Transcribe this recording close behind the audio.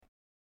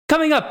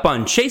Coming up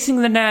on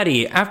Chasing the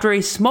Natty, after a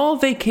small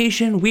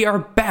vacation, we are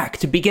back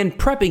to begin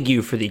prepping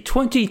you for the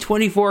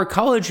 2024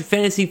 college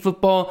fantasy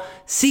football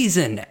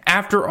season.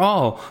 After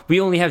all, we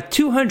only have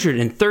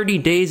 230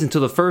 days until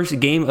the first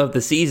game of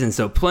the season,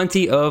 so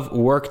plenty of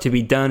work to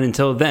be done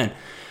until then.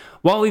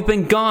 While we've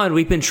been gone,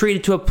 we've been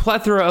treated to a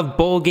plethora of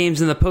bowl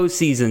games in the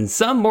postseason,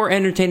 some more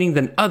entertaining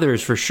than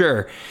others for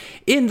sure.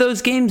 In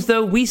those games,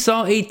 though, we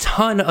saw a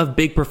ton of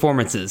big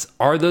performances.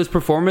 Are those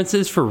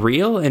performances for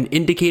real and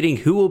indicating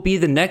who will be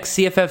the next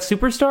CFF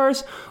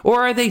superstars?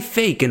 Or are they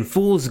fake and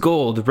fool's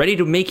gold, ready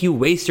to make you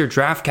waste your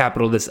draft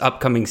capital this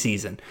upcoming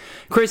season?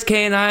 Chris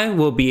K and I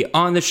will be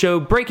on the show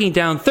breaking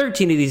down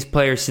 13 of these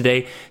players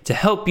today to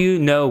help you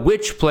know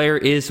which player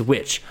is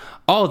which.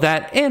 All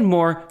that and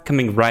more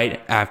coming right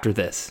after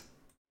this.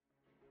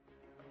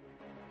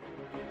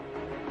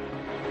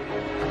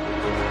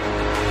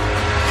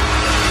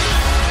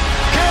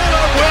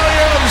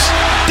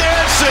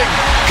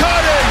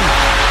 Cutting,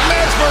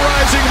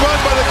 mesmerizing run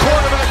by the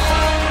quarterback.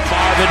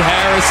 Marvin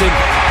Harrison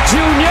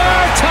Jr.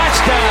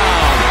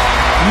 touchdown.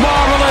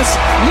 Marvelous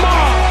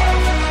Ball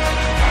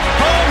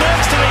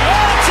next to the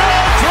end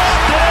zone,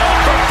 drop down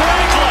for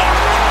Franklin.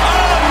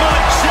 Oh,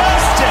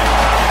 majestic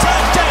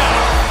touchdown.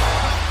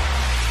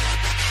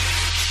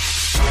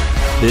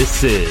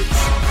 This is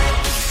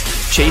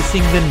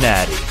Chasing the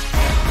Natty,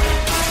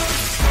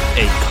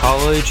 a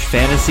college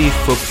fantasy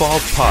football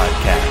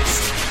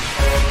podcast.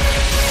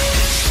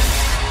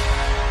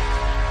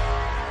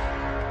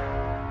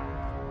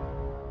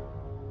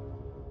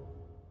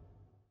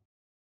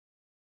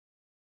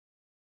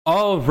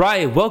 All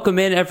right, welcome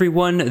in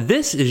everyone.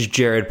 This is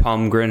Jared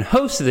Palmgren,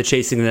 host of the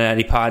Chasing the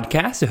Natty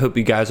podcast. I hope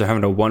you guys are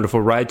having a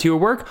wonderful ride to your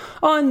work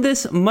on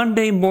this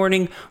Monday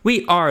morning.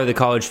 We are the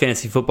College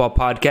Fantasy Football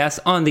Podcast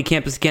on the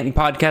Campus Canton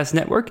Podcast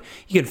Network.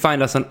 You can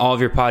find us on all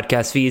of your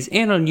podcast feeds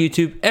and on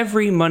YouTube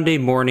every Monday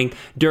morning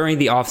during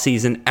the off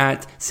season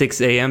at 6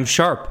 a.m.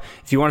 sharp.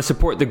 If you want to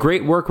support the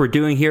great work we're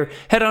doing here,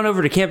 head on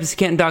over to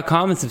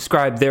campuscanton.com and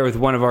subscribe there with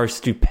one of our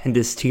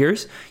stupendous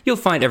tiers. You'll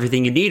find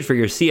everything you need for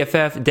your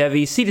CFF,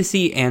 Devi,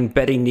 C2C, and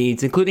betting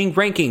needs, including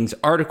rankings,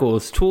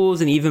 articles,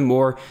 tools, and even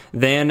more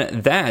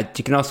than that.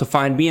 You can also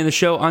find me and the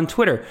show on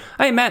Twitter.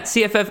 I am at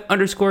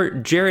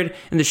CFF_Jared,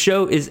 and the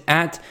show is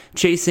at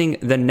Chasing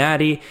the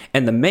Natty.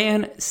 And the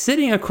man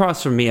sitting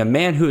across from me, a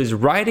man who is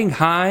riding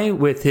high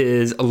with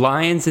his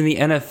Lions in the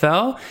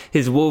NFL,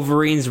 his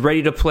Wolverines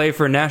ready to play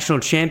for a national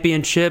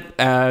championship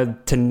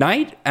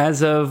tonight,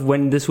 as of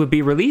when this would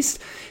be released.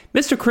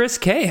 Mr. Chris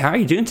K, how are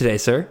you doing today,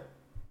 sir?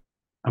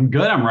 I'm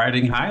good. I'm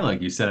riding high,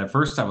 like you said. At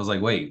first, I was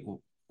like, wait,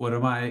 what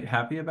am I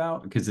happy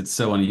about? Because it's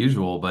so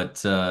unusual.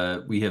 But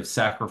we have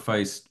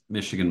sacrificed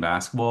Michigan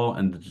basketball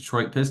and the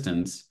Detroit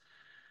Pistons,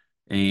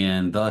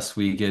 and thus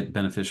we get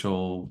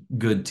beneficial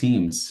good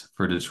teams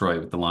for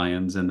Detroit with the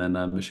Lions and then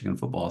Michigan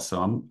football.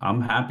 So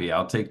I'm happy.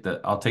 I'll take that.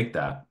 I'll take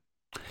that.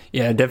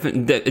 Yeah,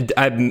 definitely.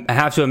 I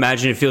have to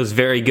imagine it feels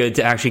very good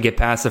to actually get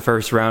past the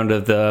first round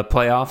of the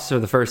playoffs for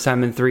the first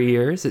time in 3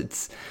 years.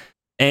 It's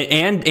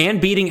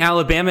and beating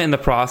Alabama in the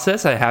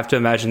process. I have to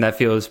imagine that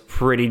feels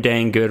pretty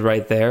dang good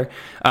right there.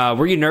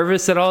 Were you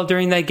nervous at all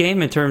during that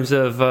game in terms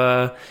of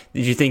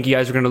did you think you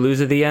guys were going to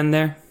lose at the end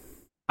there?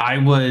 I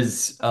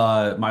was.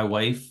 My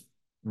wife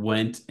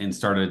went and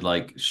started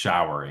like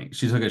showering.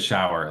 She took a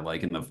shower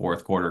like in the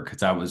fourth quarter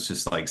because I was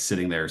just like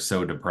sitting there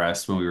so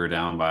depressed when we were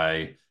down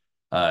by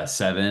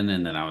 7,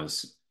 and then I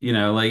was,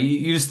 like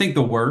you just think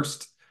the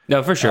worst.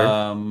 No, for sure.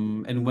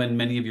 And when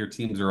many of your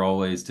teams are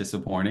always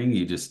disappointing,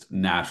 you just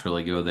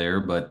naturally go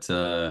there. But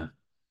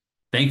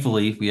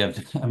thankfully, we have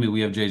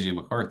JJ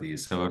McCarthy,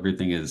 so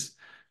everything is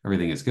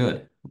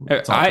good.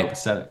 It's all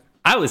copacetic.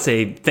 I would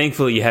say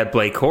thankfully you had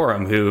Blake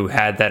Corum, who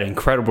had that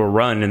incredible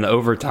run in the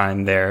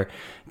overtime there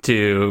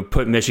to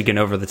put Michigan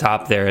over the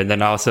top there, and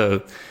then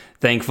also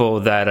thankful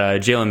that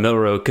Jalen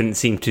Milroe couldn't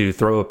seem to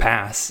throw a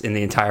pass in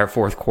the entire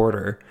fourth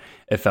quarter.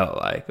 It felt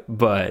like,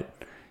 but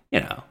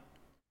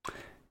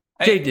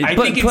I think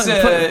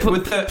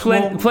it's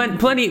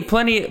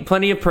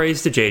plenty of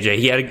praise to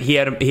JJ. He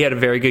had a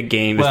very good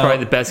game. It's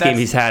probably the best game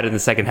he's had in the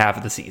second half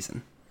of the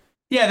season.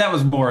 Yeah,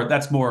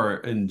 that's more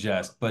in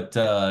jest. But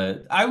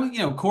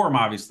Corum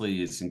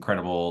obviously is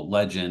incredible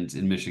legend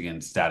in Michigan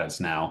status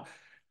now.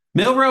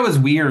 Milroe is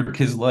weird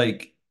because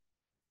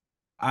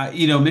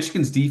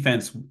Michigan's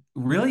defense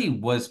really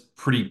was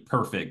pretty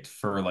perfect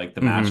for like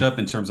the matchup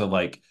in terms of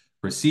like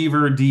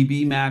receiver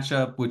DB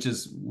matchup, which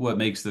is what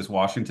makes this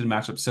Washington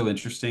matchup so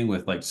interesting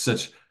with like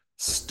such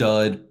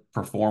stud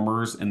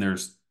performers, and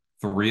there's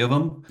 3 of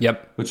them.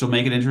 Yep. Which will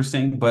make it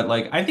interesting. But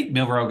like I think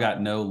Milroe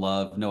got no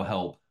love, no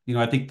help.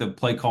 I think the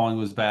play calling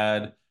was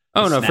bad.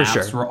 Oh, no, for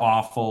snaps sure. were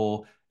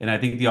awful. And I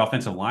think the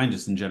offensive line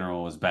just in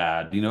general was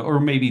bad,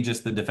 or maybe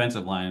just the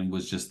defensive line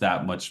was just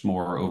that much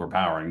more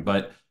overpowering.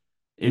 But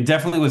it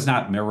definitely was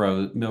not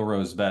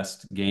Milroe's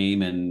best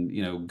game.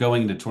 And,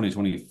 going to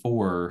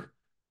 2024,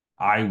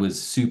 I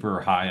was super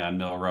high on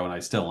Milroe, and I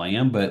still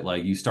am, but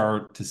like you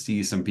start to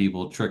see some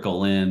people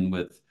trickle in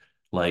with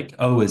like,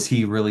 oh, is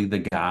he really the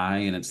guy?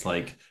 And it's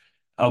like,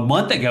 a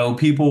month ago,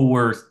 people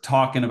were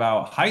talking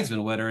about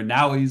Heisman winner, and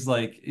now he's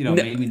like,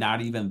 maybe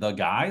not even the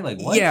guy. Like,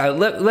 what? Yeah,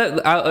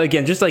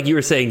 again, just like you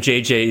were saying,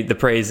 JJ, the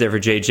praise there for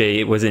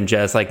JJ was in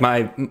jest. Like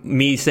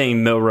me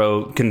saying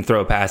Milroe couldn't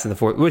throw a pass in the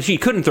fourth, which he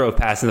couldn't throw a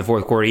pass in the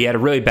fourth quarter. He had a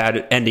really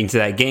bad ending to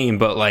that game,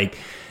 but like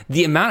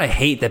the amount of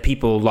hate that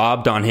people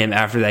lobbed on him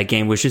after that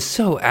game was just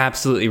so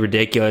absolutely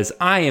ridiculous.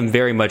 I am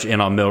very much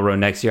in on Milroe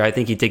next year. I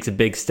think he takes a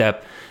big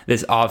step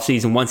this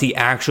offseason. Once he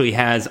actually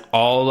has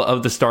all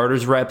of the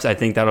starters reps, I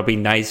think that'll be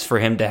nice for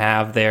him to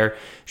have there.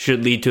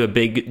 Should lead to a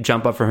big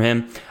jump up from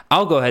him.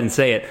 I'll go ahead and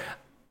say it.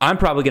 I'm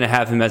probably going to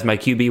have him as my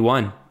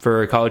QB1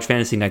 for college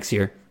fantasy next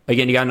year.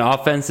 Again, you got an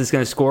offense that's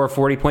going to score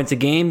 40 points a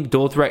game,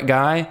 dual threat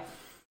guy.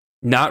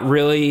 Not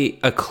really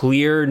a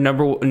clear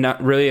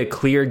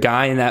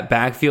guy in that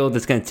backfield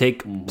that's going to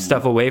take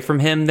stuff away from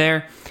him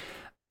there.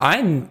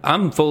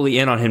 I'm fully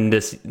in on him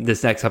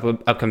this next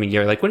upcoming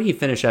year. Like, what did he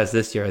finish as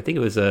this year? I think it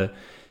was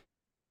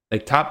definitely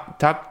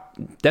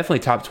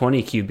top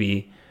 20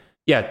 QB.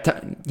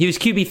 Yeah, he was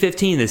QB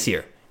 15 this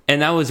year,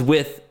 and that was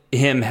with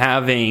him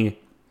having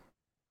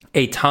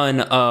a ton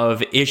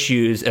of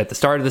issues at the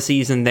start of the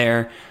season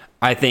there.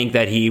 I think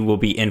that he will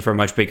be in for a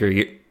much bigger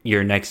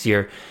year next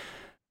year.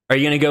 Are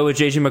you going to go with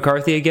JJ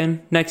McCarthy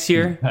again next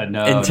year?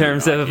 No. In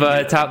terms of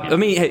top, I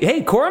mean,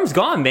 hey, Corum's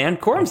gone, man.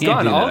 Corum's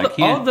gone. All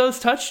of those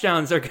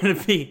touchdowns are going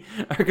to be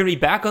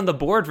back on the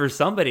board for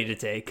somebody to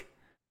take.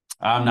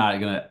 I'm not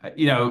gonna.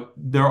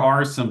 There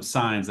are some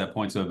signs that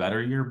point to a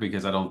better year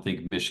because I don't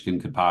think Michigan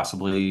could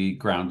possibly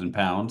ground and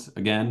pound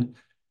again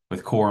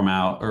with Corum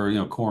out, or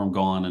Corum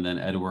gone, and then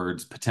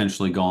Edwards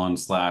potentially gone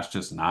 /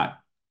 just not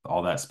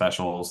all that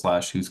special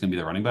 / who's going to be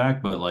the running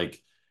back. But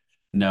like,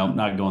 no,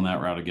 not going that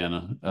route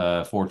again.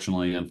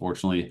 Unfortunately,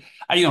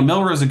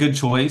 Milroe is a good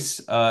choice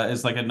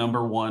as like a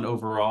number one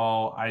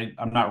overall.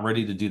 I'm not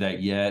ready to do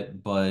that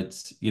yet, but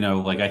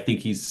like I think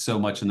he's so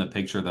much in the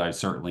picture that I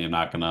certainly am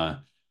not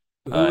gonna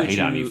hate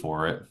on you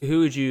for it. Who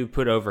would you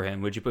put over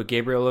him? Would you put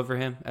Gabriel over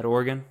him at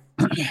Oregon?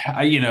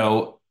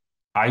 I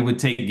would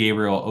take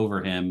Gabriel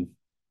over him.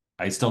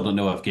 I still don't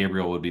know if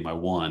Gabriel would be my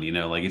one.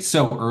 Like it's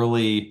so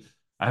early.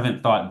 I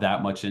haven't thought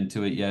that much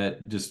into it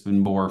yet. Just been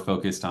more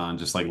focused on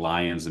just like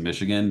Lions and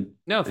Michigan.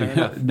 No, fair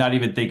enough. Not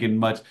even thinking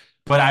much.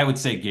 But I would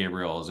say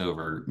Gabriel is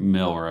over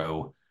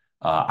Milroe.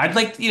 I'd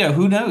like,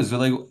 who knows?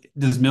 Like,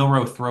 does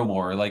Milroe throw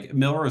more? Like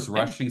Milroe's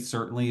rushing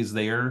certainly is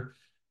there,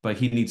 but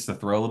he needs to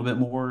throw a little bit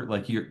more.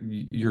 Like your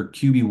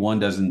QB1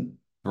 doesn't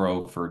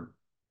throw for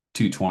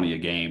 220 a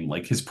game.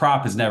 Like his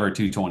prop is never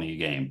 220 a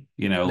game.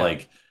 No.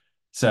 Like.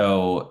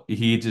 So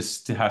he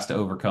just has to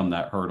overcome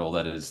that hurdle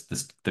that is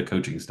the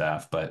coaching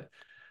staff. But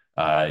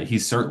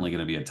he's certainly going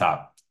to be a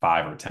top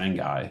 5 or 10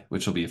 guy,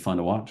 which will be fun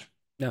to watch.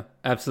 No,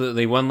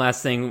 absolutely. One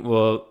last thing,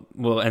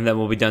 and then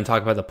we'll be done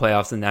talking about the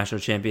playoffs and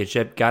national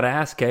championship. Gotta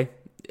ask, Kay,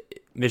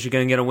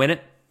 Michigan gonna win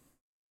it?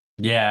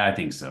 Yeah, I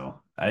think so.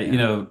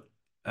 I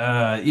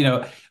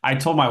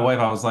told my wife,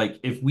 I was like,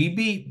 if we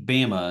beat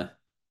Bama,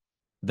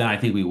 then I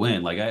think we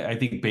win. Like I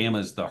think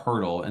Bama's the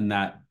hurdle, and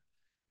that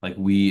like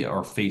we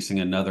are facing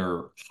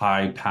another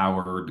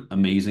high-powered,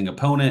 amazing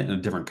opponent in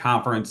a different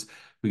conference.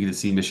 We get to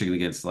see Michigan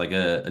against like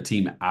a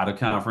team out of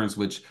conference,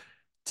 which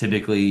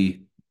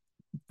typically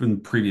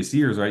in previous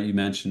years, right? You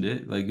mentioned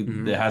it, like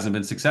it hasn't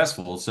been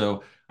successful.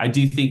 So I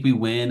do think we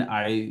win.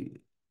 I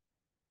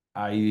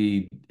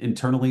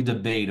internally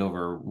debate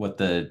over what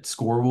the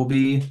score will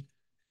be.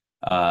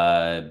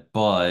 But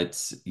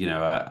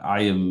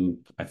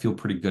I feel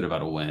pretty good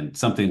about a win.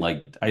 Something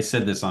like I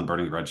said this on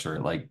Burning the Red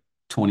Shirt, like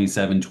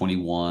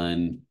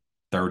 27-21,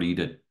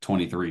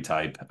 30-23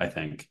 type, I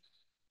think.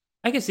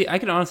 I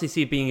can honestly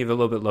see it being even a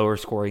little bit lower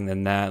scoring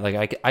than that.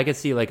 Like I could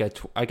see like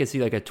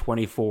a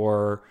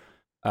 24,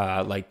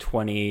 like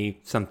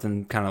 20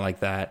 something kind of like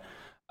that.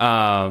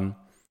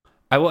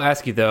 I will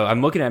ask you though,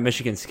 I'm looking at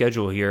Michigan's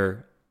schedule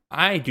here.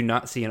 I do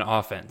not see an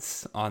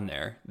offense on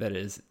there that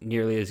is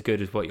nearly as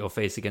good as what you'll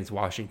face against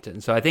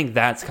Washington. So I think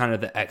that's kind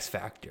of the X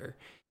factor.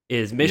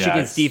 Is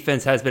Michigan's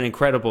defense has been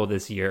incredible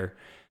this year,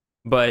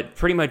 but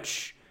pretty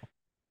much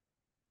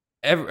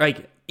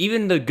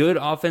even the good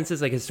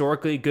offenses, like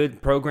historically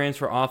good programs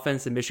for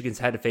offense that Michigan's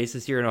had to face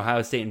this year in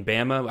Ohio State and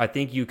Bama, I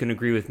think you can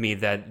agree with me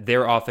that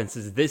their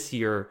offenses this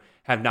year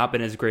have not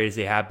been as great as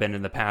they have been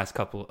in the past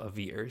couple of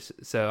years.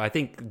 So I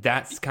think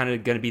that's kind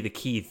of going to be the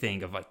key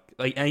thing of like,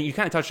 and you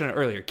kind of touched on it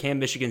earlier. Can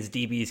Michigan's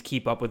DBs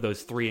keep up with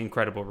those 3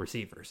 incredible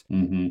receivers?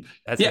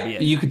 That's gonna be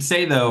it. You could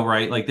say though,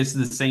 right? Like this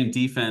is the same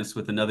defense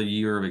with another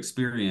year of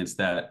experience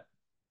that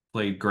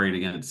played great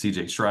against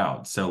CJ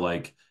Stroud. So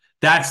like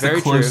that's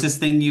the closest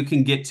thing you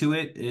can get to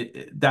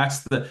it.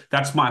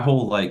 That's my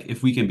whole like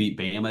if we can beat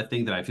Bama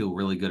thing that I feel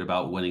really good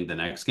about winning the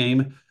next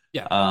game.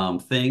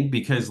 Thing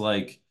because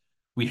like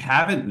we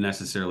haven't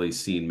necessarily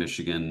seen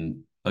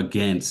Michigan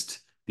against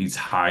these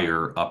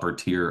higher upper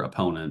tier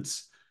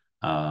opponents.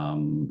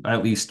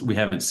 At least we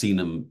haven't seen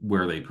them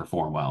where they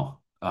perform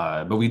well.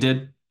 But we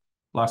did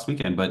last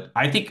weekend. But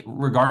I think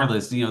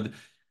regardless,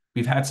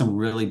 we've had some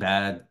really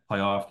bad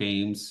playoff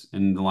games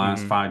in the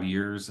last 5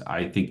 years.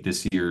 I think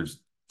this year's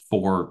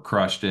 4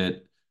 crushed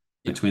it.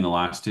 Yeah. between the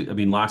last two. I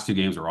mean, last two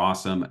games are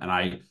awesome,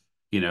 and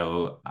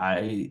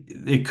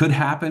it could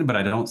happen, but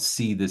I don't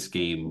see this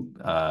game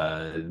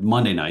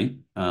Monday night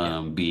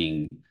Yeah.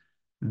 being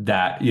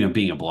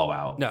being a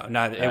blowout. No,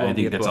 not it I won't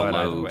be think a that's a blowout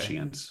either low way.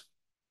 chance.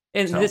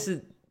 And this So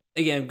is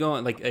again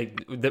going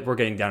that we're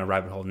getting down a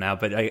rabbit hole now,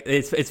 but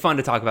it's fun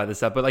to talk about this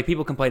stuff. But like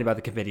people complain about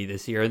the committee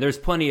this year, and there's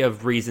plenty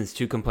of reasons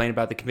to complain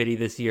about the committee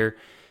this year.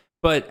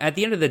 But at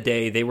the end of the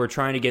day, they were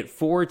trying to get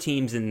 4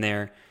 teams in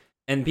there,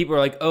 and people are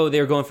like, "Oh,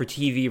 they're going for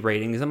TV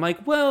ratings." I'm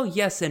like, "Well,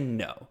 yes and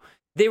no."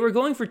 They were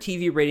going for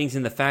TV ratings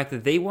in the fact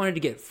that they wanted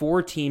to get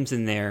 4 teams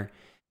in there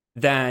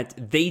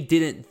that they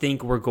didn't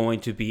think were going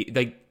to be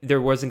like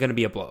there wasn't going to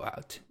be a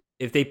blowout.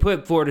 If they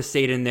put Florida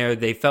State in there,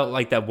 they felt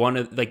like that one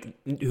of like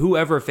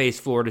whoever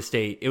faced Florida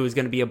State, it was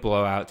going to be a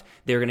blowout.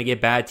 They were going to get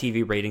bad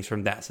TV ratings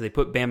from that, so they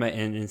put Bama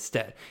in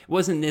instead. It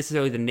wasn't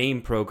necessarily the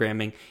name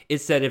programming.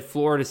 It's that if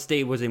Florida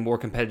State was a more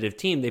competitive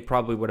team, they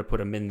probably would have put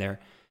them in there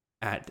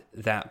at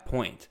that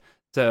point.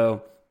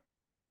 So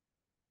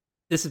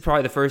this is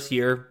probably the first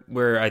year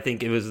where I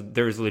think there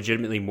was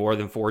legitimately more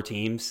than 4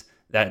 teams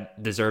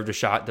that deserved a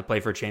shot to play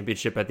for a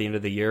championship at the end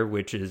of the year,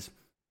 which is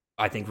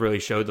I think really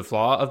showed the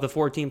flaw of the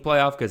 4-team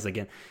playoff because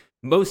again,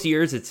 most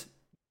years it's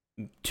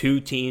 2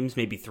 teams,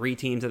 maybe 3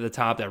 teams at the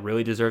top that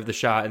really deserve the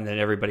shot, and then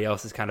everybody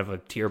else is kind of a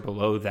tier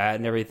below that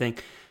and everything.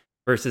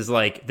 Versus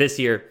like this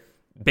year,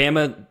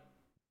 Bama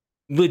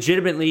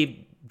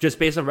legitimately, just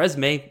based on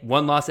resume,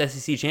 1-loss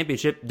SEC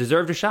championship,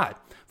 deserved a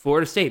shot.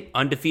 Florida State,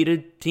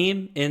 undefeated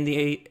team in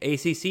the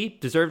ACC,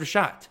 deserved a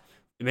shot.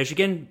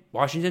 Michigan,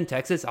 Washington,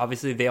 Texas,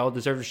 obviously they all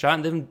deserved a shot.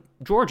 And then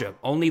Georgia,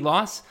 only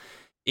loss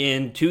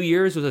in 2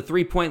 years was a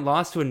 3-point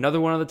loss to another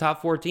one of the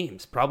top 4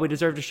 teams. Probably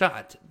deserved a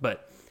shot,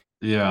 but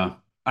yeah,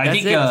 I that's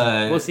think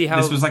it. We'll see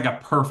how this was like a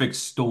perfect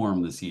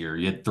storm this year.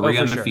 You had 3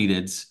 for sure.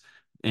 undefeateds,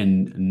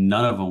 and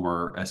none of them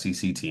were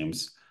SEC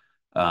teams.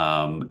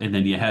 And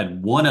then you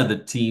had one of the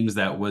teams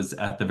that was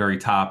at the very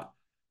top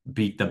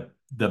beat the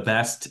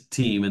best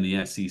team in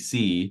the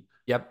SEC.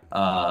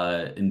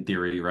 Yep. In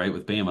theory, right,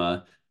 with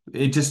Bama.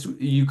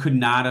 You could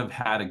not have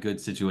had a good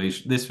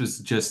situation. This was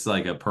just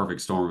like a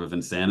perfect storm of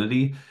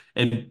insanity.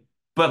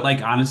 But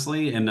like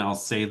honestly, and I'll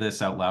say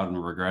this out loud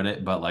and regret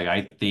it, but like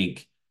I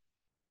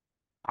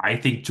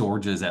think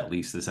Georgia is at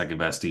least the second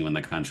best team in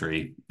the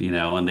country,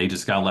 and they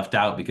just got left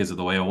out because of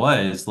the way it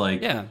was.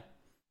 Like Yeah.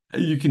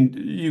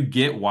 you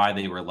get why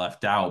they were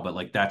left out, but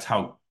like that's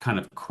how kind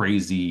of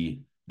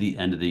crazy the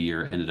end of the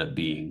year ended up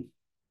being.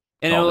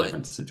 And All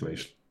different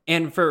situation.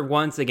 And for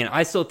once again,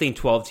 I still think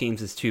 12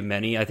 teams is too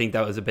many. I think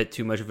that was a bit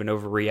too much of an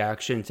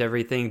overreaction to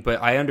everything.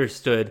 But I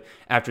understood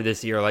after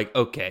this year, like,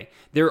 okay,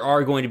 there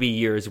are going to be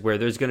years where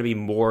there's going to be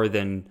more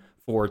than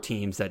 4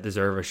 teams that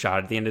deserve a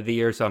shot at the end of the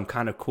year. So I'm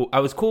kind of cool.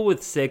 I was cool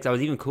with 6. I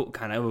was even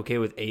kind of okay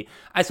with 8.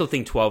 I still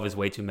think 12 is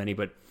way too many,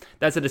 but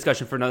that's a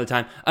discussion for another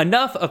time.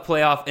 Enough of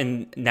playoff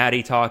and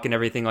natty talk and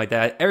everything like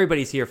that.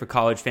 Everybody's here for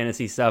college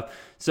fantasy stuff.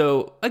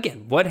 So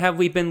again, what have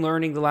we been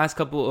learning the last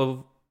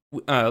couple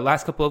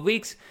of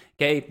weeks?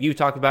 Okay, you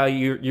talked about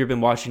you've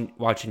been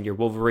watching your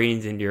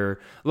Wolverines and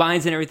your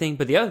Lions and everything,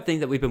 but the other thing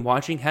that we've been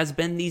watching has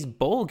been these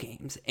bowl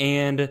games,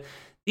 and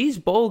these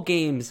bowl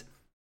games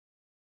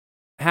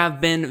have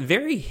been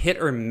very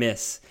hit or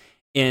miss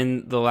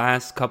in the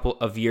last couple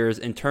of years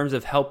in terms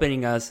of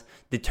helping us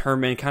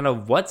determine kind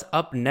of what's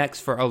up next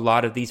for a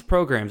lot of these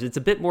programs. It's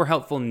a bit more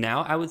helpful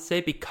now, I would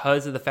say,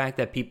 because of the fact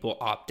that people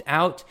opt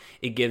out.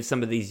 It gives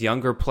some of these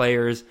younger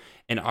players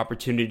an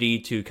opportunity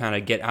to kind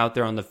of get out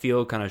there on the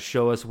field, kind of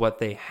show us what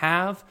they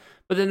have.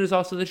 But then there's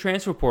also the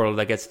transfer portal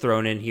that gets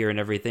thrown in here and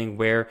everything,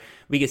 where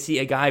we can see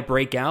a guy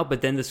break out,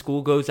 but then the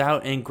school goes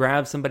out and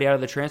grabs somebody out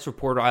of the transfer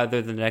portal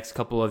either the next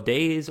couple of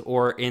days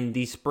or in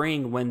the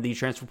spring when the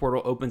transfer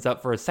portal opens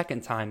up for a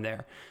second time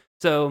there.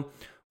 So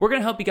we're going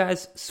to help you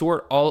guys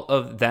sort all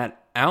of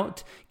that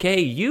out.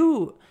 Kay,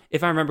 you,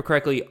 if I remember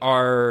correctly,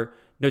 are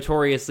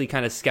notoriously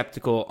kind of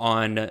skeptical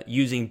on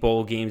using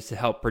bowl games to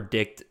help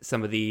predict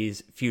some of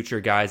these future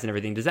guys and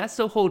everything. Does that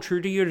still hold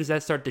true to you, or does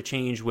that start to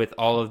change with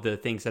all of the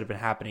things that have been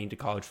happening to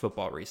college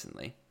football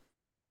recently?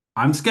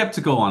 I'm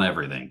skeptical on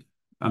everything.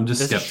 I'm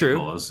just This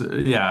skeptical. is true.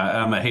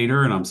 Yeah, I'm a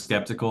hater and I'm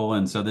skeptical.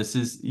 And so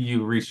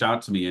you reached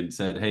out to me and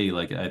said, hey,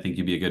 like, I think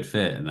you'd be a good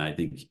fit. And I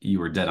think you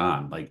were dead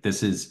on. Like,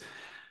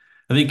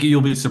 I think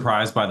you'll be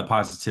surprised by the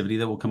positivity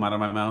that will come out of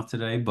my mouth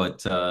today.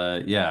 But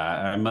yeah,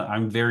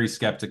 I'm very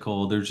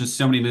skeptical. There's just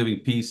so many moving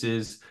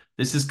pieces.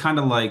 This is kind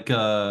of like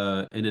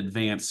an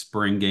advanced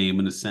spring game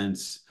in a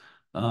sense.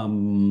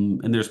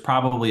 And there's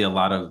probably a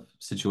lot of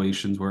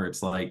situations where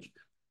it's like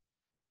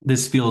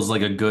this feels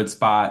like a good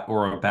spot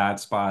or a bad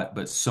spot,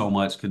 but so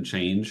much can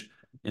change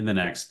in the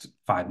next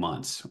 5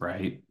 months,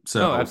 right? Oh,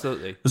 So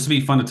absolutely. this will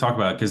be fun to talk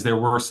about because there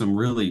were some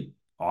really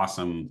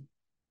awesome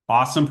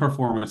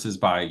performances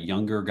by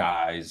younger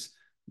guys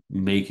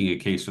making a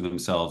case for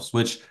themselves,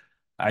 which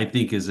I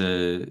think is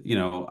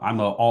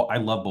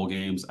I love bowl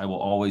games. I will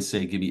always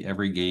say, give me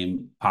every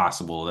game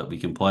possible that we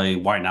can play.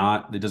 Why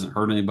not? It doesn't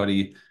hurt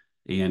anybody.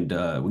 And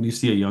when you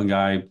see a young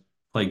guy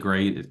play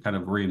great, it kind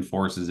of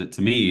reinforces it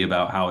to me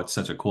about how it's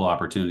such a cool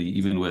opportunity,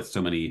 even with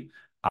so many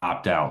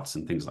opt-outs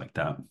and things like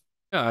that.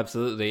 Oh,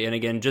 absolutely. And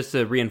again, just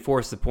to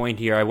reinforce the point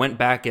here, I went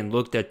back and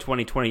looked at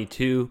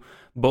 2022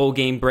 bowl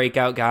game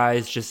breakout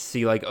guys just to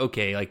see like,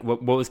 okay, like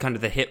what was kind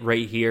of the hit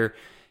rate here.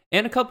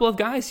 And a couple of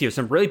guys here,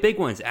 some really big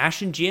ones.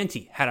 Ashton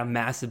Gianti had a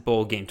massive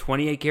bowl game,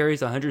 28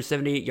 carries,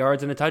 178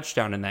 yards, and a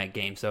touchdown in that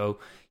game. So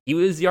he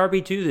was the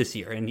RB2 this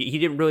year, and he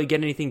didn't really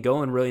get anything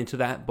going really into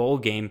that bowl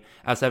game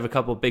outside of a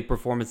couple of big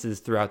performances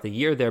throughout the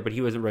year there, but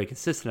he wasn't really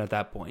consistent at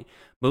that point.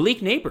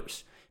 Malik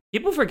Neighbors.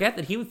 People forget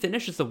that he would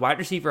finish as the wide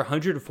receiver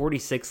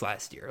 146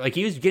 last year. Like,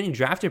 he was getting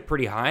drafted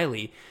pretty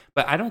highly,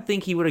 but I don't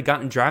think he would have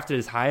gotten drafted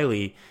as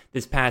highly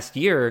this past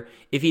year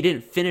if he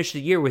didn't finish the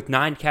year with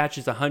 9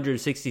 catches,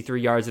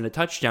 163 yards, and a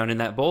touchdown in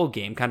that bowl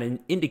game, kind of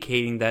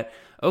indicating that,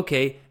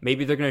 okay,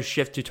 maybe they're going to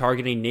shift to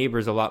targeting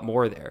Neighbors a lot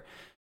more there.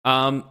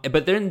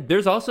 But then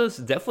there's also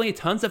definitely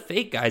tons of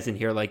fake guys in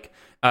here, like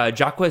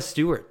Jacquez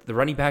Stewart, the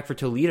running back for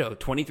Toledo,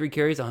 23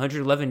 carries,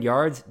 111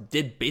 yards,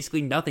 did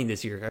basically nothing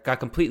this year. Got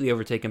completely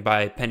overtaken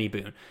by Penny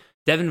Boone.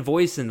 Devin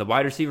Voisin, the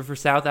wide receiver for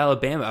South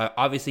Alabama,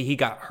 obviously he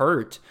got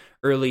hurt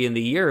early in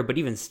the year, but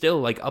even still,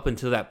 like up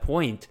until that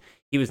point,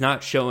 he was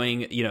not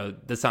showing,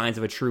 the signs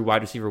of a true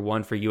wide receiver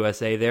one for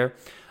USA there.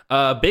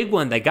 Big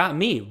one that got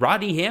me,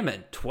 Rodney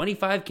Hammond,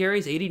 25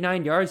 carries,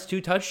 89 yards, 2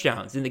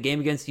 touchdowns in the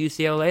game against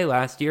UCLA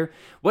last year.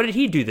 What did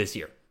he do this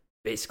year?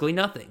 Basically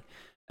nothing.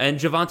 And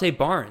Javante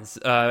Barnes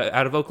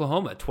out of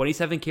Oklahoma,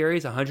 27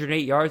 carries,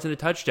 108 yards, and a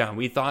touchdown.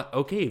 We thought,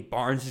 okay,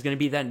 Barnes is going to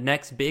be that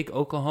next big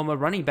Oklahoma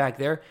running back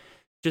there.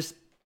 Just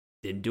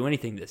didn't do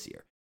anything this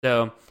year.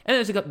 So,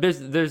 and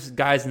there's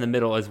guys in the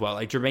middle as well,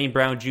 like Jermaine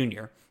Brown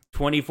Jr.,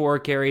 24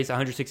 carries,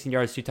 116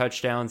 yards, 2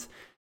 touchdowns.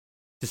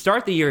 To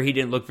start the year, he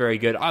didn't look very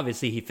good.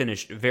 Obviously, he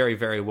finished very,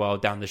 very well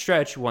down the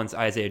stretch once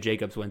Isaiah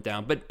Jacobs went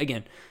down. But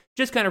again,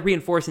 just kind of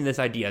reinforcing this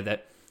idea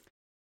that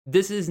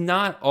this is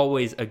not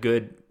always a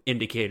good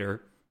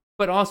indicator,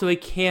 but also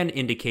it can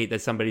indicate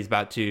that somebody's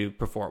about to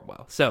perform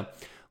well. So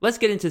let's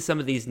get into some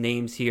of these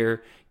names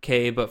here,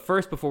 okay? But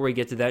first, before we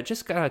get to that,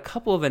 just got a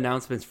couple of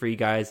announcements for you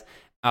guys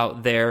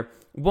out there.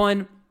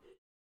 One,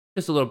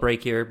 just a little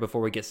break here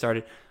before we get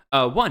started.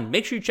 One,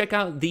 make sure you check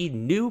out the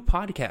new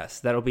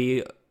podcast that'll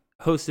be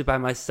hosted by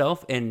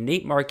myself and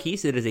Nate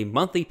Marquise. It is a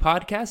monthly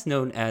podcast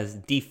known as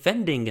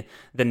Defending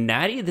the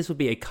Natty. This will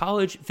be a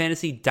college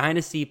fantasy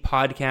dynasty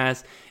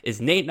podcast. Is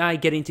Nate and I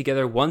getting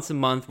together once a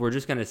month. We're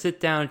just going to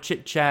sit down,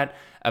 chit chat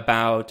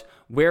about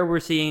where we're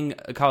seeing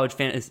college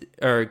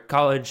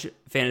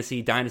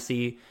fantasy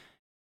dynasty,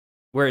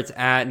 where it's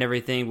at and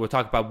everything. We'll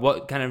talk about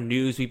what kind of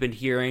news we've been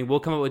hearing. We'll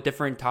come up with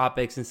different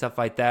topics and stuff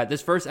like that.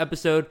 This first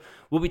episode,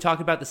 we'll be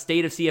talking about the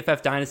state of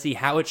CFF Dynasty,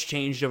 how it's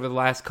changed over the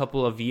last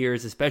couple of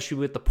years, especially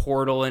with the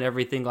portal and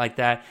everything like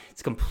that. It's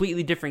a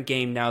completely different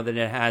game now than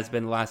it has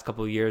been the last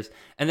couple of years.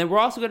 And then we're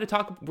also going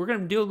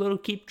to do a little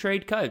keep,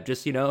 trade, cut,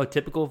 just, a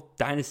typical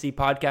Dynasty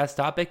podcast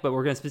topic, but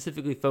we're going to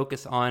specifically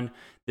focus on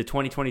the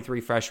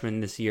 2023 freshmen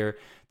this year,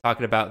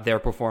 talking about their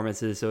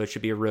performances, so it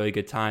should be a really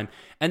good time.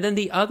 And then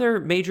the other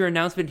major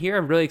announcement here,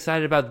 I'm really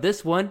excited about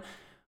this one.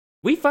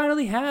 We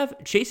finally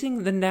have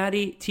Chasing the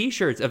Natty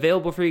t-shirts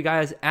available for you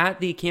guys at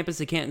the Campus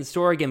of Canton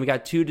store. Again, we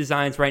got 2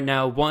 designs right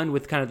now, one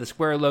with kind of the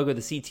square logo,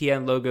 the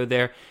CTN logo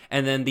there,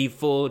 and then the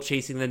full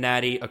Chasing the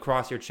Natty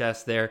across your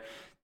chest there.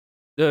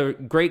 The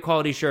great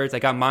quality shirts. I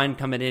got mine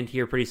coming in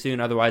here pretty soon.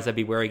 Otherwise, I'd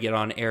be wearing it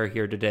on air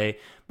here today.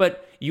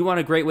 But you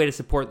want a great way to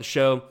support the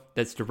show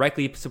that's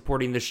directly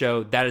supporting the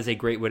show. That is a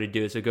great way to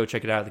do it. So go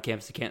check it out at the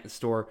Campus of Canton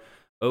store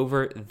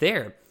over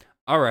there.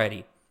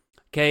 Alrighty.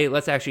 Okay,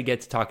 let's actually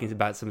get to talking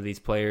about some of these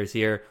players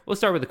here. We'll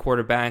start with the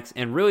quarterbacks.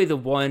 And really the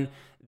one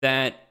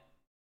that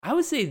I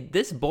would say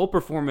this bowl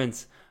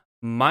performance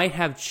might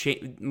have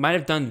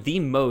done the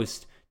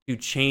most to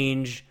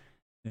change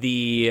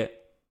the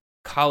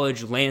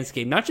college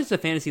landscape, not just the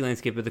fantasy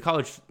landscape, but the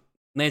college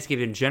landscape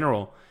in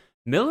general.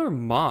 Miller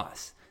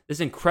Moss, this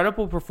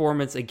incredible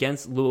performance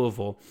against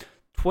Louisville,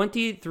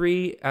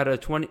 23 out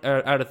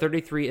of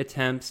 33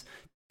 attempts,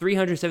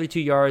 372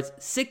 yards,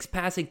 6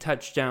 passing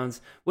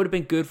touchdowns, would have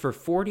been good for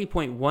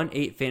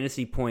 40.18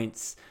 fantasy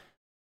points.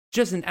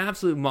 Just an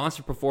absolute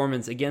monster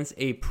performance against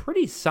a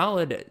pretty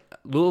solid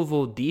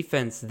Louisville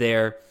defense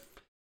there.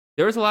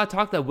 There was a lot of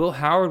talk that Will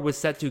Howard was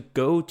set to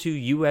go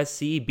to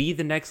USC, be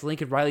the next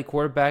Lincoln Riley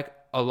quarterback.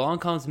 Along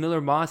comes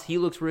Miller Moss. He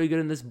looks really good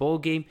in this bowl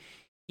game.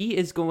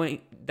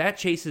 That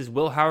chases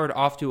Will Howard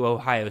off to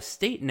Ohio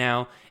State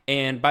now.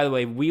 And by the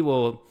way, we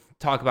will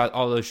talk about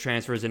all those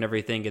transfers and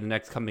everything in the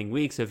next coming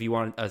weeks. So if you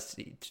want us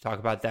to talk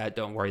about that,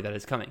 don't worry, that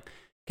is coming.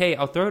 Okay,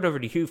 I'll throw it over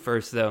to you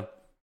first, though.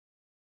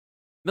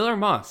 Miller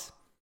Moss,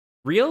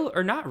 real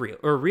or not real?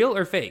 Or real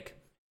or fake?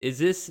 Is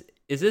this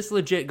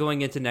legit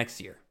going into next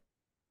year?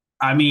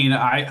 I mean,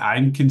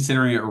 I'm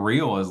considering it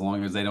real as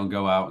long as they don't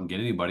go out and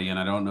get anybody. And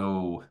I don't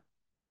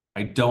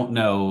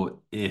know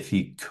if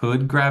he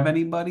could grab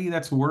anybody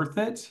that's worth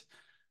it.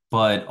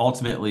 But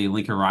ultimately,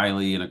 Lincoln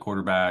Riley and a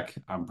quarterback,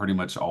 I'm pretty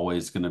much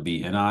always going to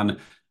be in on.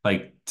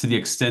 Like, to the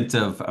extent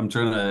of,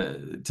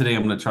 today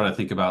I'm going to try to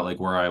think about like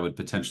where I would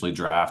potentially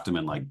draft him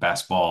in like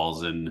best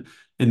balls and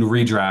in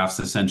redrafts,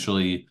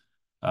 essentially.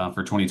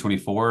 for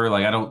 2024.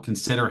 Like, I don't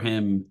consider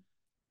him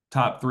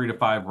top 3 to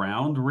 5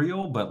 round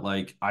real, but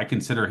like I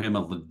consider him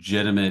a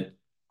legitimate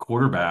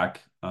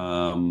quarterback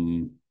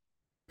in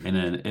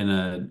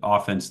an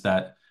offense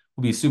that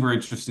will be super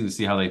interesting to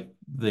see how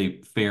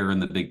they fare in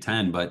the Big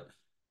Ten. But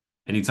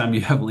anytime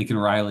you have Lincoln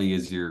Riley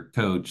as your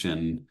coach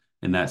and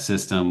in that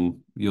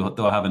system,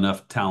 they'll have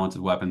enough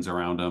talented weapons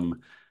around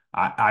him.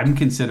 I'm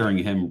considering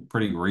him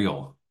pretty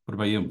real. What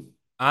about you?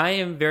 I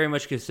am very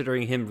much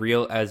considering him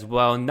real as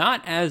well.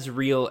 Not as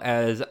real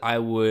as I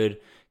would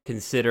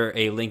consider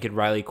a Lincoln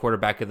Riley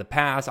quarterback of the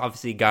past.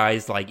 Obviously,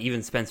 guys like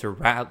even Spencer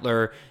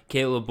Rattler,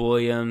 Caleb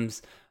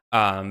Williams,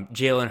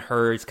 Jalen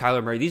Hurts,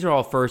 Kyler Murray. These are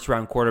all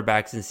first-round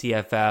quarterbacks in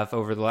CFF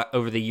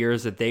over the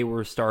years that they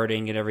were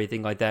starting and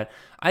everything like that.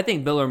 I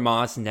think Miller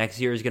Moss next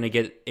year is going to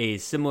get a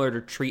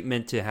similar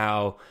treatment to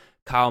how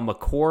Kyle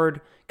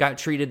McCord got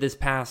treated this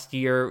past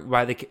year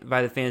by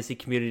the fantasy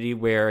community,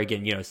 where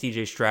again,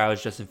 CJ Stroud,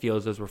 Justin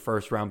Fields, those were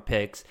first-round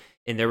picks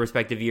in their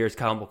respective years.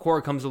 Kyle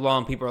McCord comes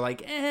along, people are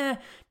like,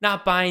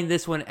 not buying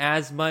this one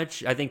as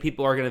much. I think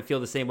people are going to feel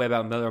the same way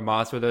about Miller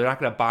Moss, where they're not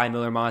going to buy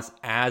Miller Moss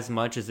as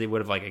much as they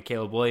would have like a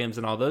Caleb Williams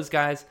and all those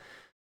guys.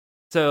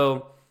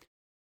 So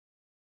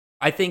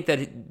I think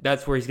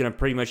that's where he's going to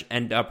pretty much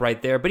end up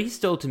right there. But he's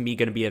still, to me,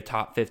 going to be a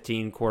top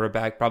 15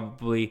 quarterback,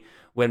 probably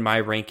when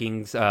my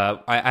rankings,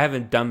 I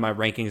haven't done my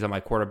rankings on my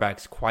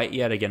quarterbacks quite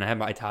yet. Again, I have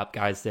my top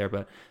guys there,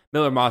 but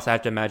Miller Moss, I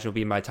have to imagine, will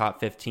be my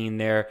top 15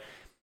 there.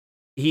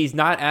 He's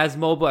not as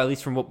mobile, at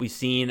least from what we've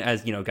seen,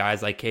 as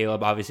guys like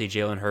Caleb, obviously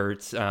Jalen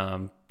Hurts,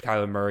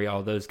 Kyler Murray,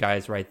 all those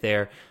guys right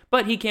there.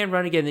 But he can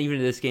run again, even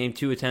in this game.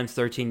 2 attempts,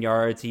 13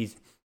 yards. He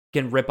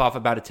can rip off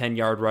about a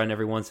 10-yard run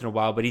every once in a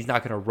while, but he's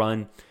not going to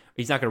run.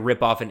 He's not going to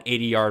rip off an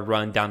 80-yard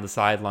run down the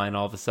sideline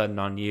all of a sudden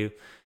on you.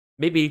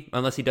 Maybe,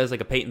 unless he does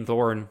like a Peyton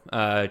Thorne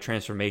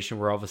transformation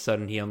where all of a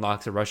sudden he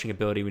unlocks a rushing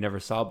ability we never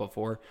saw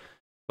before.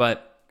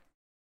 But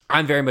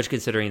I'm very much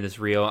considering this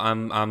real.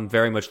 I'm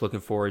very much looking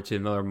forward to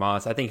Miller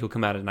Moss. I think he'll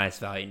come out at a nice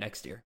value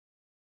next year.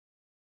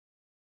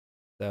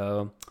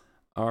 So,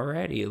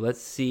 alrighty,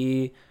 let's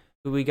see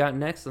who we got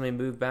next. Let me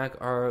move back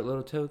our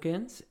little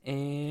tokens,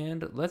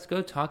 and let's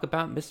go talk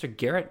about Mr.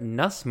 Garrett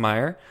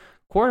Nussmeier,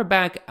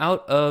 quarterback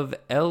out of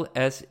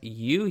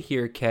LSU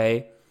here,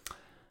 Kay.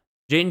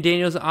 Jaden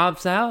Daniels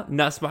opts out.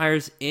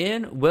 Nussmeier's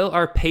in. Will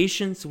our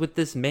patience with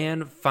this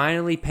man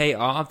finally pay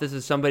off? This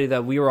is somebody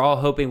that we were all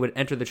hoping would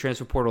enter the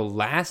transfer portal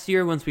last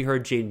year. Once we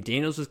heard Jaden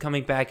Daniels was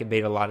coming back, it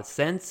made a lot of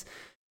sense.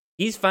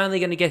 He's finally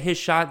going to get his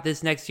shot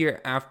this next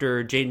year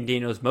after Jaden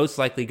Daniels most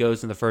likely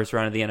goes in the first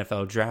round of the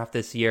NFL draft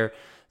this year.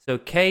 So,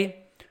 Kay,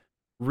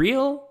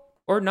 real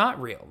or not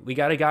real? We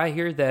got a guy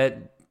here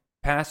that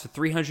passed for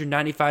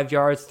 395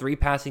 yards, 3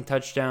 passing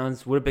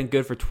touchdowns, would have been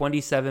good for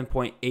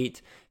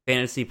 27.8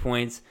 fantasy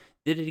points.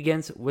 Did it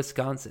against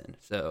Wisconsin.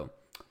 So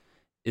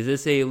is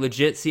this a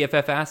legit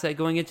CFF asset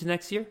going into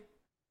next year?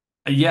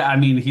 Yeah, I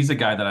mean, he's a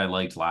guy that I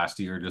liked last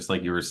year, just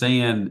like you were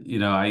saying.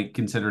 I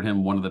considered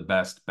him one of the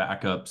best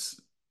backups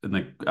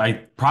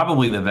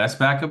probably the best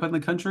backup in the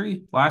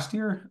country last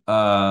year.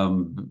 Yeah.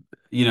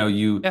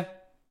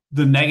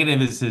 The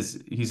negative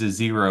is he's a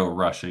 0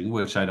 rushing,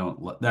 which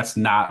that's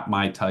not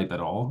my type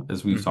at all,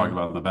 as we've talked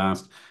about in the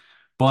past.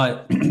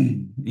 But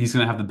he's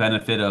going to have the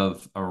benefit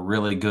of a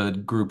really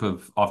good group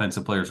of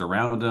offensive players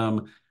around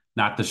him,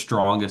 not the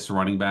strongest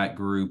running back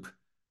group.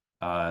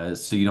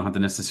 So you don't have to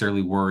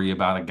necessarily worry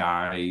about a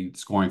guy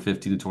scoring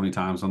 15 to 20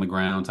 times on the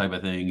ground type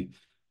of thing.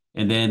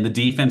 And then the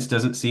defense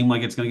doesn't seem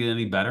like it's going to get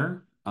any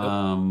better.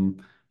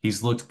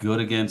 He's looked good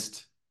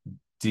against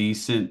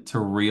decent to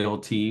real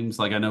teams.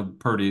 Like I know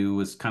Purdue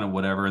was kind of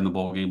whatever in the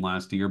bowl game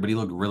last year, but he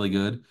looked really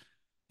good.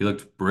 He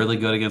looked really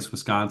good against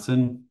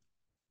Wisconsin.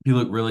 He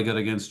looked really good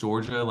against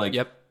Georgia.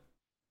 Yep.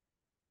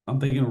 I'm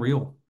thinking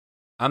real.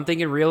 I'm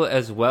thinking real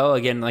as well.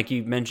 Again, like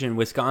you mentioned,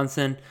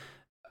 Wisconsin,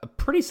 a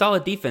pretty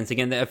solid defense.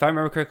 Again, if I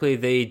remember correctly,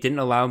 they didn't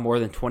allow more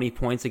than 20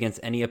 points against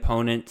any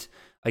opponent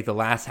like the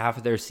last half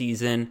of their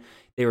season.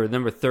 They were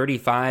number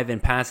 35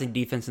 in passing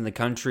defense in the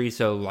country,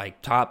 so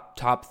like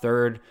top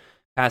third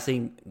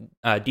passing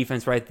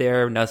defense right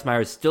there.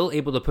 Nussmeier is still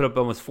able to put up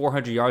almost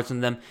 400 yards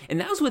on them, and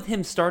that was with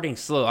him starting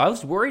slow. I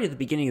was worried at the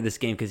beginning of this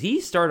game because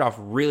he started off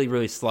really,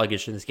 really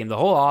sluggish in this game. The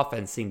whole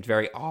offense seemed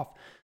very off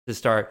to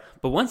start,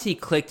 but once he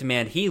clicked,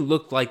 man, he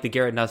looked like the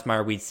Garrett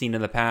Nussmeier we'd seen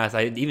in the past.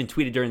 I even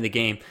tweeted during the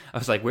game, I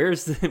was like,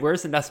 where's the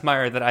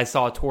Nussmeier that I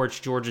saw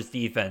torch Georgia's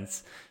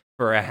defense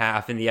for a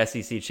half in the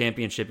SEC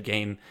championship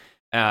game?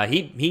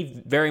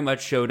 He very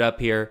much showed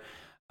up here.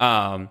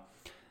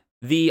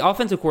 The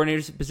offensive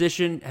coordinator's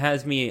position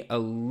has me a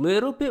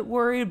little bit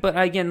worried, but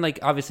again, like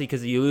obviously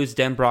because you lose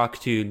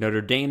Denbrock to Notre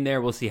Dame there,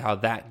 we'll see how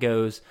that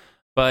goes.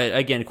 But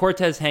again,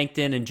 Cortez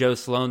Hankton and Joe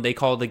Sloan, they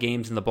called the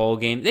games in the bowl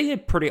game. They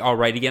did pretty all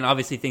right. Again,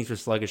 obviously things were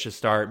sluggish to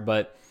start,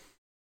 but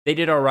they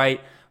did all right.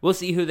 We'll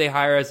see who they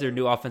hire as their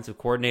new offensive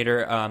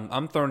coordinator.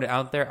 I'm throwing it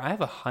out there. I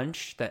have a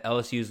hunch that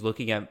LSU is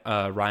looking at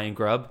Ryan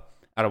Grubb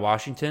out of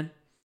Washington.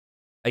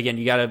 Again,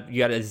 you got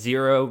a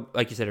 0,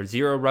 like you said, a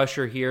 0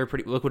 rusher here.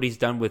 Look what he's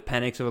done with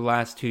Penix over the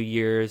last 2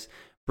 years.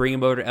 bring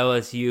him over to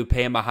LSU,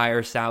 pay him a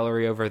higher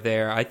salary over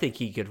there. I think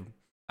he could.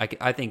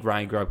 I think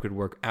Ryan Grubb could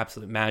work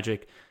absolute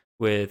magic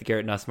with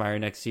Garrett Nussmeier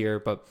next year,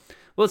 but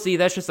we'll see.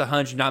 That's just a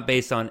hunch, not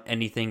based on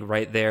anything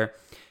right there.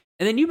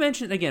 And then you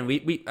mentioned again,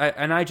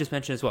 I just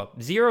mentioned as well,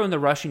 0 in the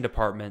rushing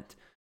department.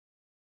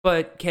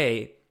 But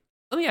Kay,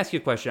 let me ask you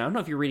a question. I don't know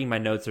if you're reading my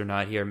notes or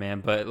not here,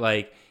 man, but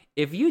like,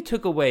 if you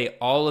took away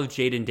all of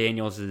Jaden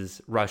Daniels'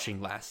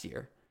 rushing last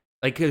year,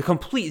 like a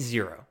complete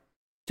 0,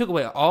 took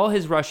away all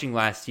his rushing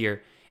last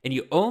year, and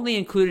you only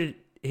included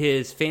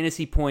his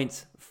fantasy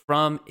points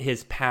from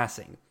his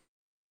passing,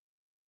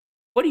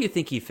 what do you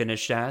think he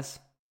finished as?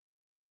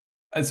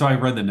 So I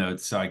read the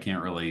notes, so I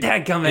can't really.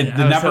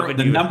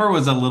 The number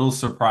was a little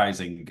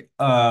surprising.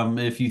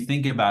 If you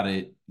think about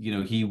it,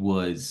 he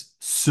was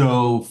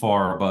so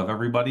far above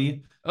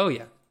everybody. Oh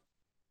yeah.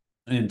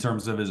 In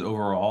terms of his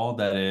overall,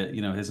 that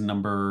his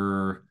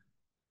number,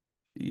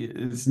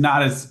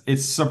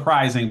 it's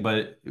surprising,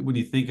 but when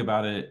you think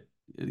about it,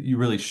 you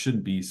really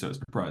shouldn't be so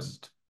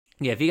surprised.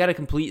 Yeah, if he got a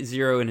complete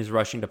 0 in his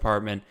rushing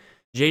department,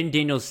 Jaden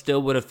Daniels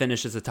still would have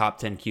finished as a top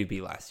 10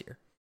 QB last year.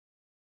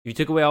 If you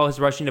took away all his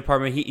rushing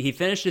department, he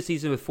finished the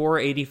season with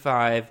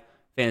 485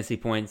 fantasy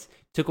points.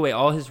 Took away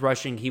all his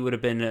rushing, he would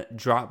have been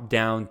dropped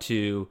down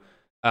to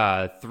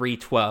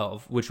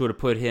 312, which would have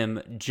put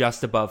him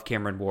just above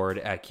Cameron Ward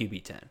at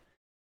QB 10.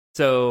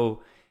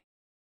 So,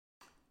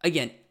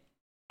 again,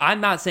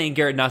 I'm not saying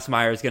Garrett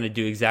Nussmeier is going to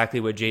do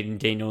exactly what Jaden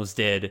Daniels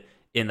did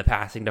in the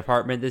passing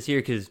department this year,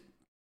 because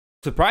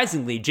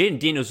surprisingly, Jaden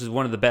Daniels was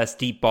one of the best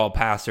deep ball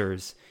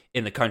passers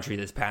in the country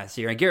this past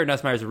year. And Garrett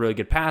Nussmeier is a really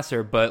good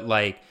passer, but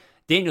like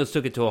Daniels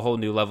took it to a whole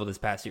new level this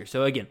past year.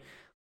 So again,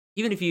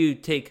 even if you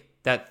take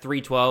that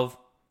 312,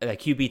 that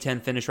QB 10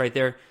 finish right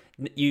there,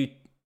 you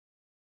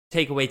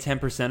take away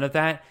 10% of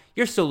that,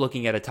 you're still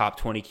looking at a top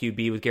 20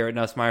 QB with Garrett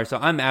Nussmeier. So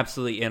I'm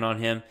absolutely in on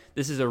him.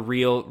 This is a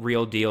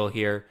real deal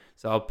here.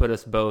 So I'll put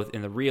us both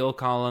in the real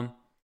column.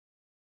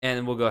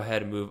 And we'll go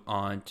ahead and move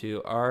on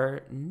to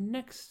our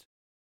next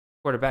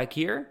quarterback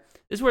here.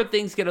 This is where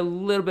things get a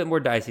little bit more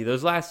dicey.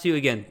 Those last two,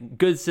 again,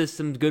 good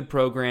systems, good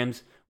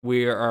programs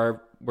we're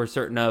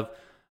certain of.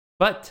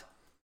 But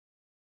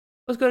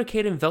let's go to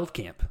Caden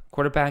Veldkamp,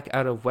 quarterback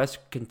out of West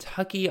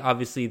Kentucky.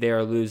 Obviously, they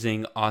are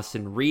losing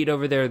Austin Reed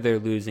over there. They're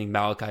losing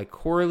Malachi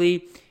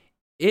Corley.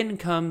 In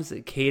comes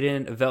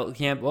Caden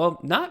Veldkamp. Well,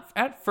 not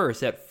at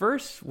first. At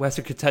first,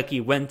 Western Kentucky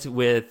went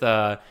with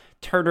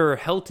Turner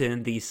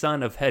Helton, the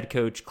son of head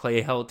coach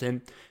Clay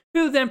Helton,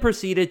 who then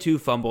proceeded to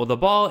fumble the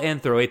ball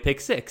and throw a pick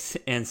six.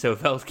 And so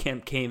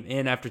Veldkamp came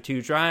in after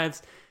 2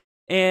 drives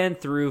and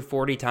threw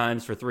 40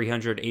 times for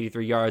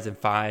 383 yards and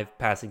 5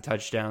 passing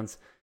touchdowns.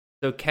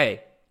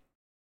 Okay.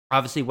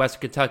 Obviously,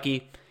 Western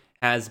Kentucky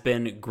has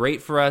been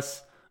great for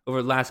us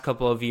over the last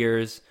couple of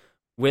years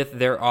with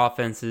their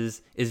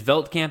offenses. Is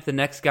Veldkamp the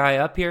next guy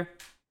up here?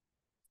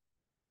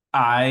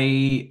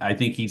 I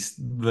think he's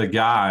the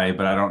guy,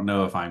 but I don't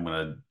know if I'm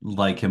gonna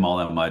like him all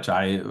that much.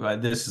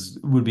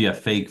 Would be a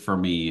fake for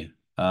me.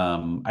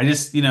 I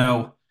just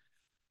they're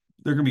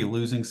gonna be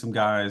losing some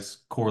guys.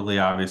 Corley,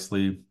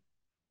 obviously.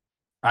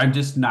 I'm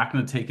just not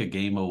gonna take a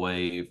game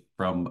away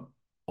from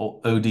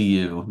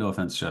ODU. No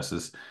offense,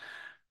 Justice,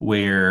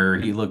 where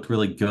he looked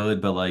really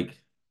good, but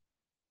like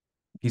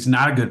he's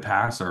not a good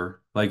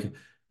passer. Like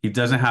he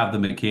doesn't have the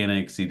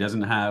mechanics. He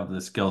doesn't have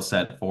the skill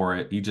set for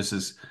it. He just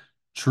is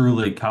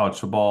truly college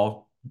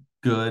football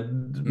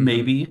good,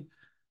 maybe.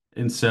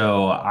 And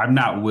so I'm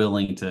not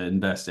willing to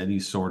invest any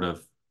sort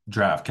of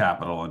draft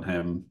capital in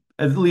him,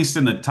 at least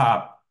in the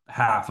top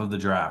half of the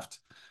draft.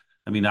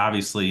 I mean,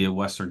 obviously, a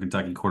Western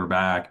Kentucky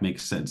quarterback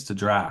makes sense to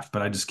draft,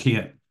 but I just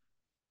can't.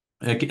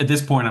 At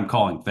this point, I'm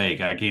calling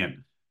fake. I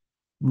can't.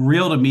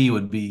 Real to me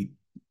would be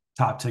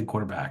top 10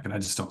 quarterback, and I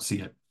just don't see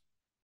it.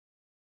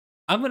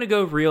 I'm going to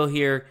go real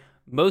here,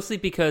 mostly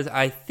because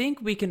I think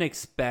we can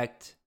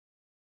expect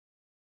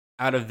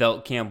out of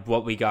Veldkamp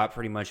what we got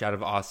pretty much out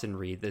of Austin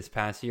Reed this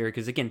past year.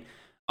 Because again,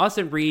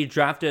 Austin Reed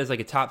drafted as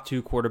like a top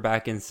 2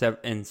 quarterback in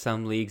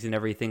some leagues and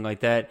everything like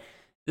that.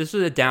 This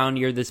was a down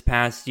year this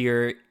past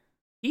year.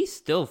 He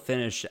still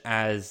finished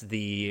as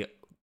the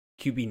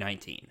QB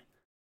 19.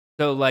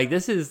 So like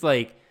this is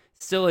like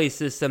still a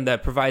system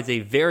that provides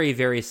a very,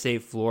 very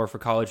safe floor for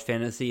college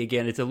fantasy.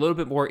 Again, it's a little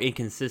bit more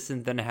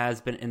inconsistent than it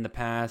has been in the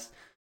past.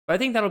 But I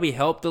think that'll be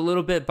helped a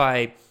little bit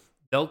by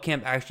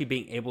Veldkamp actually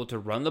being able to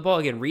run the ball.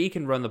 Again, Reed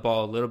can run the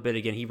ball a little bit.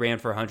 Again, he ran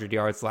for 100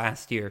 yards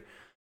last year.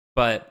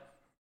 But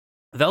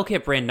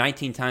Veldkamp ran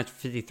 19 times for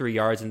 53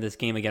 yards in this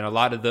game. Again, a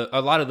lot of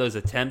those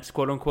attempts,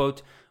 quote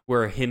unquote,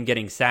 were him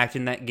getting sacked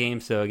in that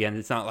game. So again,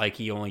 it's not like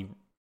he only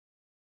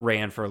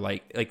ran for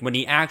like when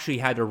he actually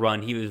had to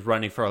run, he was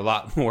running for a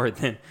lot more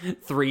than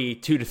 2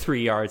 to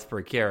 3 yards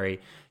per carry.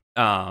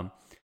 So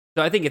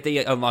I think if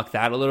they unlock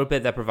that a little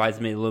bit, that provides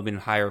me a little bit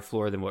higher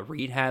floor than what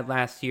Reed had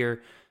last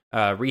year.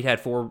 Reed had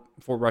four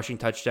rushing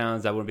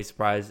touchdowns. I wouldn't be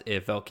surprised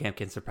if Veldkamp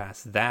can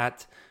surpass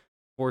that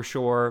for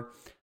sure.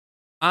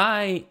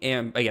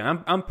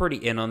 I'm pretty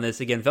in on this.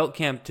 Again,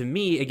 Veldkamp, to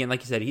me, again,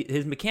 like you said,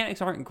 his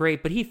mechanics aren't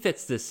great, but he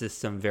fits this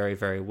system very,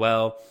 very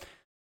well.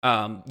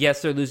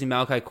 Yes, they're losing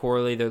Malachi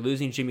Corley, they're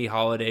losing Jimmy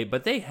Holiday,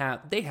 but they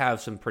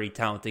have some pretty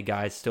talented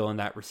guys still in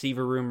that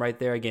receiver room right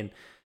there. Again,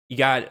 you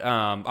got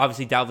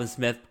obviously Dalvin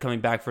Smith coming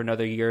back for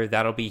another year.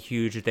 That'll be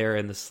huge there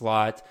in the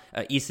slot.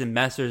 Easton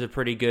Messer is a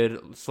pretty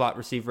good slot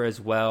receiver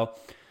as well.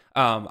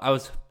 I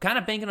was kind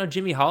of banking on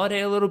Jimmy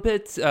Holiday a little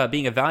bit,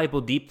 being a valuable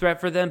deep threat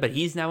for them, but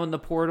he's now in the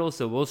portal,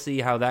 so we'll see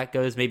how that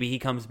goes. Maybe he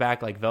comes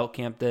back like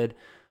Veltkamp did.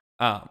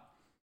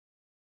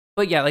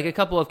 But yeah, like a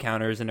couple of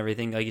counters and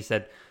everything. Like you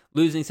said,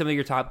 losing some of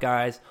your top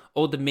guys.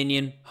 Old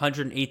Dominion,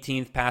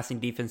 118th passing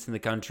defense in the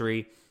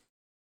country.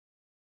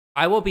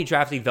 I won't be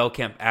drafting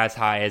Veltkamp as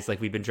high as like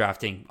we've been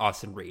drafting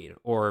Austin Reed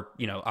or,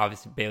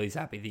 obviously Bailey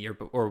Zappi the year,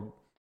 or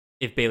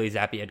if Bailey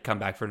Zappi had come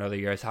back for another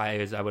year as high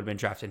as I would have been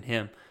drafting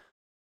him.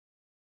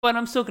 But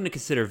I'm still going to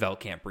consider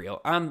Veltkamp real.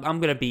 I'm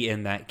going to be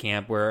in that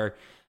camp where,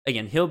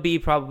 again, he'll be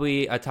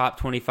probably a top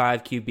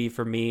 25 QB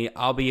for me.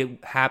 I'll be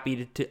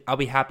happy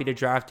to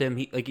draft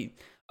him.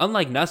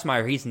 Unlike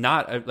Nussmeier, he's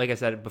not, like I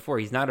said before,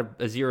 he's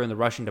not a zero in the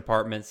rushing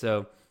department.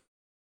 So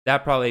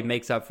that probably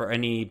makes up for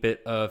any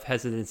bit of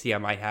hesitancy I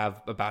might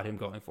have about him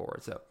going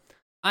forward. So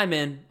I'm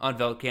in on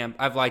Veltkamp.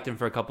 I've liked him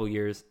for a couple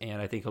years,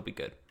 and I think he'll be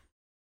good.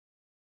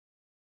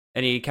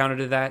 Any counter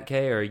to that,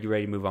 Kay, or are you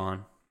ready to move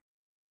on?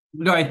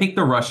 No, I think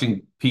the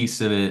rushing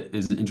piece of it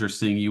is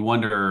interesting. You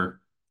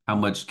wonder how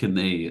much can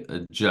they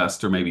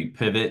adjust or maybe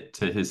pivot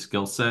to his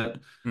skill set.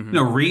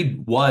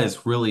 Reed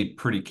was really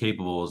pretty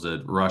capable as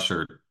a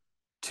rusher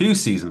 2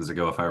 seasons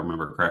ago, if I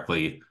remember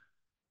correctly.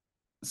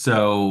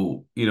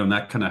 So,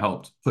 that kind of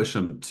helped push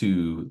him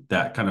to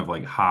that kind of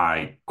like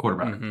high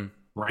quarterback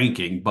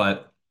ranking.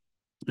 But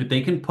if they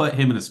can put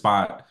him in a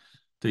spot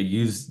to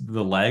use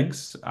the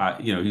legs,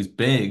 he's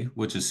big,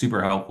 which is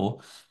super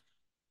helpful.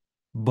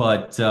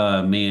 But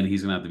man,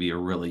 he's gonna have to be a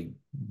really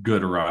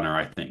good runner,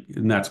 I think.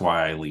 And that's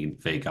why I lean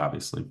fake,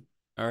 obviously.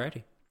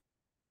 Alrighty.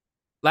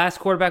 Last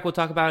quarterback we'll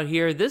talk about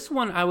here. This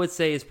one I would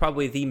say is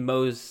probably the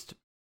most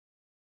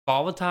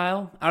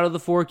volatile out of the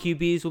 4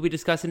 QBs we'll be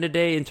discussing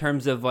today, in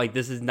terms of like,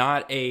 this is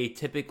not a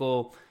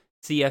typical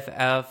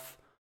CFF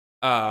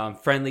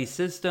friendly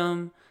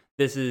system.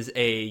 This is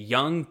a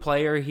young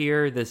player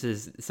here. This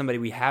is somebody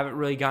we haven't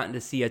really gotten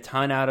to see a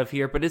ton out of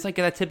here, but it's like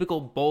that typical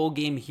bowl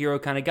game hero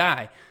kind of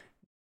guy.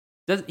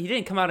 He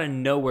didn't come out of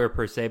nowhere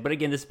per se, but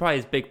again, this is probably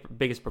his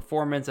biggest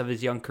performance of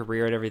his young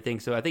career and everything,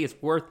 so I think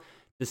it's worth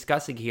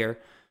discussing here.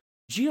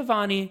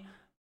 Giovanni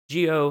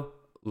Gio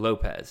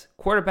Lopez,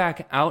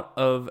 quarterback out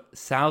of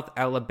South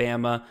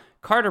Alabama.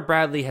 Carter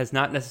Bradley has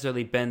not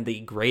necessarily been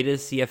the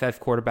greatest CFF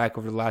quarterback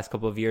over the last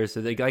couple of years.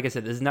 So like I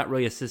said, this is not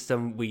really a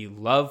system we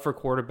love for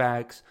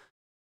quarterbacks.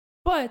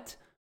 But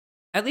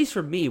at least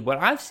for me, what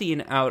I've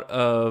seen out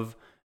of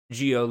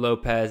Gio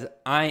Lopez,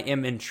 I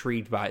am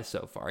intrigued by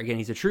so far. Again,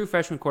 he's a true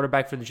freshman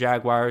quarterback for the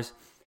Jaguars.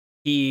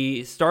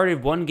 He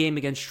started one game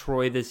against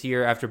Troy this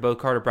year after both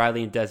Carter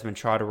Bradley and Desmond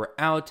Trotter were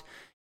out.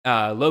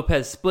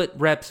 Lopez split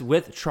reps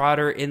with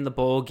Trotter in the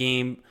bowl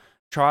game.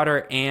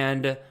 Trotter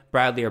and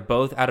Bradley are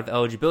both out of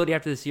eligibility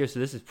after this year, so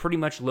this is pretty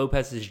much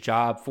Lopez's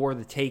job for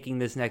the taking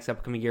this next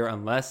upcoming year,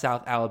 unless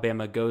South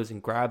Alabama goes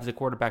and grabs a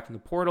quarterback from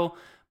the portal.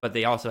 But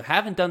they also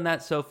haven't done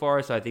that so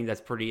far, so I think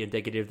that's pretty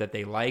indicative that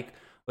they like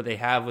what they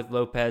have with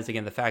Lopez.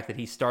 Again, the fact that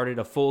he started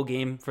a full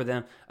game for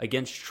them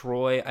against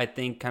Troy, I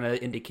think kind of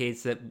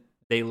indicates that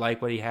they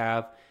like what he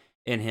have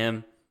in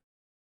him.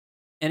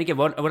 And again,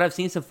 what I've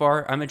seen so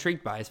far, I'm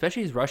intrigued by,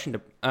 especially his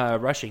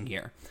rushing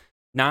here.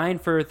 9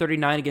 for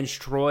 39 against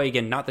Troy.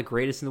 Again, not the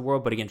greatest in the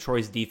world, but again,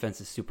 Troy's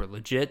defense is super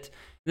legit.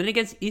 And then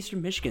against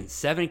Eastern Michigan,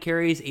 7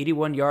 carries,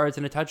 81 yards,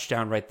 and a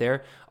touchdown right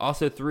there.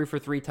 Also 3 for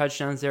 3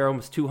 touchdowns there,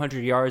 almost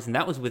 200 yards, and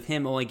that was with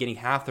him only getting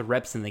half the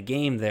reps in the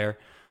game there.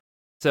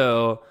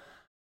 So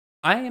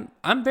I'm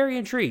very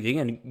intrigued.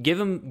 Again, give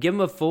him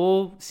a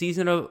full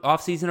season of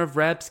off season of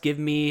reps. Give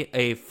me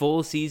a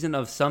full season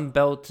of Sun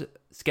Belt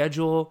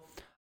schedule.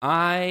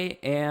 I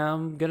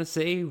am going to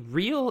say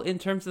real in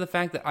terms of the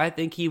fact that I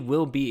think he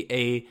will be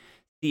a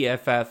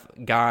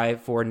CFF guy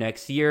for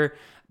next year.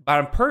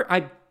 But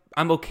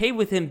I'm okay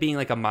with him being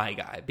like a my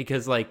guy,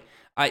 because like,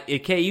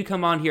 okay, you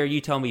come on here,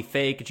 you tell me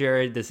fake,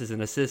 Jared, this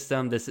isn't a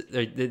system. This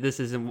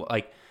isn't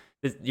like,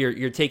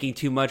 you're taking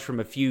too much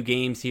from a few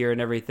games here and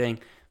everything.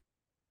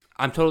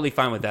 I'm totally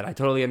fine with that. I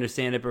totally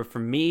understand it. But for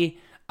me,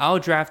 I'll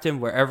draft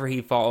him wherever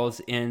he falls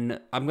in.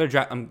 I'm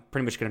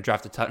pretty much going to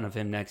draft a ton of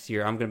him next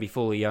year. I'm going to be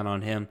fully in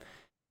on him.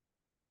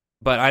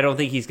 But I don't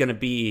think he's going to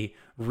be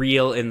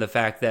real in the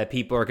fact that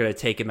people are going to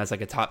take him as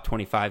like a top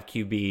 25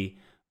 QB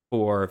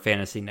for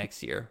fantasy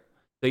next year.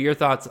 So your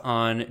thoughts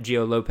on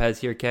Gio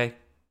Lopez here, Kay?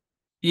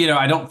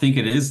 I don't think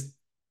it is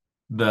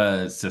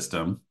the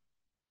system,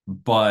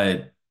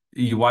 but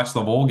you watch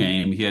the bowl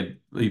game,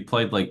 he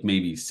played like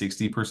maybe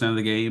 60% of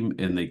the game,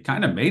 and they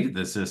kind of made it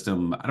the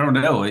system. I don't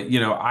know.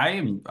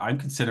 I'm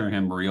considering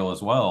him real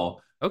as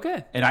well.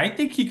 Okay. And I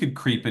think he could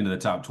creep into the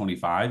top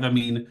 25. I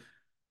mean,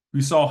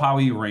 we saw how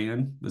he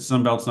ran. The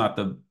Sun Belt's not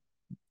the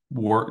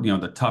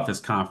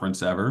toughest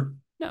conference ever.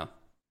 No.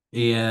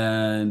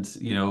 And,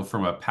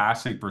 from a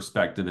passing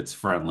perspective, it's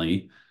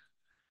friendly.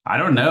 I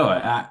don't know.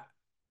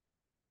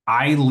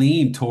 I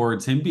lean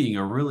towards him being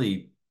a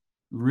really,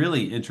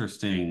 really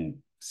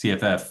interesting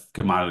CFF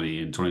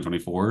commodity in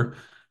 2024.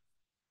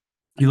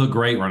 He looked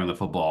great running the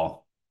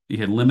football. He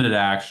had limited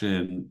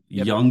action,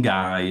 Yep. young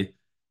guy.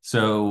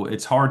 So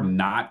it's hard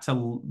not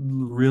to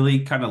really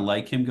kind of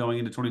like him going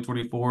into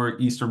 2024.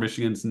 Eastern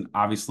Michigan's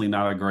obviously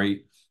not a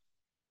great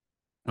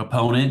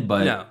opponent, No.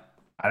 but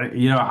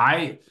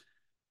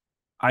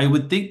I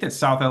would think that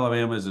South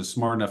Alabama is a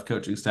smart enough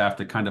coaching staff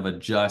to kind of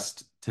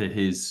adjust to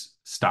his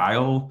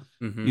style,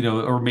 Hmm.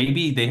 or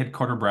maybe they had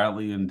Carter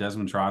Bradley and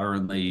Desmond Trotter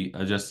and they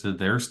adjusted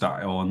their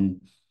style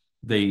and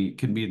they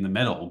can be in the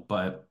middle.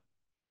 But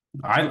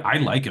I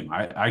like him.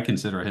 I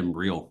consider him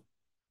real.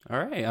 All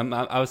right.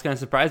 I was kind of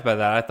surprised by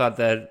that. I thought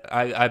that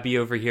I'd be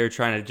over here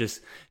trying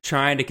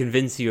to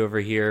convince you over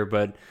here,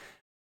 but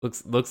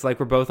looks like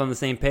we're both on the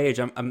same page.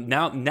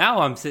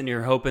 Now I'm sitting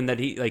here hoping that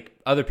he like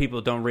other people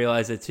don't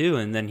realize it too,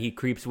 and then he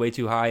creeps way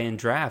too high in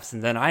drafts,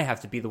 and then I have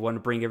to be the one to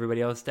bring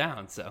everybody else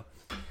down. So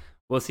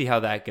we'll see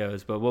how that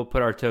goes, but we'll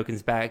put our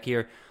tokens back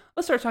here.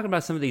 Let's start talking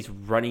about some of these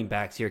running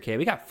backs here, okay?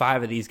 We got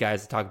 5 of these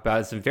guys to talk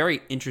about. Some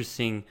very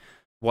interesting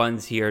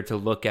ones here to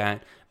look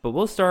at. But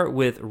we'll start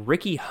with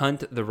Ricky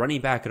Hunt, the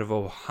running back out of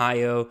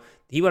Ohio.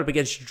 He went up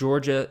against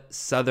Georgia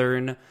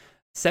Southern.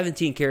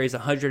 17 carries,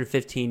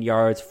 115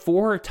 yards,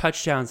 4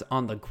 touchdowns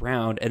on the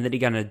ground, and then he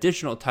got an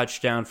additional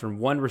touchdown from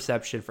 1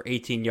 reception for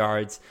 18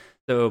 yards.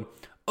 So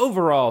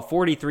overall,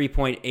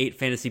 43.8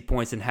 fantasy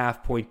points and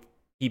half-point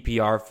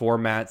PPR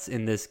formats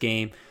in this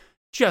game.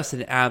 Just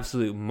an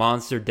absolute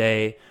monster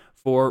day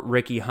for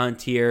Ricky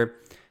Hunt here.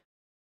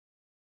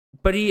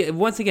 But he,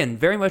 once again,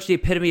 very much the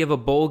epitome of a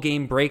bowl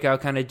game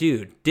breakout kind of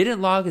dude.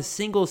 Didn't log a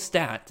single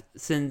stat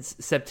since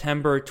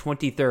September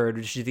 23rd,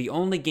 which is the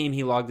only game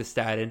he logged a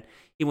stat in.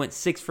 He went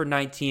 6 for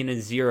 19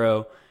 and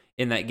 0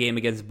 in that game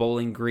against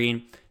Bowling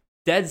Green.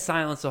 Dead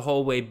silence the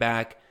whole way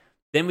back.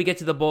 Then we get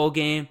to the bowl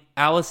game.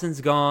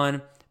 Allison's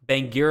gone.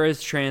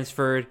 Bangura's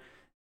transferred.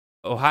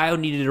 Ohio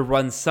needed to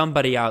run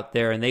somebody out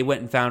there, and they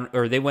went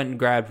and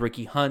grabbed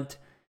Ricky Hunt.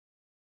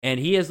 And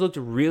he has looked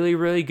really,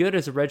 really good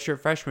as a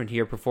redshirt freshman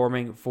here,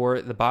 performing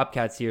for the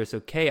Bobcats here. So,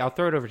 Kay, I'll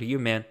throw it over to you,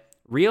 man.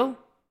 Real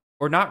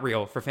or not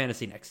real for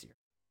fantasy next year?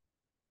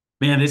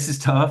 Man, this is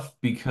tough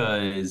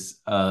because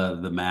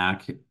the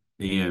MAC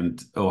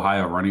and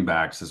Ohio running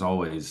backs is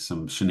always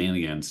some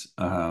shenanigans.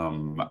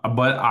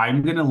 But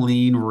I'm gonna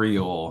lean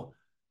real.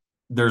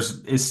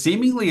 There's as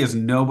seemingly as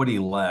nobody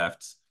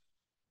left.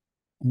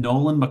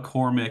 Nolan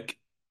McCormick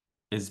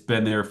has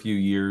been there a few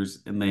years,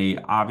 and they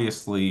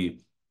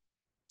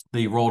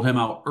rolled him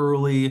out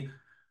early.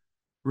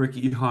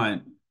 Ricky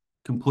Hunt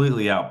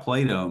completely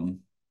outplayed him.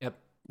 Yep.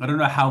 I don't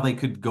know how they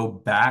could go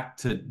back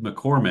to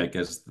McCormick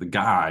as the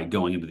guy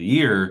going into the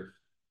year.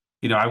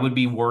 I would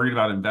be worried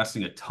about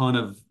investing a ton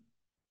of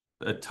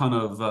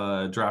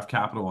draft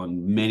capital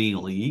in many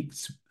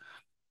leagues,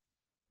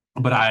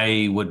 but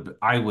I would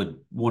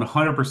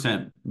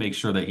 100% make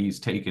sure that he's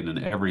taken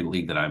in every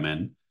league that I'm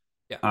in.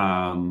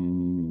 Yeah.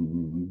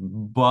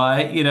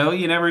 But you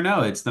never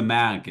know. It's the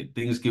MAC.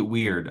 Things get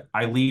weird.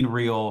 I lean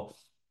real,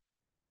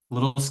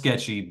 little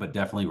sketchy, but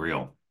definitely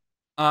real.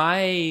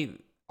 My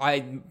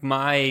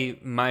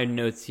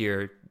notes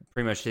here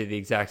pretty much say the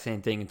exact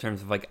same thing in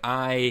terms of like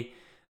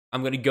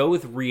I'm going to go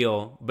with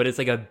real, but it's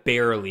like a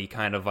barely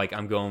kind of like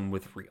I'm going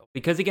with real.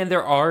 Because again,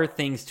 there are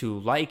things to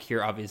like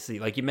here, obviously.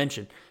 Like you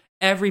mentioned,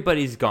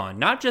 everybody's gone.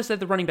 Not just at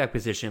the running back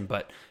position,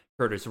 but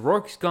Curtis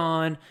Rourke's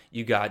gone.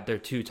 You got their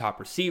 2 top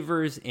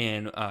receivers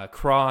in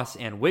Cross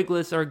and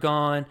Wiggless are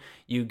gone.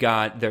 You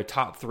got their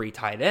top 3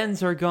 tight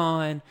ends are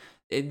gone.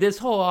 This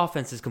whole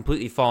offense is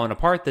completely fallen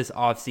apart this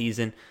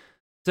offseason.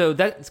 So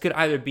that's could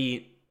either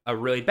be a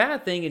really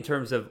bad thing in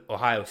terms of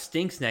Ohio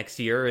stinks next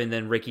year and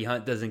then Ricky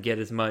Hunt doesn't get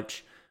as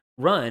much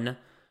run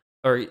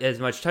or as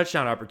much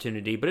touchdown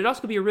opportunity, but it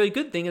also could be a really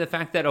good thing in the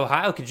fact that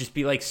Ohio could just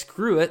be like,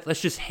 screw it,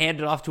 let's just hand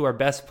it off to our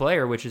best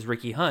player, which is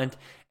Ricky Hunt,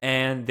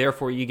 and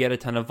therefore you get a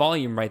ton of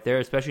volume right there,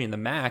 especially in the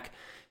MAC.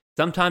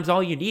 Sometimes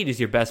all you need is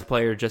your best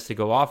player just to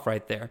go off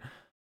right there.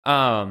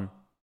 In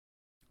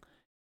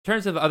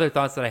terms of other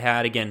thoughts that I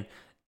had, again,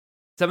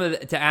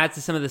 to add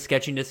to some of the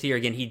sketchiness here,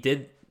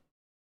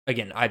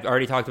 again, I've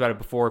already talked about it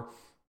before,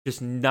 just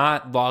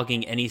not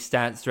logging any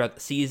stats throughout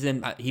the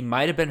season. He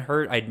might have been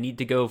hurt. I'd need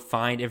to go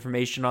find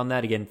information on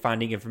that. Again,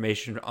 finding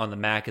information on the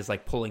MAC is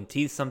like pulling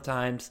teeth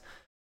sometimes.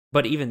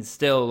 But even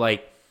still,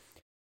 like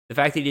the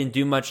fact that he didn't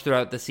do much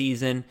throughout the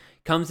season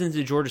comes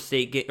into Georgia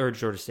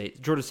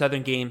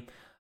Southern game.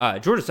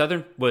 Georgia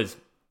Southern was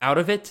out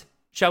of it,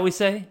 shall we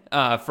say,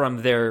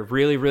 from their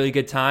really, really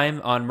good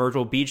time on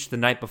Myrtle Beach the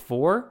night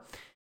before.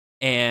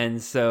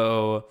 And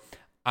so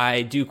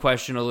I do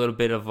question a little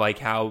bit of like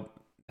how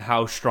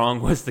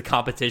strong was the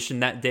competition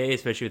that day,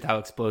 especially with how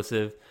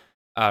explosive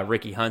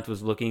Ricky Hunt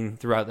was looking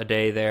throughout the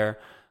day there.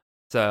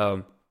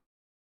 So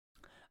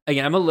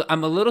again,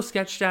 I'm a little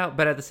sketched out,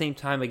 but at the same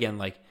time, again,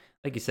 like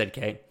you said,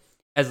 Kay,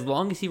 as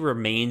long as he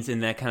remains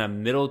in that kind of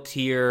middle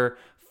tier,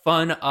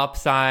 fun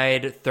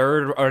upside,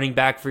 third running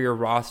back for your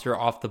roster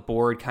off the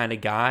board kind of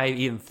guy,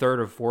 even third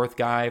or fourth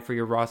guy for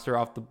your roster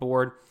off the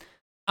board,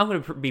 I'm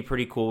going to be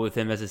pretty cool with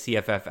him as a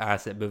CFF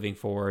asset moving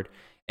forward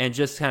and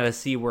just kind of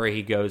see where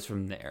he goes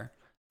from there.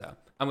 So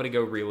I'm going to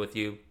go real with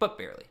you, but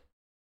barely.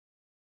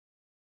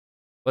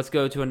 Let's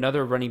go to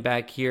another running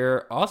back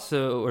here,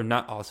 also, or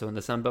not also in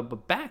the Sun Belt,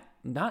 but back,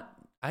 not,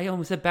 I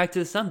almost said back to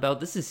the Sun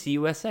Belt. This is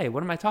CUSA.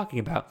 What am I talking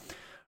about?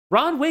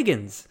 Ron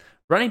Wiggins,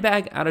 running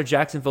back out of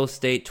Jacksonville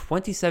State,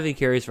 27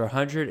 carries for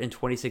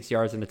 126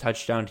 yards and a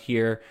touchdown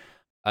here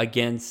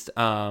against,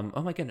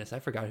 oh my goodness, I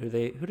forgot who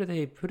do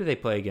they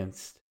play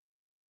against?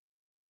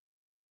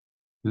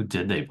 Who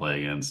did they play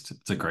against?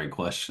 It's a great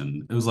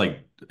question. It was like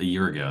a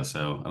year ago,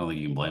 so I don't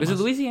think you can blame Was it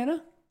us.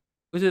 Louisiana?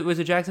 Was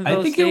it Jacksonville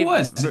I think State? it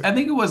was. I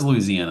think it was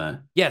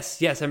Louisiana. Yes,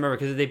 I remember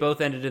because they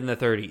both ended in the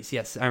 30s.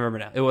 Yes, I remember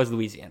now. It was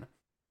Louisiana.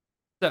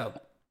 So,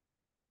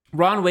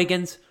 Ron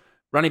Wiggins,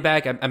 running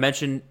back. I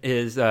mentioned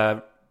his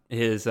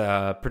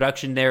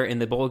production there in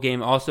the bowl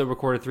game. Also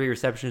recorded 3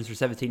 receptions for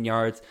 17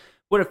 yards.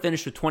 Would have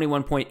finished with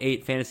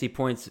 21.8 fantasy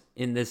points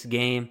in this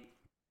game.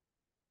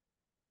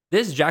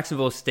 This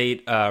Jacksonville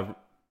State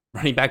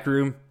running back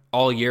room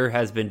all year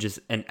has been just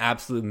an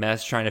absolute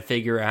mess trying to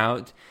figure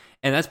out.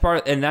 And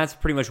that's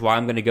pretty much why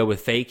I'm going to go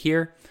with fake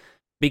here,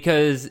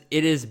 because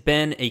it has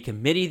been a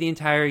committee the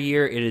entire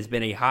year. It has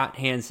been a hot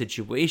hand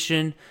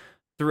situation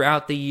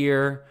throughout the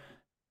year.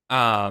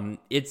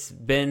 It's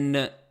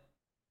been,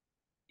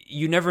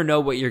 you never know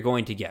what you're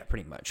going to get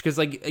pretty much. Because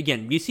like,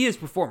 again, you see his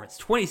performance,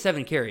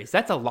 27 carries.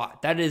 That's a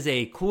lot. That is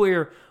a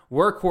clear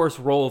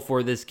workhorse role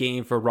for this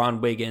game for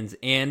Ron Wiggins.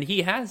 And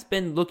he has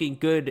been looking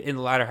good in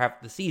the latter half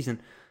of the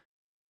season.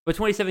 But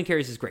 27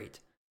 carries is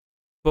great.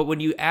 But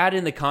when you add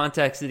in the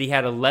context that he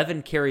had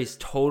 11 carries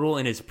total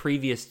in his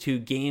previous 2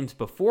 games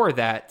before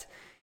that,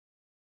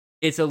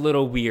 it's a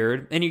little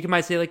weird. And you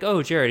might say like,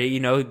 "Oh, Jared,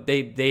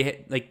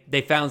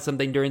 they found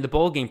something during the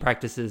bowl game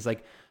practices."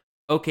 Like,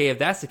 okay, if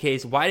that's the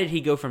case, why did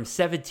he go from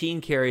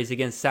 17 carries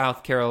against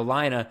South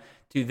Carolina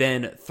to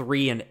then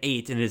 3 and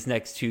 8 in his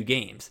next 2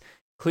 games?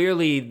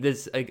 Clearly,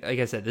 this, like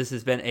I said, this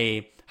has been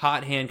a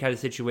hot hand kind of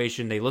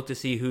situation. They look to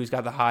see who's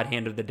got the hot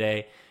hand of the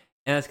day,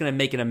 and that's going to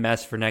make it a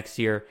mess for next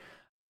year.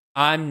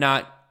 I'm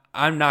not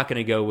going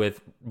to go with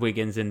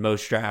Wiggins in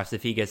most drafts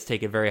if he gets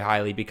taken very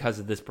highly because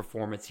of this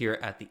performance here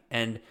at the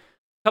end.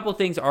 A couple of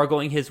things are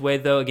going his way,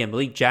 though. Again,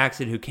 Malik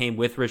Jackson, who came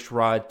with Rich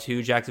Rod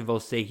to Jacksonville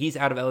State, he's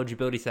out of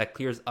eligibility, so that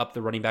clears up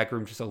the running back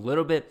room just a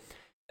little bit.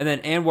 And then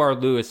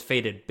Anwar Lewis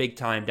faded big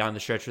time down the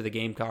stretch for the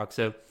Gamecocks.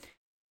 So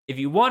if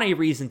you want a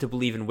reason to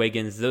believe in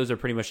Wiggins, those are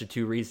pretty much the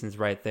 2 reasons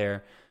right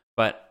there.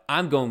 But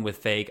I'm going with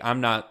fake.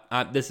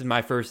 This is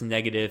my first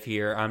negative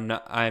here. I'm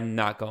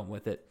not going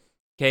with it.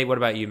 Okay, what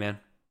about you, man?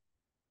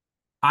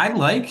 I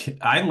like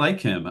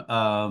him.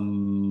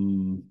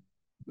 I'm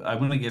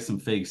gonna get some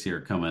fakes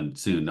here coming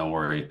soon. Don't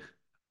worry.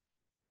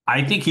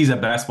 I think he's a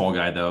best ball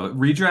guy, though.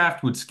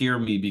 Redraft would scare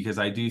me because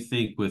I do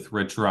think with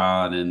Rich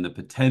Rod and the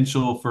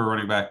potential for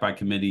running back by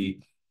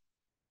committee,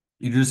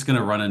 you're just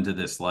gonna run into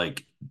this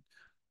like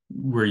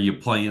where you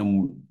play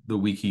him the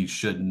week he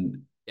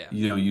shouldn't. Yeah.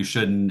 You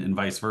shouldn't, and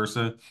vice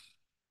versa.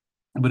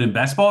 But in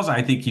best balls,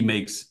 I think he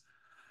makes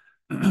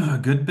a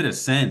good bit of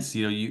sense.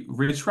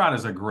 Rich Rod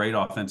is a great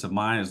offensive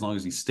mind as long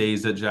as he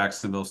stays at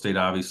Jacksonville State.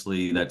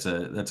 Obviously, that's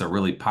a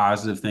really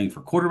positive thing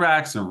for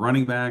quarterbacks and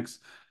running backs.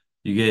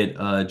 You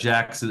get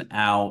Jackson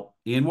out.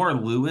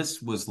 Anwar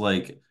Lewis was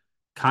like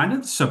kind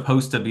of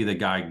supposed to be the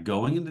guy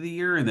going into the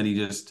year, and then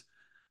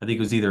I think it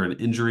was either an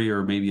injury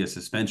or maybe a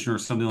suspension or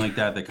something like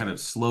that kind of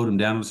slowed him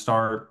down to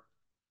start.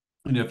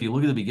 If you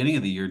look at the beginning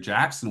of the year,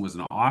 Jackson was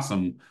an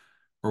awesome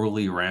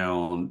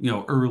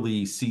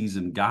early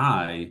season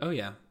guy. Oh,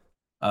 yeah.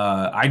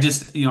 I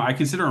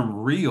consider him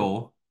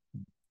real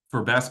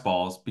for best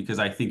balls because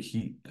I think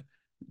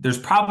there's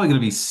probably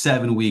going to be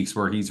 7 weeks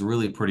where he's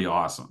really pretty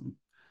awesome.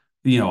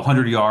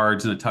 100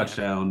 yards and a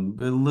touchdown,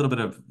 a little bit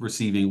of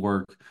receiving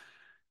work.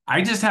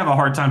 I just have a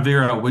hard time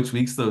figuring out which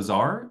weeks those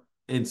are.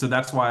 And so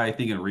that's why I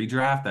think in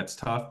redraft, that's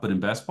tough. But in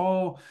best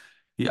ball,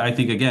 I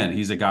think, again,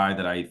 he's a guy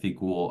that I think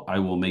I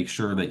will make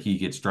sure that he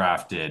gets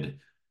drafted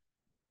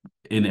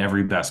in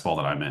every best ball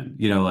that I'm in.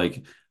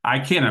 I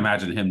can't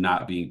imagine him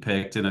not being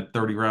picked in a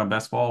 30-round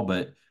best ball,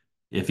 but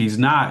if he's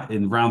not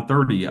in round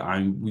 30,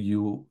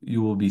 you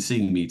will be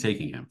seeing me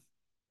taking him.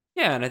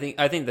 Yeah, and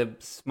I think the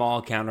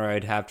small counter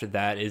I'd have to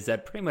that is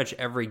that pretty much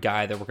every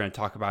guy that we're going to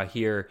talk about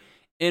here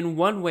in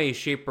one way,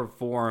 shape, or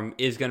form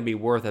is going to be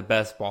worth a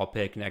best ball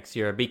pick next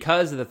year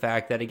because of the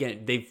fact that,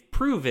 again, they've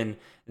proven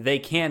they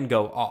can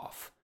go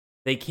off.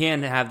 They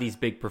can have these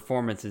big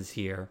performances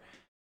here.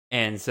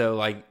 And so,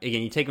 like,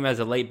 again, you take them as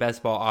a late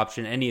best ball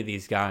option, any of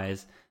these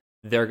guys,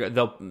 they're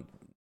going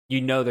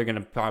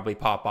to probably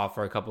pop off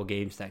for a couple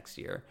games next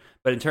year.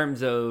 But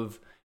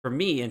for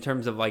me, in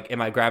terms of like,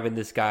 am I grabbing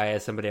this guy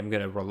as somebody I'm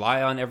going to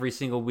rely on every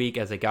single week,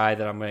 as a guy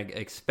that I'm going to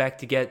expect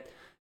to get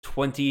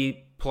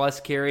 20 plus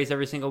carries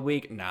every single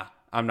week? Nah,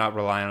 I'm not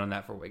relying on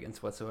that for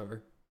Wiggins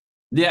whatsoever.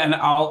 Yeah, and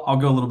I'll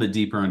go a little bit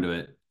deeper into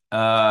it.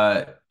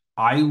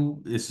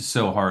 This is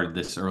so hard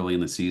this early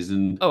in the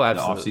season. Oh,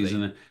 absolutely. The off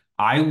season.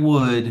 I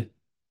would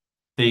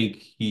think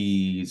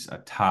he's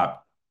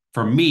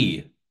for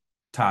me,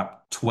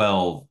 top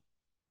 12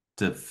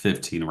 to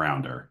 15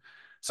 rounder.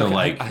 So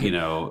Okay,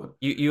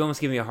 you almost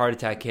gave me a heart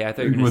attack, Kay. I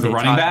thought you were going with to a say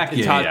running back,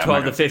 top I'm 12 not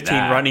to gonna say 15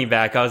 that. running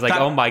back. I was like,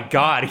 oh my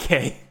God,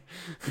 Kay.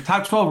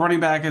 Top 12 running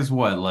back is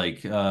what?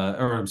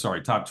 Or I'm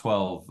sorry, top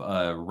 12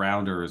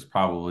 rounder is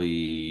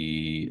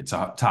probably it's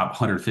a top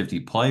 150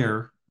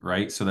 player,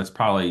 right? So that's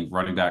probably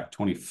running back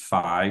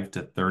 25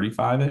 to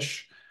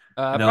 35-ish.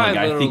 Probably a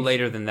I little think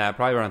later than that,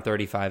 probably around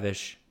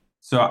 35-ish.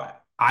 so.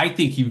 I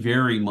think he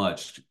very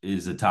much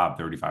is a top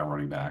 35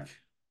 running back.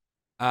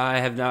 I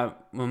have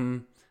not.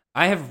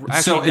 I have So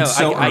actually no. it's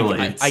so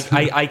early.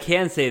 I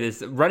can say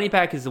this. Running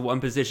back is the one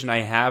position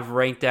I have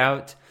ranked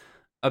out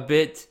a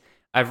bit.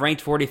 I've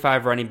ranked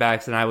 45 running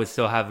backs, and I would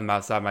still have them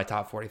outside my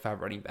top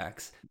 45 running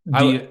backs.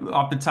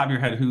 Off the top of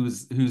your head,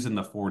 who's in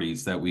the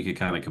 40s that we could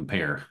kind of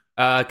compare?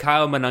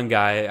 Kyle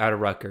Monangai out of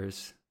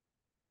Rutgers,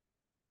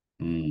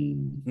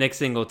 Mm, Nick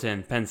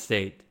Singleton, Penn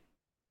State,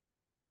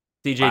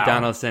 C.J. wow,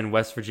 Donaldson,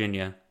 West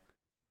Virginia.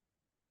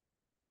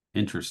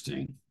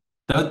 interesting.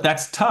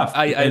 That's tough.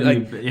 I mean,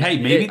 like. hey,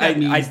 maybe that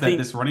means that think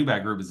this running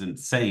back group is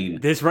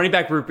insane. this running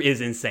back group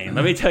is insane.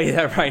 Let me tell you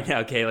that right now,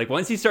 okay? Like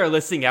once you start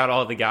listing out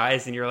all the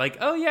guys, and you're like,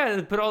 oh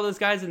yeah, put all those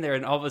guys in there,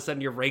 and all of a sudden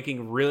you're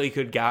ranking really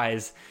good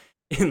guys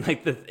in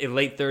like the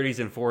late 30s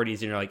and 40s,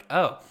 and you're like,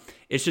 oh,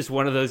 it's just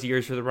one of those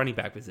years for the running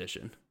back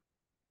position.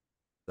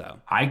 So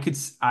I'm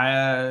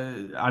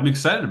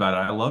excited about it.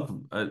 I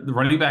love the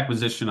running back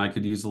position. I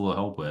could use a little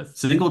help with.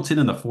 Singleton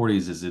in the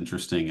 40s is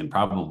interesting and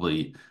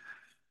probably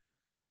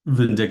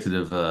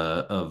vindictive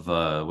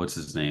of what's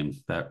his name,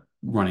 that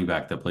running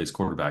back that plays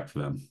quarterback for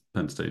them,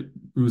 Penn State.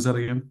 Who was that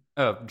again?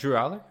 oh, Drew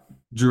Aller.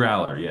 Drew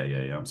Aller.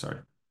 Yeah. I'm sorry.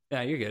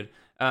 Yeah, you're good.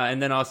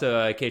 And then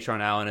also Katron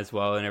Allen as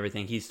well, and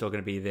everything. He's still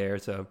going to be there.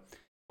 So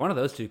one of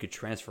those two could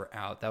transfer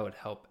out. That would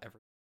help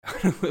everyone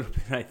out a little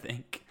bit, I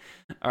think.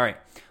 All right,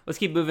 let's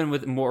keep moving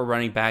with more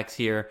running backs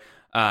here.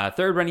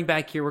 Third running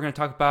back here, we're going to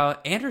talk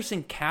about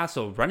Anderson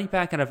Castle, running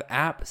back out of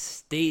App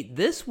State.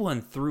 This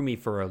one threw me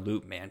for a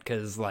loop, man,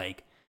 because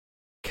like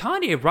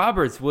Kanye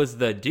Roberts was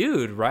the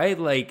dude, right?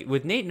 Like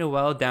with Nate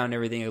Noel down and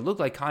everything, it looked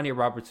like Kanye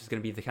Roberts was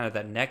going to be the kind of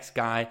that next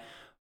guy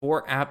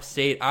for App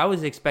State. I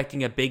was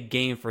expecting a big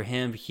game for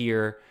him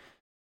here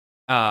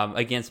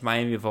against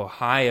Miami of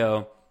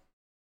Ohio.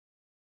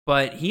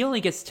 But he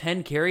only gets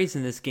 10 carries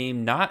in this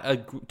game, not a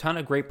ton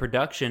of great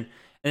production.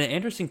 And then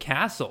Anderson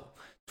Castle,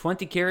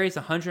 20 carries,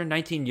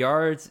 119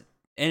 yards.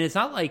 And it's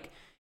not like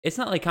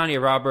Kanye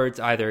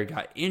Roberts either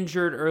got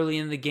injured early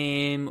in the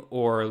game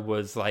or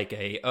was like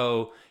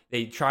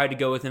they tried to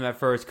go with him at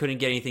first, couldn't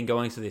get anything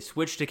going, so they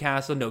switched to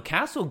Castle. No,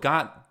 Castle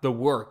got the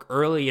work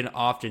early and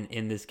often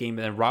in this game.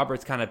 And then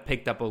Roberts kind of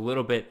picked up a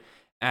little bit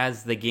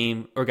as the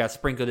game, or got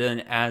sprinkled in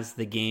as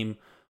the game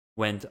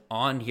went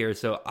on here.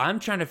 So I'm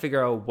trying to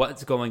figure out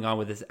what's going on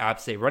with this App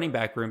State running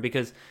back room,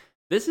 because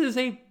this is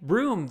a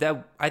room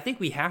that I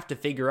think we have to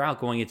figure out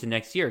going into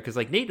next year. Because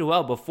like Nate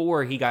Noel,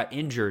 before he got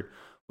injured,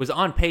 was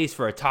on pace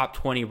for a top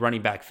 20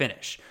 running back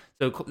finish.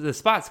 So the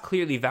spot's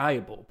clearly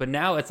valuable. But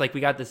now it's like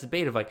we got this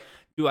debate of like,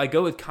 do I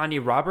go with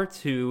Kanye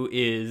Roberts, who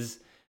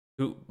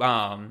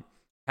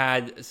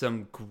had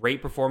some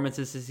great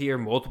performances this year,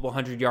 multiple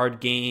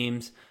 100-yard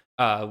games,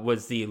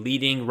 was the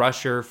leading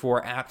rusher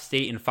for App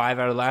State in 5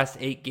 out of the last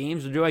 8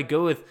 games? Or do I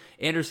go with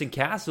Anderson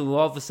Castle, who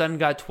all of a sudden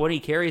got 20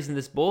 carries in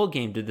this bowl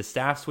game? Did the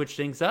staff switch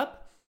things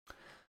up?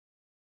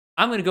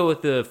 I'm going to go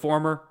with the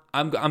former.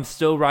 I'm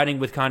still riding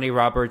with Kanye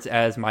Roberts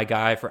as my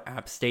guy for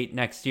App State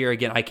next year.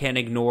 Again, I can't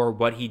ignore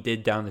what he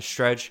did down the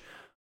stretch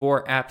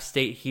for App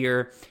State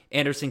here.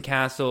 Anderson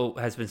Castle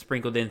has been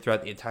sprinkled in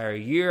throughout the entire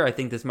year. I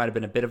think this might have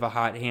been a bit of a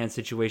hot hand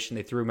situation.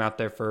 They threw him out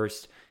there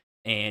first,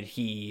 and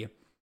he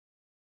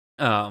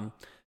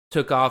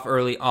took off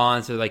early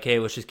on. So like, hey,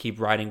 let's just keep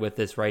riding with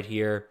this right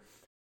here.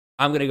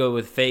 I'm going to go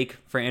with fake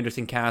for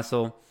Anderson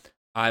Castle.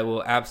 I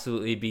will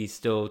absolutely be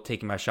still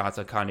taking my shots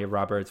on Kanye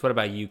Roberts. What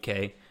about you,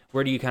 Kay?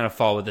 Where do you kind of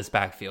fall with this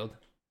backfield?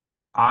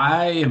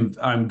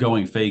 I'm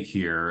going fake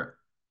here.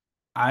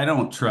 I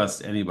don't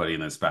trust anybody in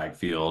this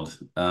backfield.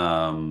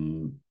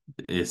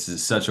 This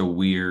is such a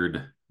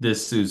weird.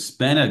 This has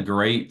been a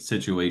great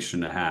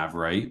situation to have,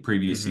 right?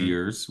 Previous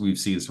years, we've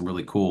seen some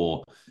really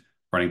cool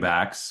running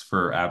backs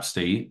for App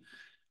State,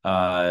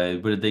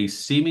 but they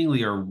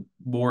seemingly are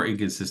more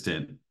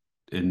inconsistent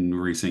in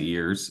recent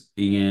years.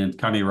 And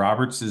Kanye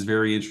Roberts is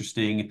very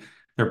interesting.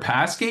 Their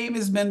pass game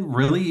has been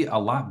really a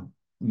lot,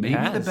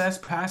 maybe the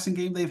best passing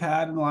game they've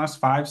had in the last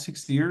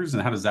 5-6 years.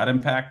 And how does that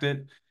impact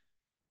it?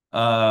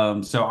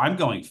 So I'm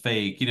going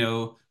fake.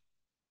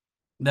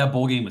 That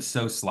bowl game was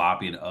so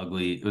sloppy and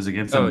ugly. It was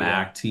against a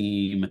MAC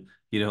team.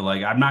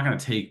 Like I'm not going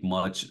to take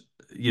much.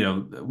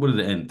 What did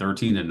it end?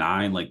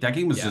 13-9. Like that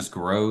game was just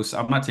gross.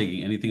 I'm not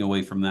taking anything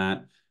away from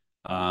that.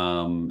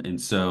 And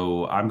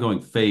so I'm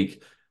going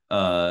fake.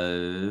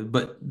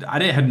 But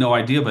I had no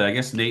idea. But I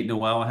guess Nate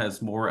Noel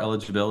has more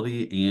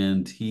eligibility,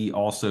 and he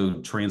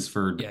also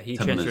transferred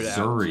to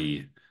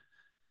Missouri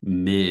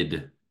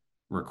mid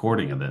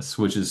recording of this,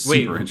 which is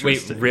super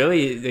interesting. Wait,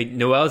 really?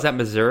 Noel's at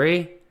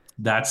Missouri?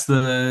 That's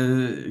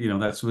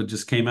that's what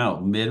just came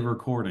out mid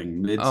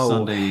recording, mid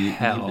Sunday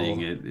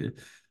evening.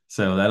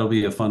 So that'll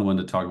be a fun one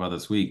to talk about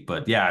this week.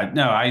 But yeah,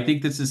 no, I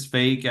think this is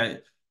fake. I'm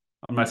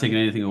not taking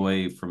anything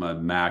away from a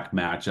Mac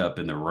matchup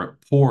in the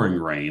pouring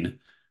rain.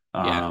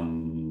 Yeah.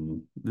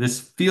 This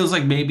feels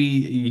like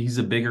maybe he's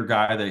a bigger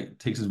guy that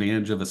takes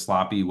advantage of a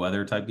sloppy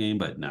weather type game,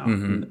 but no,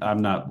 Hmm.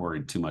 I'm not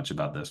worried too much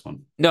about this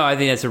one. No, I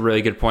think that's a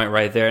really good point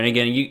right there. And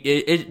again,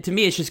 to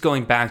me, it's just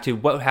going back to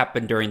what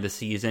happened during the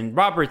season.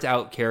 Roberts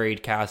out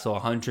carried Castle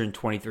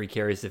 123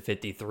 carries to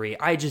 53.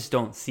 I just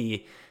don't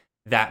see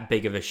that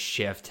big of a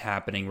shift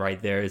happening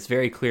right there. It's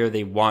very clear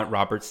they want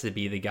Roberts to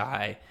be the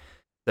guy.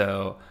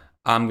 So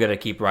I'm going to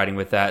keep riding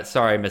with that.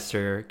 Sorry,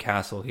 Mr.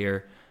 Castle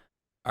here.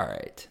 All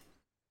right.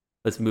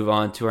 Let's move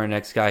on to our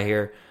next guy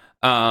here.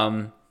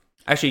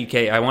 Actually,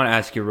 Kate, I want to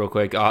ask you real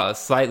quick,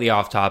 slightly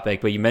off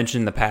topic, but you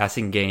mentioned the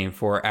passing game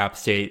for App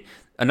State.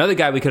 Another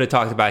guy we could have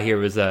talked about here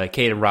was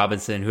Caden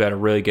Robinson, who had a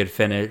really good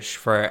finish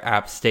for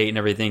App State and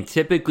everything.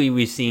 Typically,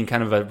 we've seen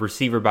kind of a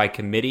receiver by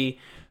committee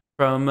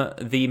from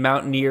the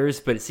Mountaineers,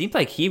 but it seems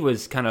like he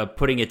was kind of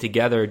putting it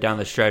together down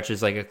the stretch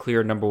as like a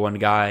clear number one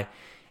guy.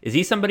 Is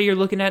he somebody you're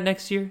looking at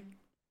next year?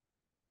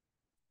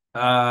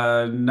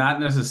 Not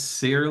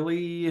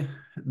necessarily.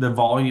 The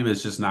volume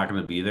is just not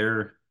going to be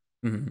there.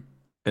 Mm-hmm.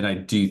 And I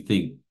do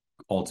think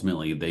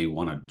ultimately they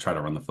want to try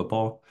to run the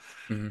football.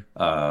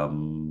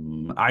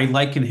 Mm-hmm. I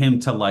liken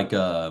him to like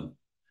a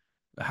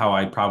how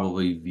I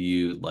probably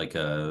viewed like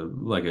a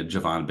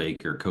Javon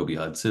Baker, Kobe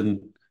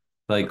Hudson,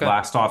 like Okay.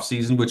 last off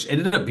season, which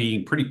ended up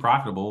being pretty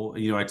profitable.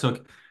 I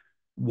took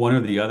one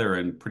or the other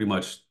in pretty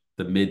much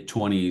the mid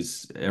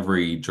 20s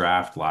every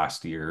draft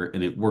last year,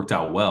 and it worked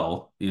out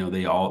well. They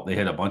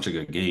had a bunch of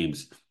good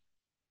games.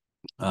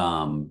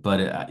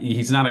 But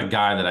he's not a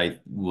guy that I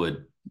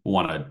would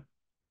want to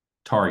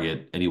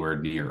target anywhere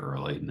near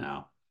early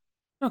now.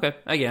 Okay.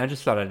 Again, I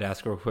just thought I'd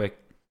ask real quick.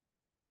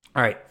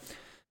 All right.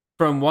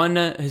 From one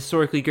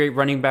historically great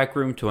running back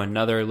room to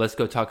another, let's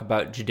go talk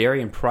about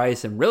Jadarian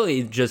Price and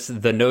really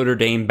just the Notre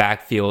Dame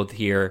backfield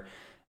here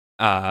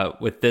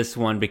with this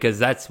one, because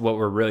that's what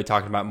we're really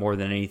talking about more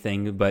than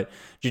anything. But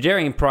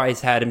Jadarian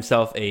Price had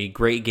himself a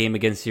great game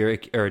against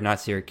Syracuse, or not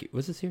Syracuse,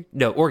 was it Syracuse?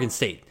 No, Oregon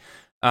State.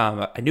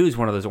 I knew it was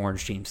one of those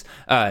orange teams.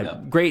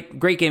 Yeah. Great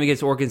game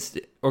against Oregon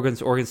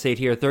State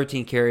here.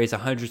 13 carries,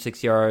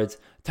 106 yards,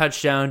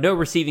 touchdown. No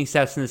receiving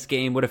stats in this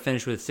game. Would have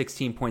finished with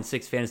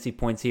 16.6 fantasy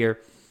points here.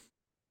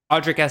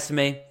 Audric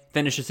Estime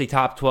finishes a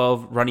top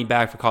 12 running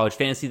back for college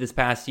fantasy this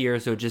past year,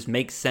 so it just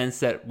makes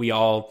sense that we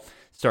all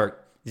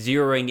start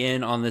zeroing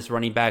in on this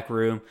running back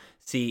room.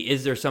 See,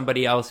 is there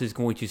somebody else who's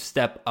going to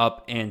step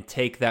up and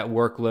take that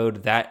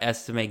workload that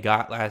Estime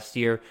got last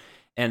year?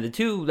 And the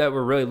two that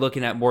we're really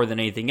looking at more than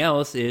anything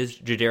else is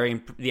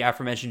the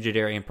aforementioned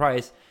Jadarian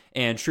Price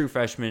and true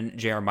freshman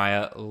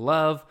Jeremiah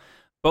Love.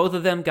 Both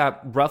of them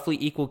got roughly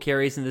equal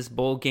carries in this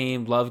bowl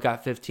game. Love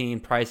got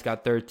 15, Price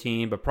got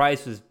 13, but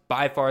Price was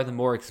by far the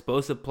more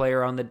explosive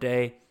player on the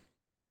day.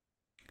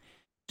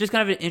 Just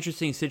kind of an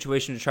interesting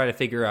situation to try to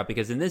figure out,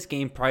 because in this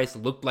game, Price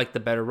looked like the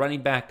better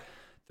running back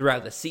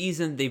throughout the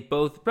season. They've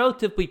both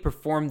relatively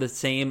performed the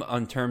same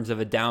on terms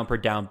of a down per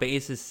down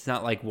basis. It's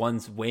not like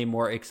one's way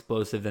more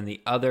explosive than the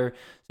other.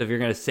 So if you're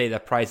going to say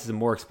that Price is a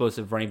more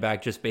explosive running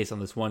back just based on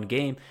this one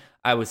game,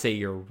 I would say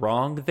you're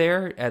wrong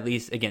there. At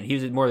least, again, he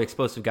was more the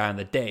explosive guy on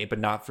the day, but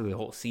not for the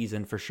whole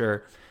season for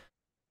sure.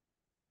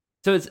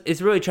 So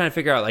it's really trying to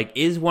figure out, like,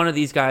 is one of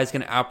these guys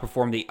going to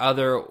outperform the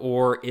other,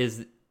 or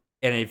is,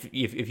 and if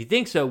you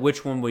think so,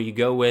 which one will you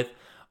go with?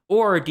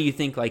 Or do you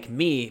think, like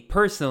me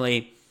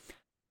personally,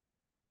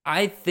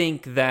 I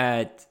think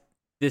that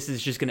this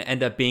is just going to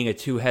end up being a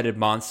two-headed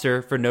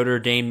monster for Notre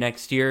Dame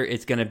next year.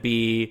 It's going to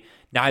be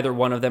neither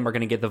one of them are going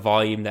to get the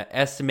volume that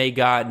Estime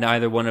got.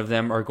 Neither one of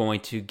them are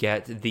going to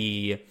get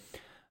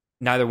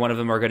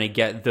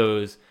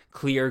those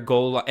clear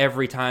goal.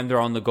 Every time they're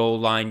on the goal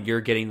line,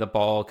 you're getting the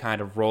ball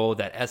kind of role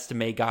that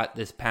Estime got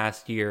this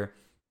past year.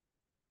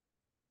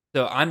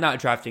 So I'm not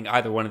drafting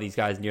either one of these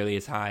guys nearly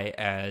as high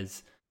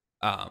as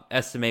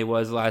Estime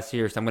was last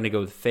year, so I'm going to go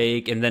with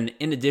Fake. And then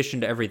in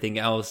addition to everything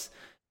else,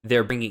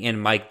 they're bringing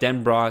in Mike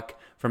Denbrock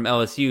from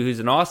LSU,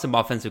 who's an awesome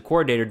offensive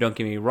coordinator, don't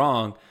get me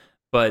wrong,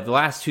 but the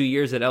last 2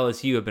 years at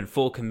LSU have been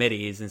full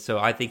committees, and so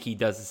I think he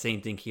does the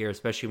same thing here,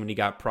 especially when you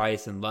got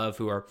Price and Love,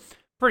 who are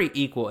pretty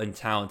equal in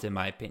talent, in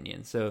my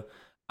opinion. So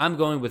I'm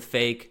going with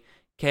Fake,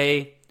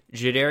 K,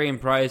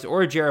 Jadarian Price,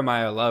 or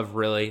Jeremiah Love,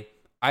 really.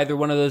 Either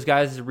one of those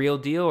guys is a real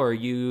deal, or are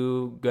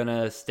you going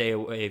to stay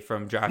away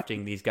from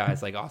drafting these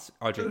guys like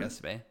Audric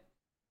Estime?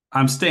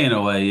 I'm staying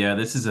away. Yeah,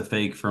 this is a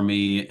fake for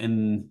me.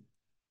 And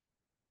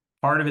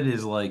part of it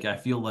is like I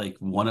feel like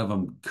one of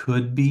them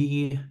could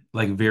be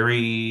like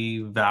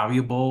very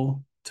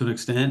valuable to an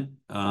extent,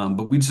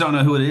 but we just don't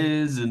know who it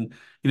is. And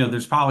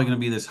there's probably going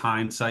to be this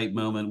hindsight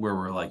moment where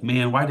we're like,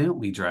 man, why didn't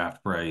we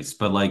draft Bryce?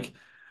 But like,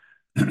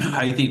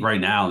 I think right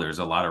now there's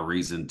a lot of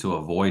reason to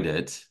avoid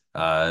it.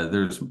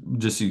 There's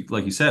just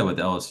like you said with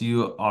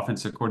LSU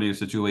offensive coordinator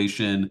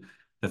situation,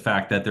 the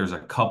fact that there's a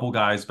couple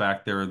guys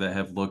back there that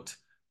have looked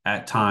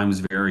at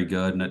times very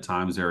good and at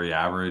times very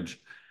average.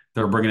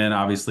 They're bringing in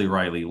obviously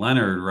Riley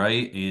Leonard,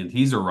 right? And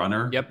he's a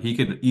runner. Yep. He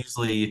could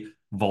easily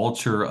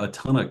vulture a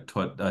ton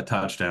of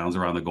touchdowns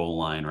around the goal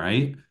line,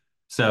 right?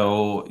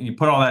 So you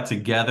put all that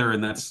together,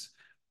 and that's,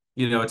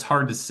 it's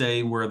hard to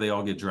say where they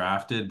all get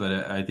drafted,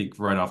 but I think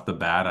right off the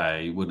bat,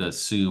 I would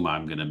assume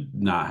I'm going to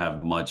not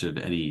have much of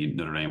any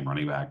Notre Dame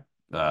running back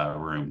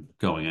room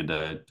going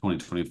into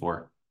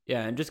 2024.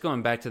 Yeah, and just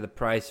going back to the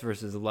Price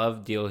versus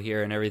Love deal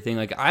here and everything,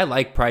 like I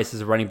like Price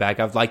as a running back.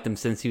 I've liked him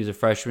since he was a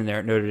freshman there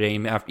at Notre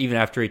Dame, even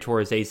after he tore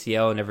his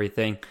ACL and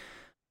everything.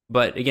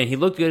 But again, he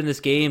looked good in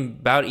this game,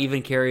 about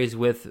even carries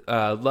with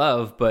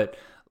Love, but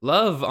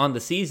Love on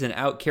the season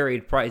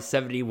out-carried Price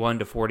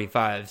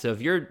 71-45. So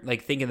if you're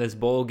like thinking this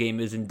bowl game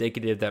is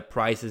indicative that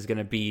Price is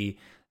going to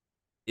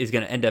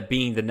end up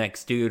being the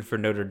next dude for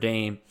Notre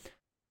Dame,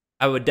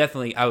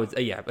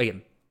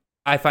 again,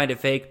 I find it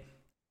fake.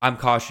 I'm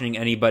cautioning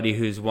anybody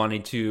who's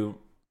wanting to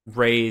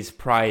raise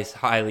Price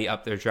highly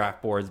up their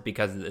draft boards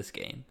because of this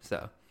game.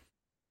 So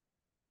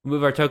we'll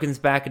move our tokens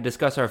back and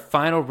discuss our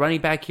final running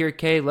back here,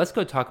 Kay. Let's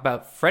go talk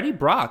about Freddie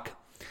Brock,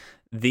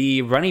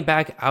 the running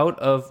back out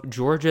of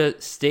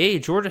Georgia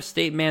State. Georgia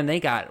State, man,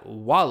 they got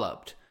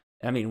walloped.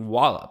 I mean,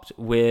 walloped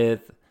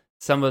with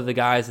some of the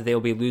guys that they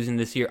will be losing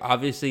this year.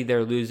 Obviously,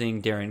 they're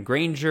losing Darren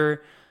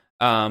Granger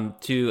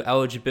to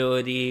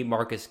eligibility.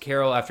 Marcus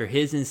Carroll, after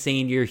his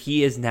insane year,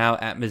 he is now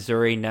at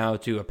Missouri now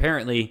to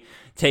apparently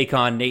take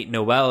on Nate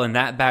Noel in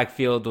that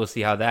backfield. We'll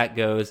see how that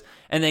goes.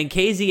 And then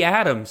KZ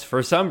Adams,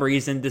 for some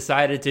reason,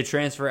 decided to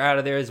transfer out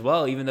of there as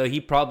well, even though he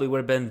probably would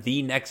have been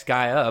the next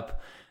guy up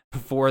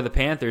for the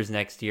Panthers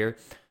next year.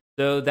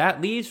 So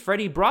that leaves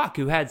Freddie Brock,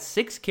 who had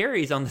 6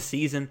 carries on the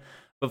season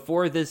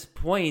before this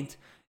point,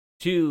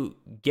 to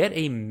get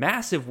a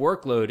massive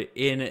workload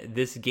in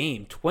this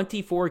game.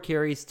 24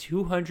 carries,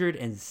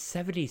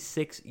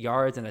 276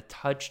 yards, and a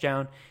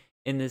touchdown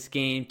in this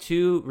game.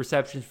 2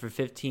 receptions for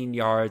 15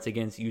 yards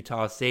against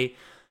Utah State.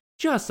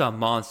 Just a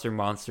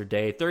monster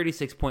day.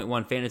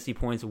 36.1 fantasy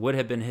points would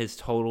have been his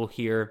total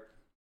here.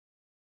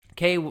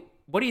 Okay,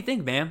 what do you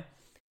think, man?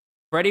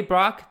 Freddie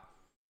Brock,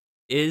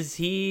 is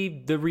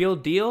he the real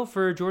deal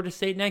for Georgia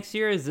State next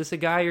year? Is this a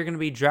guy you're going to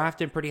be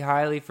drafting pretty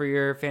highly for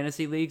your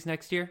fantasy leagues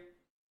next year?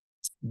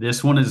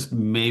 This one is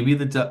maybe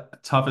the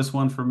toughest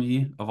one for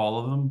me of all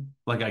of them.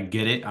 Like, I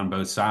get it on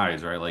both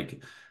sides, right?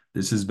 Like,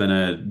 this has been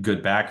a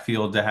good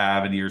backfield to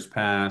have in years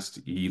past.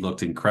 He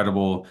looked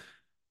incredible.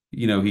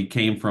 He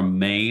came from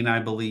Maine, I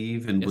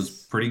believe, and was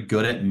pretty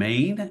good at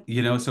Maine,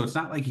 so it's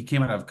not like he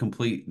came out of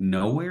complete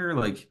nowhere.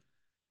 But,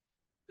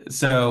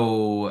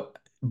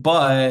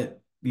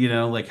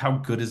 like, how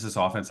good is this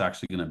offense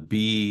actually going to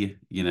be?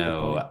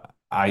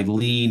 I'm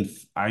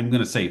going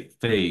to say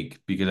fake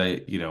because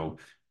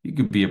you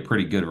could be a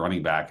pretty good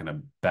running back in a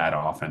bad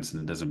offense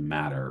and it doesn't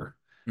matter.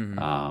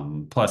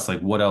 Plus, like,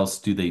 what else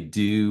do they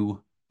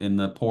do in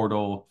the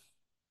portal?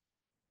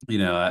 He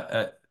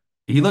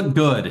looked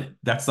good.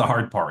 That's the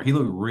hard part. He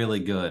looked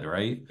really good,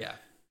 right? Yeah.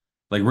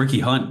 Like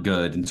Ricky Hunt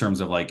good in terms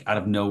of like out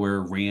of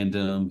nowhere,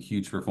 random,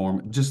 huge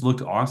performance. Just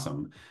looked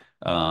awesome.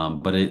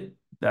 But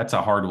that's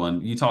a hard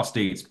one. Utah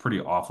State's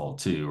pretty awful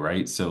too,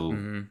 right?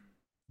 So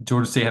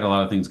Georgia State had a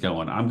lot of things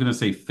going. I'm going to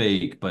say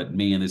fake, but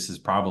man, this is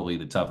probably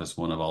the toughest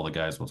one of all the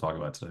guys we'll talk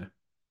about today.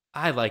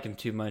 I like him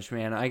too much,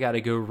 man. I got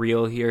to go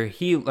real here.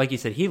 He, like you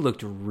said, he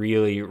looked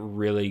really,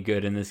 really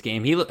good in this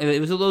game. It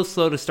was a little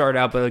slow to start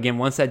out, but again,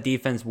 once that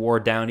defense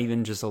wore down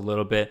even just a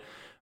little bit,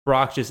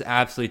 Brock just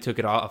absolutely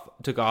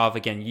took off.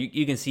 Again,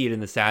 you can see it in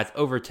the stats,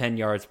 over 10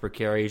 yards per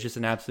carry. He's just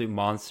an absolute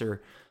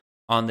monster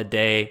on the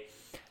day.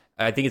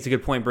 I think it's a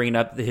good point bringing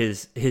up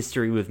his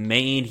history with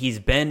Maine. He's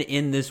been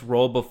in this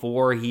role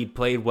before. He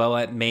played well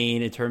at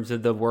Maine in terms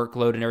of the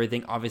workload and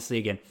everything. Obviously,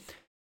 again,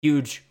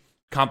 huge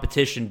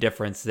competition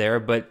difference there,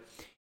 but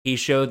he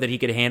showed that he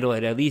could handle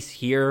it at least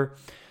here.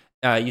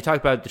 You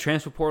talked about the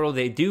transfer portal.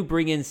 They do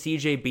bring in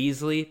CJ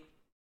Beasley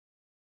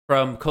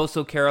from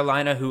Coastal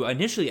Carolina, who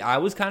initially I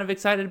was kind of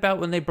excited about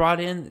when they brought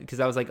in, because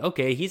I was like,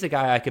 okay, he's a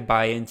guy I could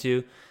buy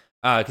into.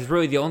 Because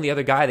really the only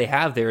other guy they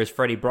have there is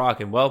Freddie Brock.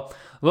 And well,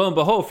 lo and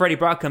behold, Freddie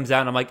Brock comes out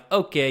and I'm like,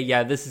 okay,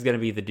 yeah, this is going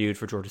to be the dude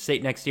for Georgia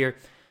State next year.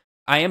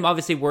 I am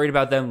obviously worried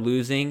about them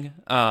losing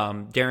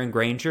Darren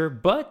Granger,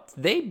 but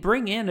they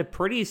bring in a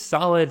pretty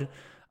solid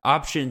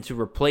option to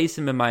replace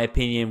him, in my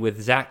opinion,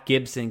 with Zach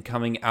Gibson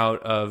coming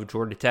out of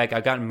Georgia Tech.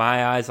 I've gotten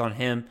my eyes on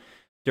him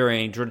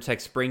during Georgia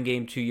Tech's spring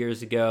game 2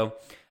 years ago.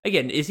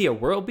 Again, is he a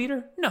world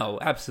beater? No,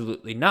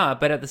 absolutely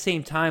not. But at the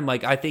same time,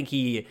 like, I think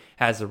he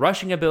has the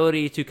rushing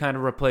ability to kind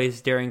of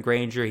replace Darren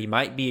Granger. He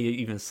might be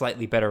even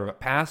slightly better of a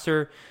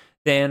passer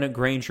than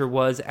Granger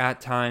was at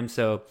times.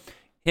 So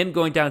him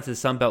going down to the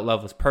Sun Belt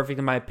level is perfect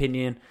in my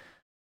opinion.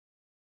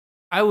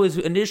 I was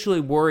initially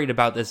worried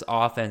about this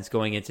offense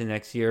going into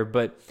next year,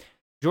 but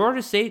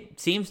Georgia State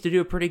seems to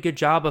do a pretty good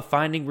job of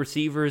finding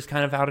receivers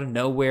kind of out of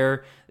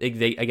nowhere.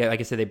 Like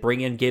I said, they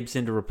bring in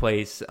Gibson to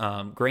replace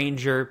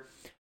Granger.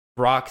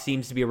 Brock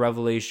seems to be a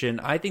revelation.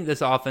 I think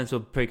this offense will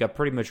pick up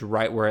pretty much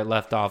right where it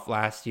left off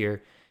last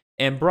year.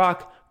 And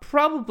Brock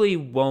probably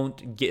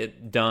won't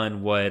get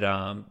done what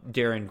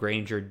Darren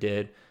Granger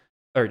did.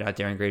 Or not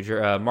Darren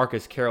Granger,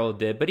 Marcus Carroll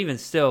did. But even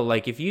still,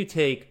 like, if you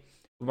take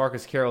what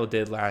Marcus Carroll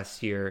did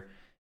last year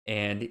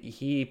and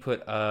he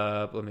put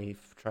up, let me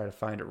try to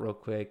find it real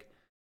quick.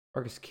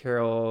 Marcus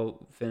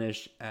Carroll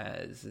finished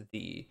as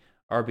the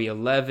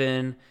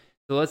RB11.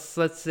 So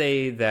let's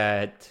say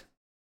that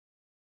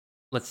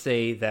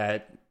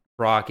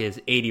Brock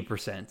is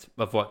 80%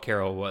 of what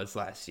Carroll was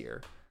last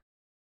year.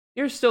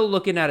 You're still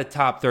looking at a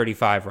top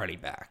 35 running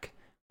back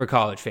for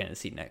college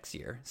fantasy next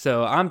year.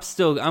 So I'm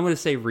going to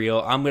say real.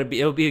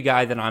 It'll be a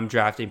guy that I'm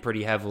drafting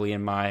pretty heavily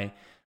in my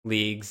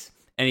leagues.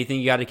 Anything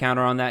you got to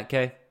counter on that,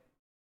 Kay?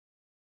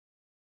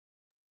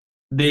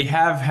 They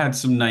have had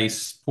some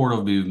nice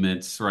portal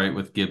movements, right,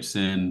 with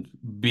Gibson.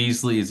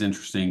 Beasley is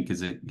interesting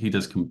because he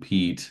does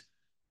compete.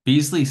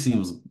 Beasley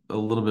seems a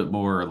little bit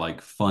more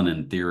like fun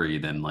in theory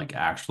than like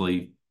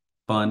actually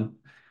fun.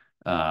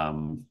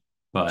 Um,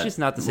 It's just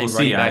but not the we'll same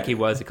running see. back he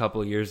was a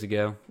couple of years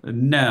ago.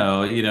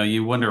 No,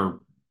 you wonder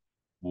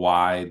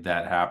why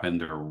that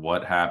happened or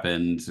what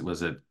happened.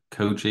 Was it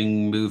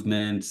coaching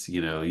movements?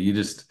 You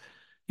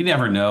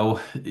never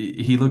know.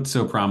 He looked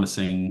so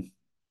promising.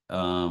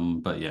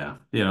 But yeah,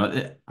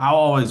 I'll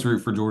always root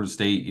for Georgia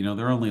State.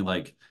 They're only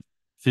like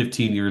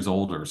 15 years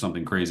old or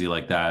something crazy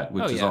like that, Oh,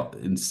 which is yeah.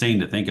 insane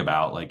to think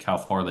about, like how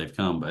far they've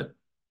come. But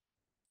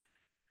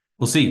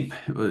we'll see.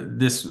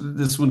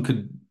 This one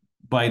could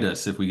bite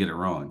us if we get it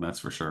wrong. That's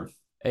for sure.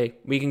 Hey,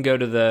 we can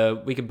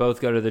both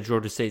go to the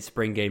Georgia State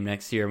spring game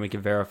next year and we can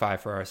verify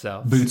for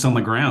ourselves. Boots on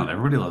the ground.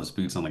 Everybody loves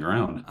boots on the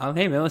ground.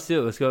 Hey man, let's do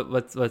it. Let's go.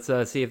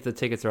 Let's see if the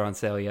tickets are on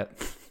sale yet.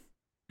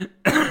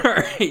 All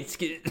right,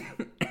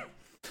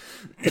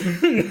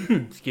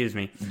 excuse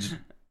me.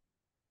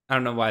 I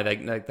don't know why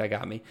that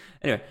got me.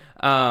 Anyway,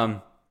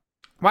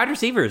 wide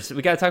receivers.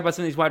 We got to talk about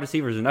some of these wide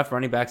receivers. Enough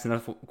running backs,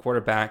 enough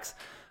quarterbacks.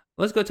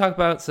 Let's go talk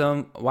about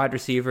some wide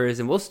receivers,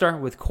 and we'll start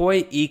with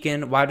Coy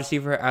Eakin, wide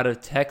receiver out of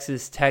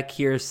Texas Tech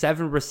here.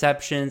 7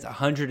 receptions,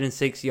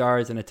 106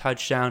 yards, and a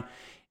touchdown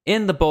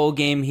in the bowl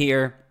game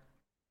here.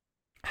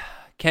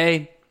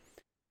 Okay,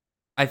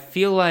 I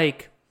feel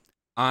like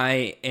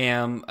I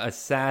am a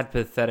sad,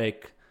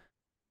 pathetic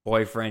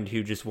boyfriend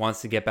who just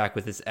wants to get back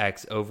with his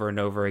ex over and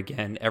over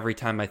again every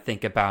time I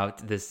think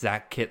about this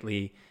Zach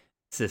Kittley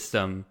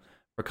system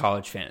for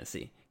college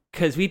fantasy.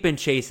 Because we've been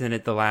chasing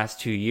it the last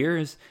 2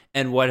 years,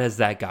 and what has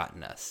that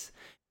gotten us?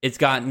 It's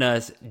gotten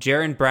us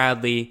Jaron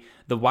Bradley,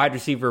 the wide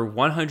receiver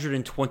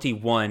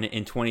 121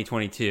 in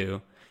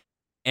 2022.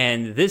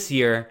 And this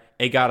year,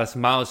 it got us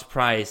Miles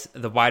Price,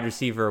 the wide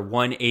receiver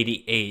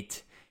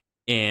 188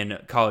 in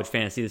college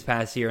fantasy this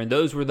past year. And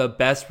those were the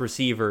best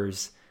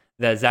receivers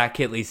that Zach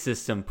Kittley's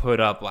system put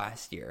up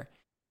last year.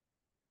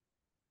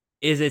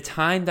 Is it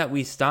time that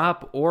we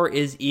stop, or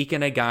is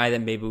Eakin a guy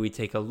that maybe we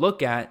take a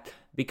look at?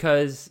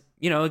 Because,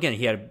 again,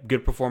 he had a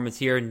good performance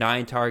here,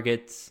 9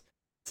 targets,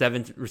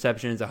 7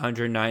 receptions,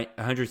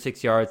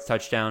 106 yards,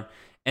 touchdown.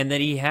 And then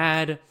he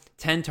had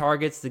 10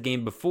 targets the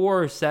game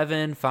before,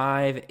 7,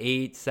 5,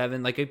 8,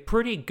 7, like a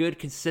pretty good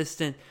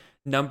consistent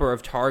number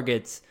of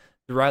targets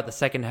throughout the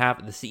second half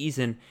of the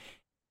season.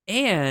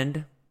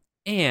 And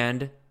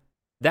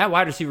that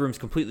wide receiver room is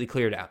completely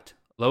cleared out.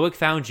 Loic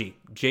Fouonji,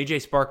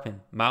 JJ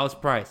Sparkman, Miles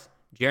Price,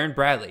 Jaron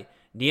Bradley,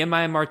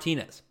 Nehemiah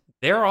Martinez,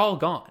 they're all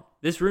gone.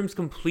 This room's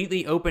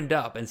completely opened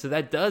up. And so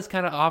that does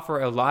kind of offer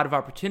a lot of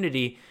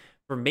opportunity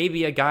for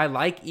maybe a guy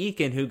like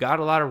Eakin, who got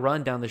a lot of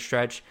run down the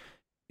stretch,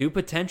 to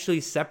potentially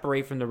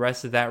separate from the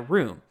rest of that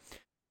room.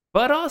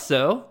 But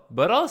also,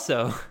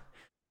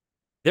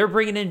 they're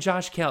bringing in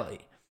Josh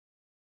Kelly.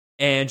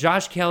 And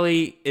Josh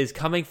Kelly is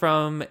coming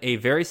from a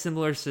very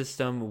similar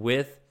system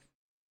with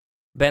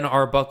Ben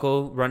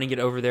Arbuckle running it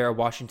over there at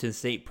Washington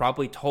State.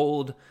 Probably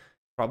told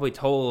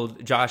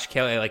Josh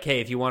Kelly, like,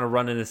 hey, if you want to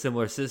run in a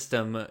similar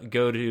system,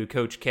 go to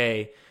Coach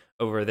K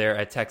over there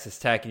at Texas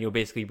Tech, and you'll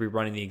basically be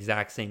running the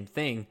exact same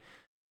thing.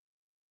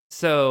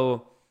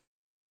 So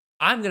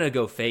I'm going to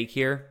go fake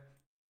here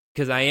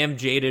because I am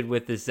jaded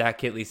with this Zach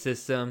Kittley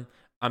system.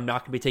 I'm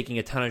not going to be taking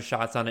a ton of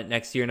shots on it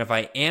next year. And if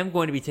I am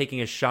going to be taking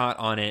a shot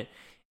on it,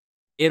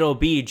 it'll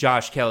be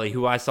Josh Kelly,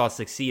 who I saw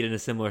succeed in a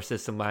similar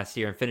system last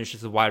year and finish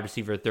as a wide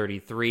receiver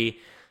 33.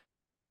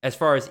 As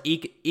far as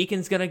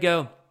Eakin's going to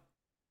go,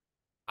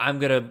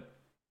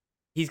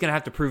 he's going to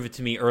have to prove it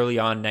to me early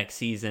on next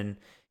season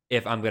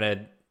if I'm going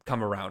to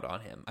come around on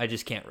him. I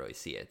just can't really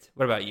see it.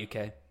 What about you,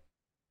 Kay?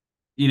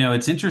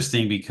 It's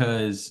interesting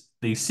because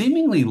they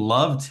seemingly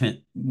loved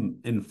him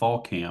in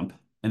fall camp,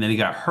 and then he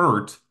got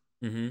hurt.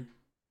 Mm-hmm.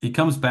 He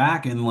comes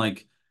back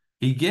and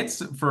he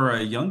gets, for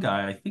a young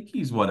guy, I think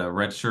he's a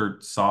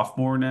redshirt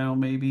sophomore now,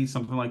 maybe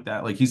something like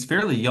that. Like, he's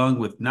fairly young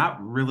with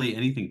not really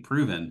anything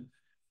proven,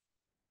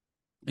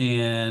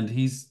 and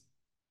he's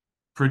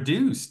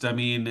produced. I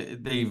mean,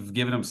 they've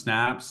given him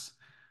snaps.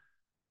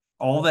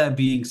 All that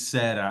being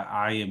said,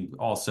 I am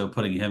also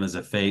putting him as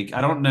a fake.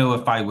 I don't know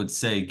if I would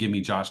say give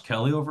me Josh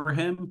Kelly over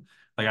him.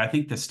 Like, I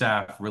think the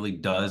staff really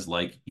does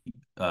like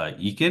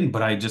Eakin,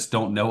 but I just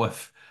don't know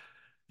if,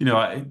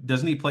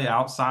 doesn't he play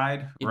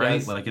outside, He right?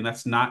 does. And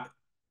that's not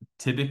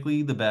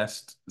typically the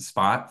best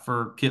spot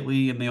for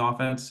Kittley in the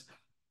offense.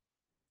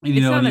 You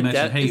know, and you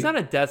mentioned, it's not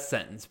a death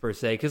sentence per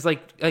se, because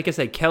like I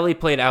said, Kelly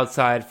played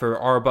outside for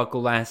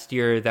Arbuckle last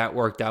year. That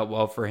worked out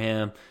well for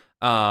him.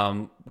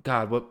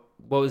 God, what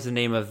was the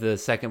name of the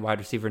second wide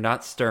receiver?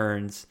 Not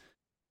Stearns.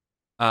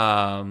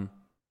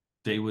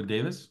 David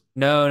Davis?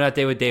 No, not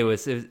David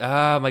Davis.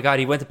 Oh my God,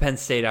 he went to Penn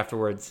State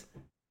afterwards.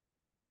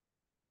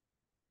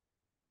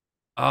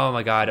 Oh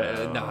my God,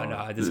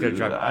 no, this is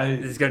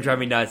gonna drive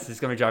me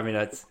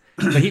nuts.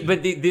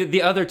 But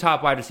the other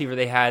top wide receiver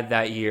they had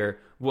that year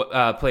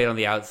played on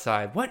the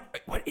outside. What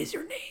is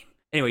your name?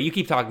 Anyway, you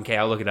keep talking, Kay.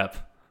 I'll look it up.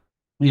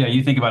 Yeah,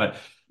 you think about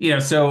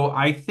it. So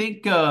I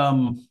think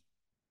I'm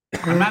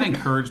not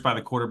encouraged by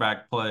the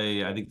quarterback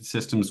play. I think the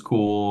system's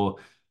cool.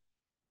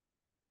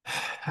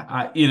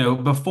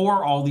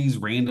 Before all these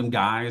random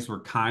guys were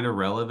kind of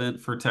relevant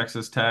for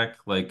Texas Tech,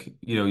 like,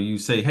 you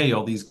say, hey,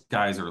 all these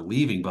guys are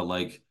leaving, but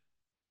like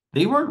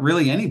they weren't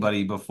really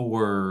anybody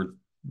before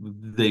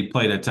they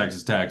played at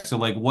Texas Tech. So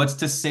like, what's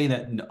to say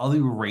that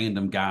other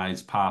random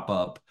guys pop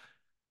up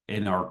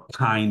and are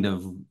kind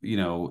of,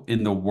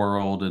 in the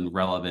world and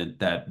relevant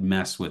that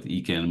mess with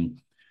Eakin?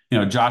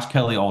 Josh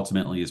Kelly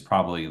ultimately is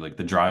probably like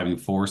the driving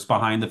force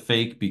behind the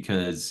fake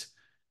because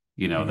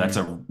that's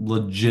a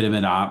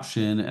legitimate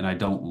option, and I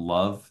don't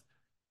love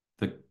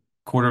the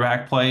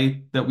quarterback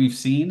play that we've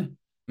seen.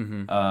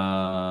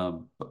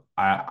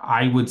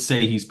 I would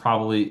say he's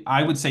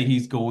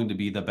going to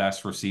be the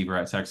best receiver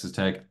at Texas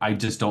Tech. I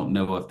just don't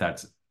know if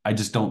I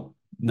just don't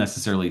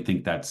necessarily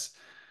think that's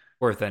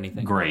worth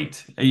anything.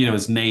 Great.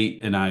 As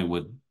Nate and I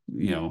would,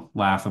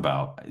 laugh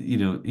about,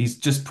 he's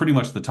just pretty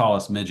much the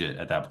tallest midget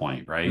at that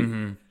point,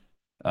 right?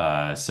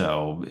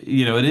 So,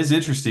 it is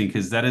interesting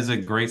because that is a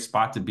great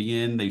spot to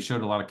be in. They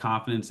showed a lot of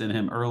confidence in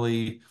him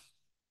early.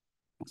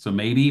 So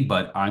maybe,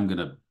 but I'm going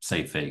to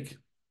say fake.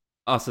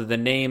 Also, the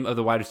name of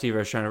the wide receiver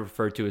I was trying to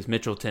refer to is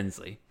Mitchell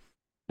Tinsley.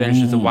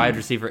 Finished as a wide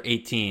receiver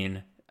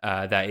 18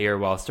 that year,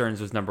 while Stearns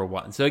was number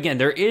 1. So again,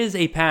 there is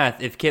a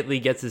path if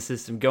Kitley gets the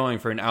system going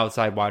for an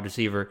outside wide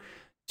receiver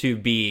to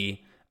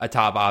be a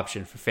top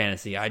option for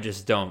fantasy. I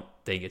just don't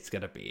think it's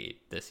going to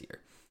be this year.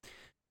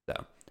 So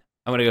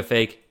I'm going to go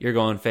fake. You're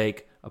going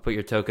fake. I'll put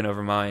your token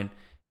over mine.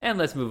 And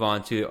let's move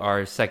on to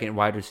our second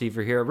wide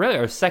receiver here. Really,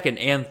 our second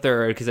and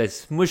third, because I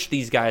smushed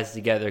these guys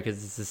together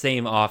because it's the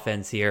same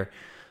offense here.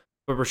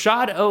 But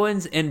Rashad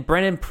Owens and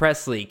Brennan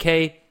Presley.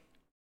 Kay,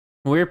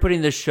 when we were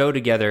putting this show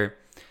together,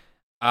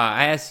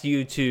 I asked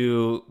you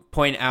to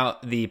point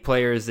out the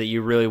players that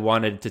you really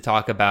wanted to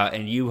talk about,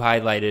 and you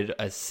highlighted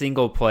a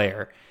single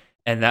player,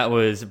 and that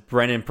was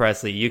Brennan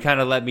Presley. You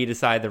kind of let me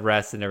decide the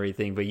rest and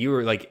everything, but you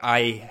were like,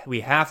 we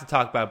have to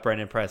talk about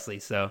Brennan Presley.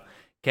 So,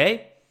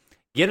 Kay,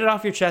 get it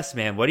off your chest,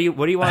 man. What do you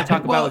want to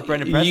talk about with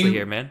Brennan Presley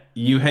here, man?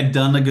 You had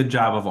done a good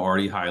job of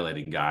already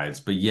highlighting guys,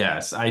 but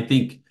yes, I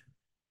think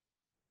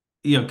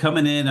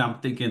coming in, I'm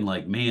thinking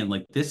like, man,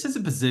 like this is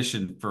a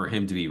position for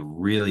him to be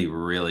really,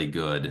 really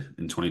good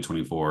in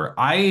 2024.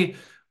 He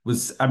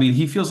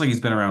feels like he's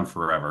been around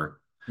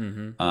forever,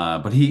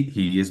 but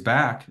he is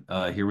back.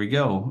 Here we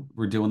go.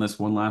 We're doing this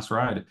one last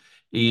ride,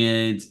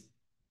 and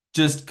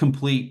just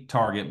complete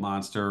target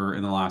monster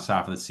in the last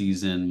half of the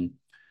season.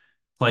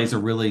 Plays a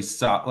really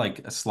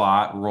a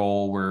slot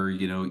role where,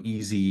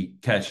 easy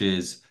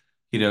catches.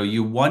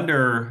 You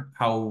wonder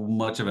how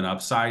much of an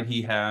upside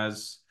he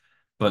has.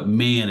 But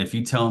man, if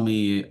you tell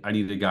me I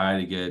need a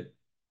guy to get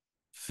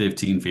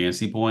 15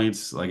 fantasy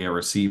points, like a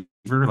receiver,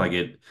 like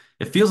it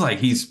feels like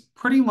he's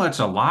pretty much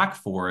a lock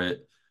for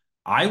it.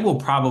 I will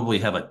probably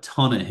have a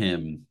ton of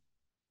him.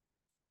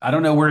 I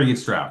don't know where he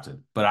gets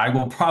drafted, but I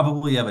will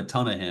probably have a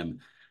ton of him.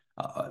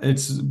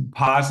 It's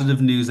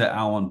positive news that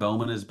Alan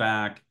Bowman is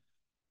back.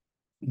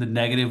 The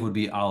negative would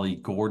be Ollie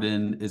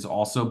Gordon is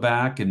also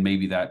back, and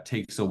maybe that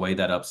takes away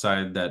that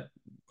upside that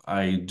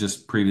I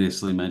just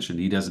previously mentioned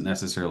he doesn't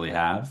necessarily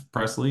have,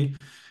 Presley.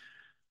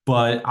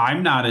 But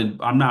I'm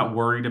not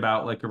worried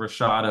about like a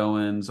Rashad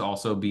Owens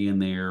also being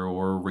there,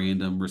 or a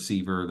random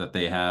receiver that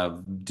they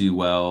have do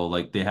well.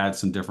 Like they had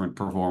some different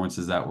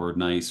performances that were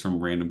nice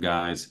from random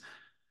guys.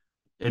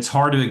 It's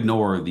hard to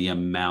ignore the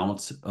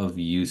amount of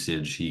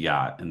usage he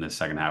got in the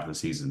second half of the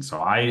season.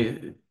 So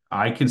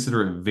I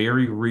consider it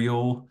very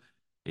real,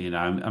 and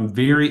I'm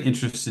very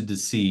interested to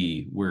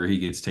see where he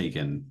gets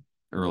taken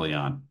early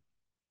on.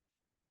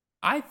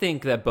 I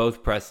think that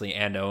both Presley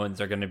and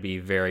Owens are going to be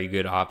very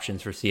good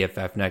options for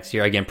CFF next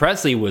year. Again,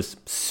 Presley was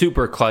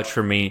super clutch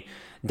for me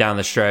down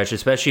the stretch,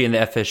 especially in the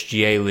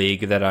FSGA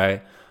league that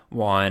I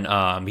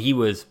won. He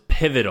was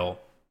pivotal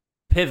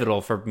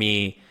for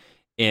me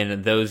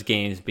in those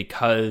games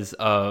because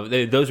of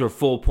those were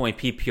full point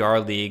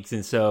PPR leagues,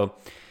 and so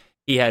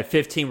he had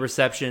 15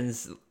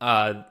 receptions.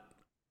 The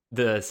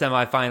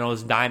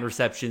semifinals, 9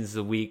 receptions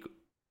the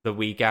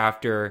week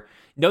after.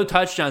 No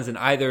touchdowns in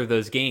either of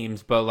those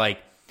games, but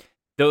like,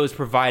 those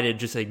provided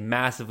just a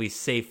massively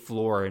safe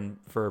floor and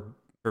for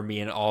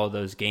me in all of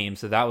those games.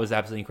 So that was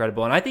absolutely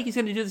incredible. And I think he's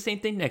going to do the same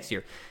thing next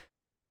year.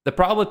 The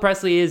problem with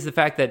Presley is the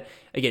fact that,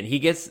 again, he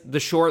gets the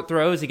short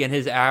throws. Again,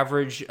 his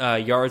average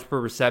yards per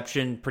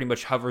reception pretty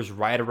much hovers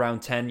right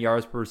around 10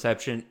 yards per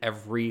reception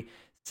every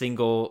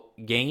single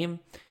game.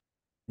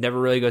 Never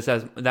really goes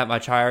that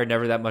much higher,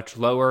 never that much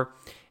lower.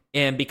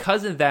 And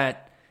because of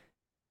that,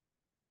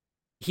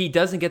 he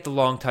doesn't get the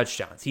long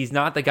touchdowns. He's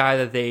not the guy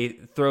that they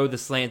throw the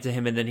slant to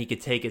him and then he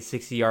could take it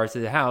 60 yards to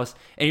the house.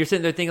 And you're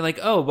sitting there thinking like,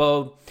 oh,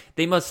 well,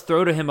 they must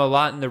throw to him a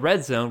lot in the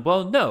red zone.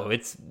 Well, no,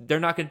 they're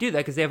not going to do that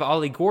because they have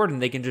Ollie Gordon.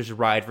 They can just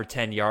ride for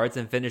 10 yards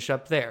and finish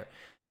up there.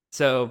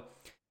 So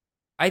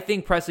I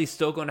think Presley's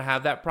still going to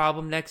have that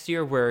problem next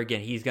year where, again,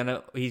 he's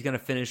gonna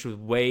finish with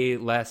way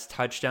less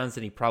touchdowns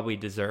than he probably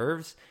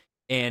deserves.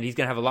 And he's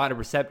going to have a lot of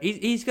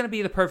he's going to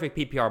be the perfect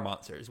PPR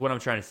monster is what I'm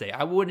trying to say.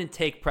 I wouldn't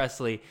take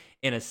Presley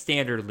in a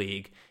standard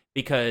league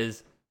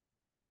because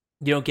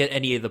you don't get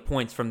any of the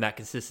points from that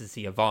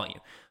consistency of volume.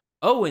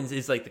 Owens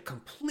is like the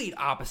complete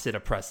opposite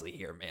of Presley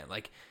here, man.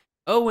 Like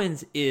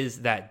Owens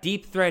is that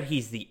deep threat.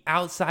 He's the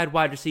outside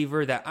wide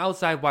receiver. That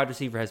outside wide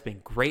receiver has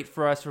been great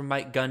for us from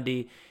Mike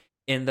Gundy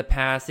in the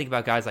past. Think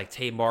about guys like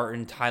Tay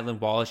Martin, Tylan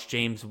Wallace,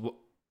 James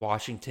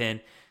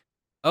Washington.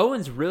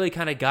 Owens really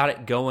kind of got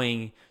it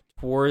going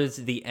towards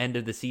the end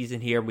of the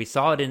season here. We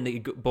saw it in the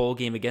bowl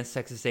game against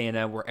Texas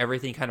A&M where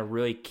everything kind of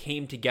really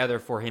came together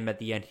for him at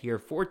the end here.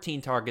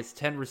 14 targets,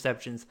 10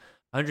 receptions,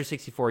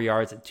 164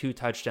 yards, and 2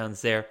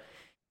 touchdowns there.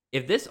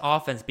 If this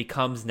offense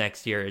becomes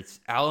next year, it's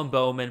Alan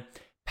Bowman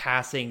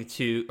passing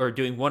to, or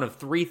doing one of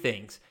 3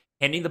 things,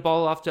 handing the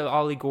ball off to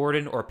Ollie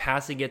Gordon or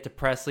passing it to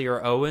Presley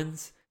or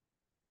Owens.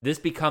 This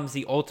becomes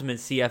the ultimate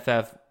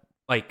CFF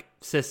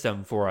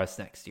system for us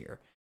next year.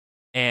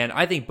 And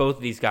I think both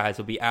of these guys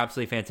will be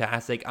absolutely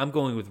fantastic. I'm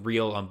going with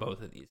real on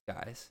both of these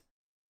guys.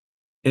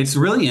 It's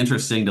really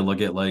interesting to look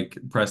at like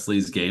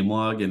Presley's game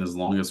log, and his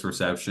longest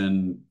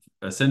reception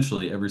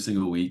essentially every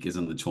single week is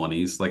in the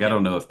 20s. Like, I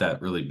don't know if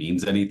that really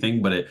means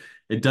anything, but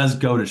it does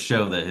go to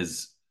show that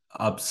his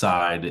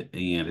upside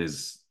and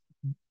his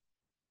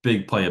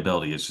big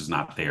playability is just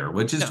not there,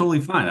 which is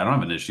totally fine. I don't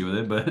have an issue with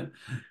it,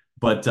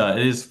 but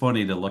it is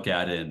funny to look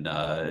at it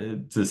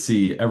and to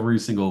see every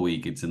single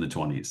week it's in the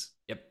 20s.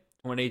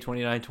 20,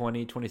 29,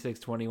 20, 26,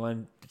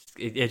 21.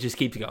 It just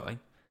keeps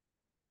going.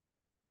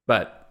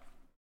 But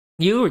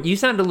you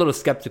sounded a little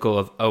skeptical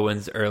of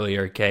Owens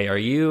earlier, Kay. Are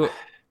you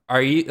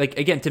like,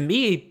 again, to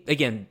me,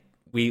 again,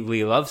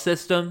 we love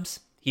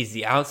systems. He's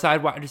the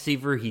outside wide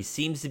receiver. He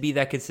seems to be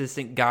that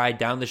consistent guy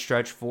down the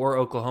stretch for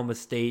Oklahoma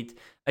State.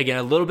 Again,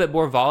 a little bit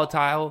more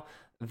volatile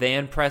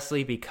than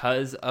Presley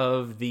because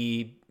of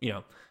the,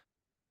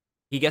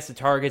 he gets the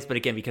targets, but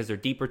again, because they're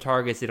deeper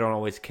targets, they don't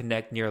always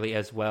connect nearly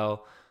as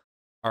well.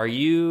 Are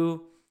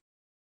you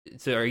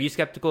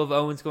skeptical of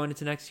Owens going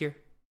into next year?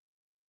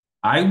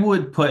 I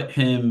would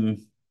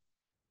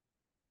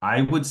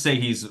say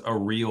he's a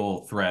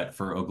real threat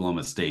for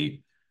Oklahoma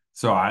State.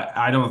 So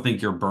I don't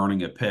think you're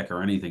burning a pick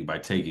or anything by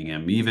taking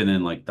him, even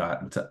in like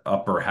the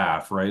upper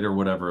half, right? Or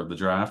whatever of the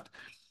draft.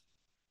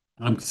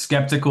 I'm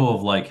skeptical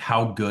of like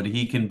how good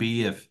he can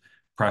be if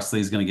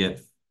Presley's going to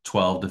get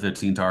 12 to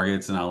 15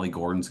 targets and Ollie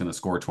Gordon's going to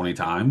score 20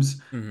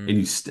 times.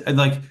 Mm-hmm. And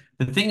like,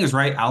 the thing is,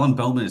 right, Alan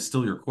Bowman is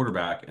still your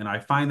quarterback. And I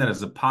find that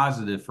as a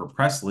positive for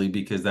Presley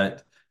because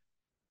that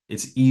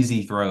it's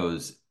easy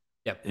throws.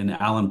 Yep. And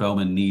Alan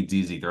Bowman needs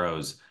easy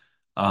throws.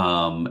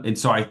 And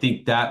so I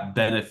think that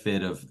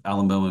benefit of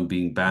Alan Bowman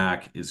being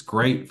back is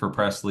great for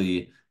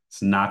Presley.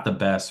 It's not the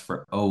best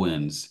for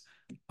Owens.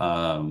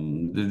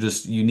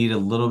 You need a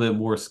little bit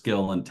more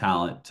skill and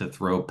talent to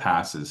throw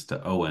passes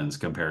to Owens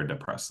compared to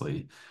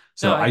Presley.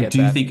 So I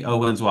do think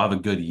Owens will have a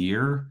good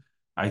year.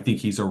 I think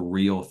he's a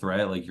real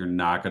threat. Like, you're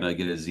not going to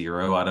get a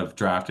 0 out of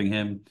drafting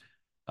him.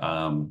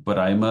 But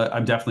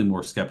I'm definitely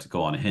more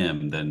skeptical on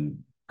him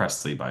than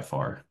Presley by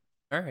far.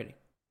 Alrighty.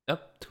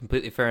 Nope,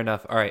 completely fair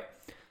enough. All right.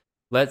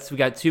 We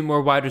got 2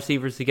 more wide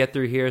receivers to get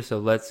through here, so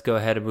let's go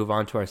ahead and move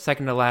on to our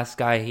second to last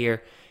guy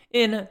here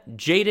in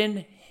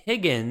Jaden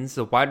Higgins,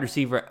 the wide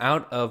receiver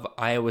out of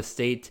Iowa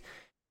State.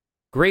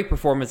 Great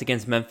performance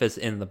against Memphis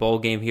in the bowl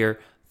game here.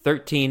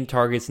 13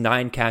 targets,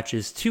 9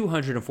 catches,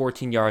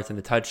 214 yards, and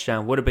the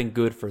touchdown. Would have been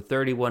good for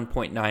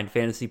 31.9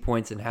 fantasy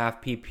points in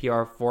half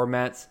PPR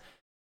formats.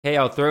 Hey,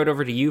 I'll throw it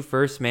over to you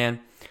first, man.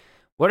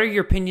 What are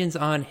your opinions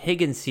on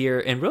Higgins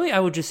here? And really, I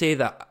would just say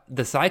that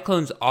the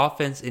Cyclones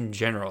offense in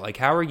general. Like,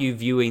 how are you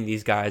viewing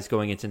these guys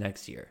going into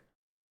next year?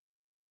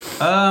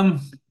 I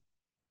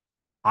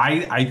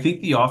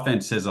think the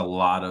offense has a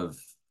lot of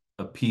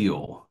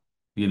appeal.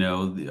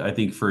 I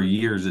think for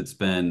years it's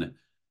been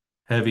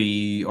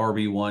heavy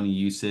RB1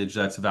 usage.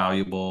 That's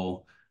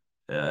valuable.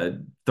 30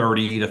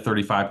 to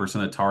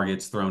 35% of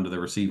targets thrown to the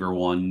receiver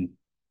one.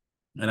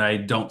 And I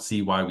don't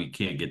see why we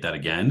can't get that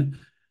again.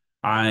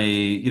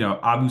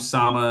 Abu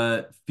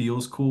Sama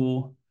feels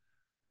cool.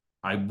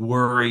 I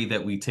worry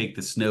that we take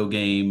the snow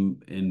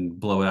game and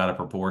blow it out of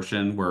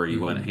proportion where he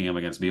went ham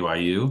against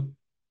BYU.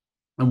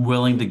 I'm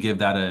willing to give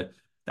that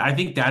I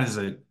think that is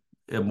a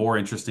more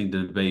interesting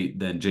debate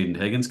than Jaden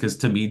Higgins, because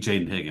to me,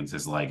 Jaden Higgins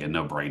is like a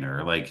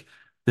no-brainer. Like,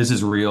 this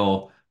is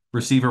real.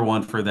 Receiver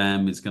one for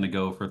them is going to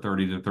go for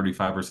 30 to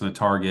 35% of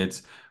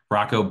targets.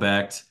 Rocco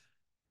Becht,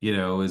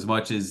 as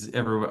much as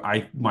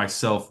I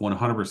myself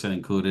 100%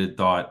 included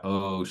thought,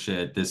 oh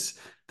shit, this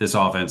this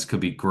offense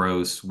could be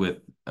gross with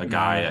a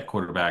guy at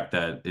quarterback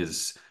that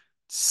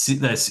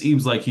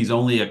seems like he's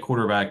only a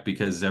quarterback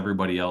because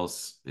everybody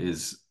else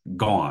is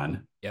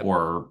gone Yep.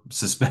 or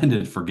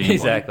suspended for gambling.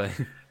 Exactly.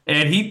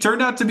 And he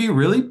turned out to be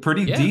really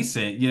pretty Yeah.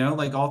 decent,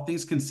 like all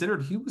things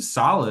considered, he was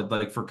solid.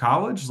 Like for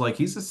college, like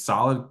he's a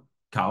solid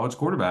college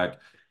quarterback.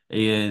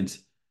 And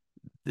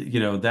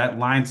that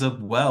lines up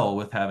well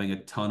with having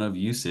a ton of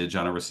usage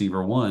on a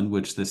receiver one,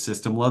 which the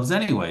system loves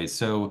anyway.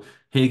 So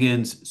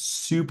Higgins,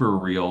 super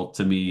real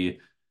to me.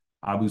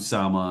 Abu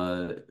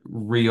Sama,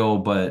 real,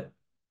 but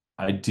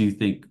I do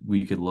think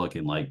we could look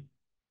in like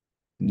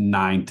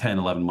 9, 10,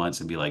 11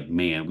 months and be like,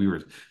 man,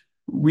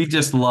 we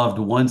just loved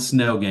one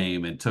snow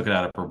game and took it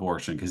out of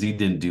proportion because he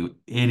didn't do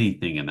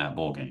anything in that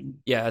bowl game.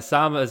 Yeah,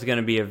 Sama is going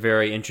to be a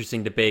very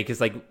interesting debate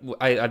because, like,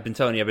 I've been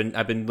telling you,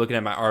 I've been looking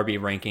at my RB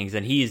rankings,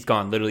 and he's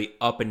gone literally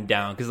up and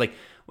down. Because, like,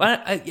 when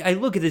I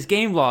look at this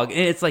game log, and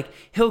it's like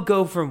he'll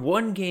go from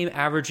one game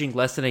averaging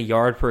less than a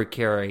yard per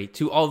carry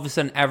to all of a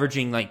sudden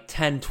averaging like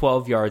 10,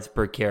 12 yards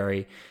per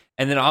carry,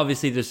 and then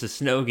obviously there's the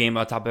snow game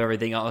on top of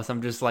everything else.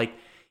 I'm just like,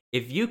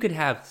 if you could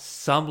have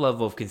some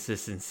level of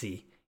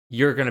consistency,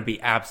 you're going to be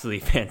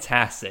absolutely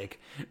fantastic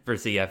for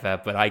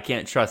CFF, but I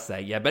can't trust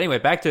that yet. But anyway,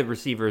 back to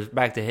receivers,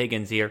 back to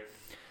Higgins here.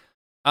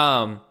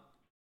 So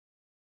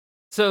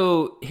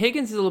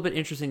Higgins is a little bit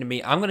interesting to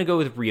me. I'm going to go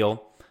with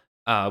real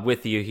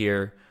with you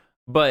here,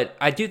 but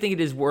I do think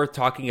it is worth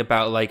talking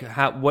about like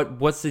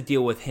what's the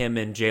deal with him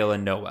and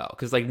Jalen Noel,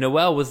 because like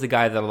Noel was the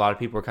guy that a lot of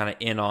people were kind of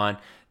in on.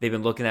 They've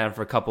been looking at him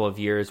for a couple of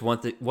years.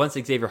 Once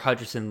Xavier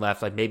Hutchinson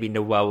left, like maybe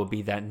Noel would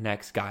be that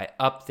next guy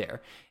up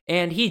there,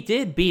 and he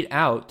did beat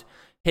out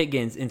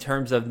Higgins in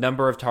terms of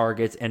number of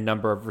targets and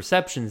number of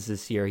receptions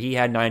this year. He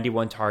had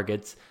 91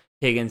 targets.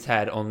 Higgins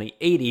had only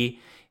 80.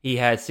 He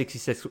had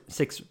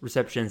 66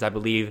 receptions, I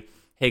believe.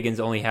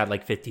 Higgins only had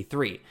like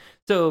 53.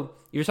 So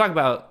you're talking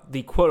about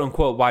the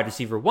quote-unquote wide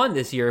receiver one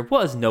this year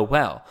was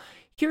Noel.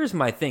 Here's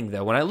my thing,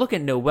 though. When I look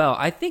at Noel,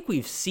 I think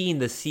we've seen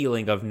the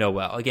ceiling of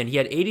Noel. Again, he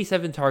had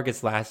 87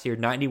 targets last year,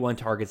 91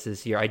 targets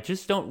this year. I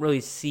just don't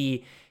really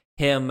see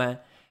him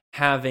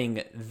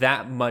having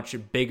that much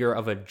bigger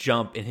of a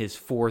jump in his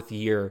fourth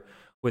year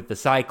with the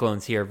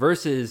Cyclones here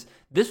versus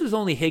this was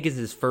only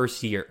Higgins'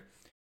 first year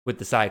with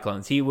the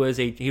Cyclones. He was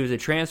a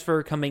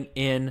transfer coming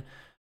in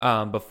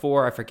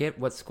before, I forget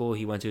what school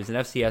he went to. It was an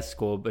FCS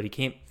school, but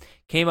he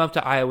came up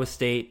to Iowa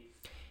State.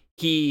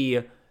 He's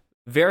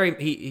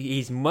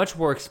much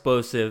more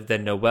explosive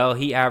than Noel.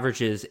 He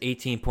averages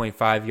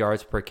 18.5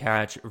 yards per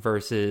catch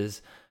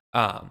versus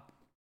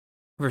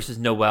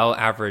Noel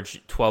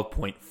averaged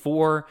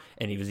 12.4,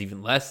 and he was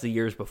even less the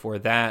years before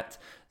that.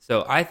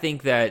 So I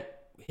think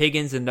that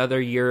Higgins, another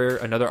year,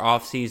 another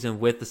offseason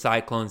with the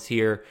Cyclones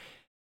here,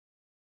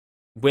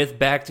 with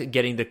Becht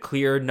getting the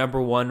clear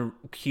number one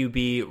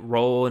QB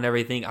role and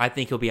everything, I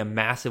think he'll be a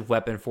massive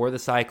weapon for the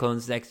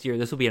Cyclones next year.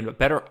 This will be a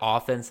better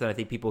offense than I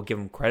think people give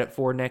him credit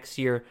for next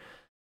year.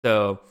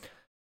 So,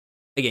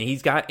 again,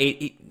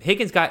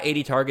 Higgins got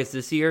 80 targets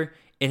this year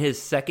in his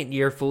second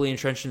year fully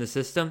entrenched in the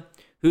system.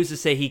 Who's to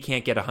say he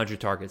can't get 100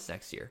 targets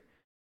next year?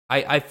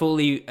 I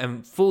fully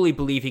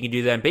believe he can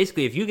do that. And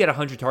basically, if you get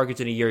 100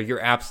 targets in a year, you're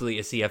absolutely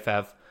a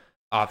CFF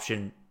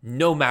option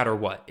no matter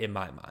what, in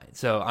my mind.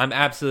 So I'm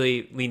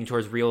absolutely leaning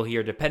towards real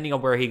here. Depending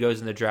on where he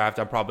goes in the draft,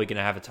 I'm probably going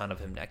to have a ton of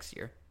him next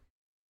year.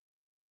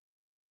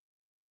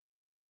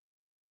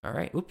 All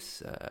right. Oops.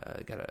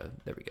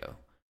 There we go. All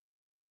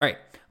right.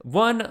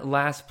 One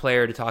last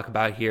player to talk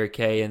about here,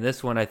 Kay, and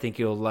this one I think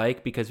you'll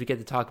like because we get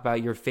to talk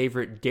about your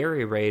favorite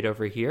dairy raid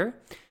over here.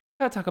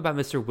 I got to talk about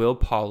Mr. Will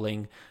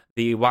Pauling,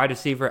 the wide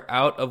receiver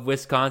out of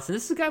Wisconsin.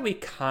 This is a guy we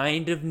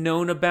kind of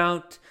known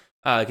about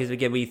because,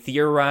 again, we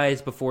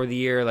theorized before the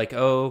year, like,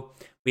 oh,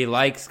 we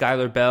like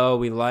Skylar Bell,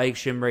 we like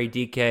Shimray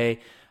DK,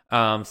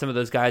 some of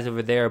those guys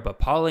over there, but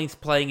Pauling's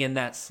playing in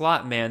that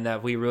slot, man,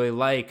 that we really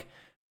like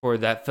for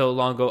that Phil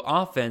Longo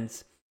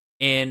offense.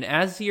 And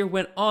as the year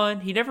went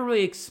on, he never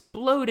really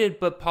exploded,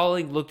 but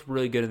Pauling looked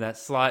really good in that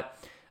slot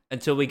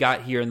until we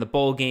got here in the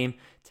bowl game.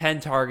 10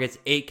 targets,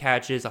 8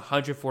 catches,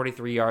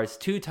 143 yards,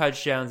 2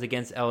 touchdowns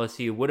against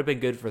LSU. Would have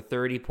been good for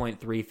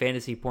 30.3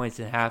 fantasy points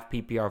in half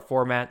PPR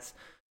formats.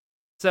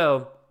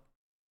 So,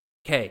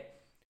 okay,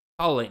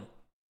 Pauling,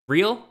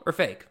 real or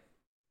fake?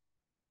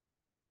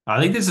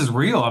 I think this is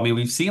real. I mean,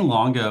 we've seen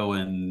Longo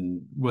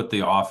and what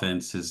the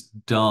offense has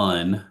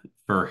done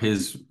for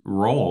his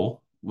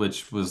role,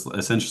 which was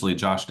essentially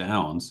Josh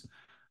Downs.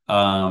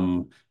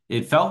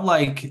 It felt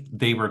like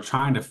they were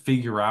trying to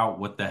figure out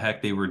what the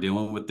heck they were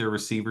doing with their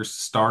receivers to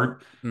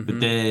start, but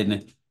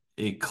then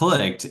it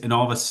clicked. And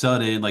all of a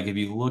sudden, like if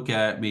you look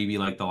at maybe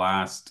like the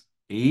last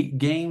 8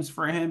 games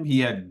for him, he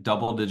had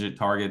double-digit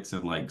targets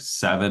in like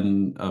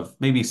 7 of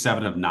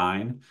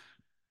 9.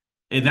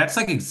 And that's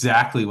like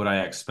exactly what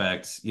I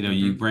expect.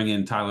 You bring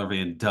in Tyler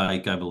Van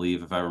Dyke, I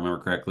believe, if I remember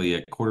correctly,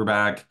 at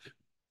quarterback.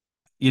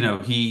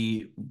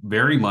 He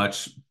very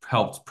much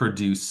helped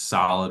produce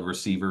solid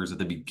receivers at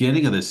the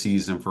beginning of the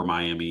season for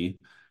Miami.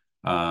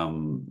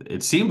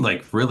 It seemed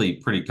like really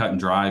pretty cut and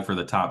dry for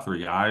the top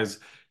 3 guys.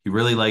 He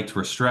really liked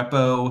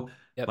Restrepo.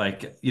 Yep.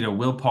 Like,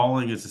 Will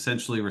Pauling is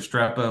essentially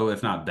Restrepo,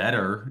 if not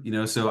better,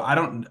 so I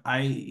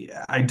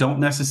don't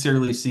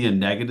necessarily see a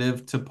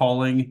negative to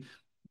Pauling,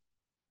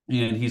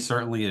 and he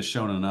certainly has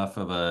shown enough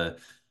of a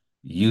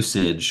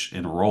usage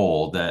and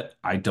role that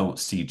I don't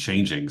see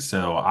changing.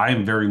 So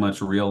I'm very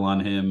much real on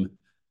him.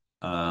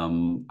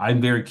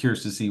 I'm very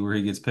curious to see where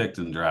he gets picked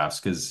in drafts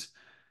because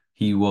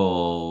he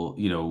will,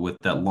 with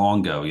that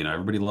Longo,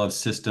 everybody loves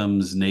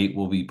systems. Nate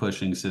will be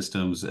pushing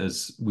systems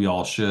as we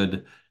all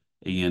should.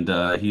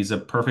 And he's a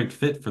perfect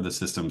fit for the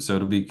system. So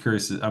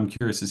I'm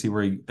curious to see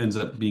where he ends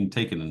up being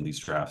taken in these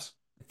drafts.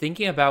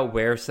 Thinking about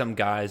where some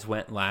guys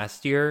went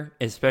last year,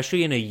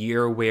 especially in a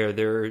year where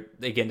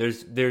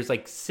there's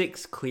like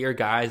 6 clear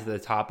guys at the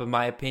top, in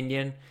my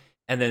opinion,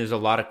 and then there's a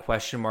lot of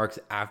question marks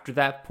after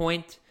that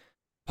point.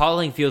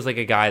 Pauling feels like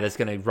a guy that's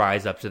going to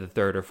rise up to the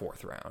 3rd or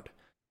 4th round.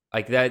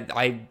 Like that,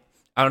 I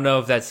don't know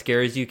if that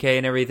scares UK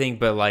and everything,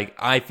 but like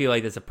I feel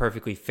like that's a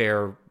perfectly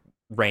fair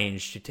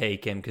range to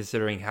take him,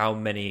 considering how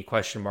many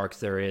question marks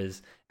there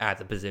is at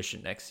the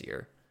position next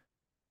year.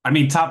 I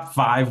mean, top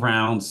 5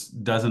 rounds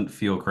doesn't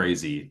feel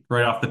crazy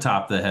right off the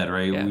top of the head,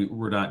 right? Yeah.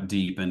 We're not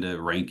deep into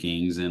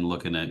rankings and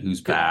looking at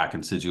who's back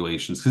and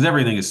situations because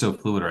everything is so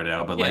fluid right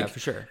now. But Yeah, like, for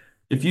sure.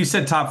 if you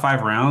said top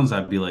 5 rounds,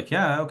 I'd be like,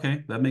 yeah,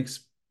 okay, that makes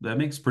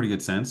pretty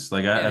good sense.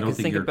 Like, Yeah, I don't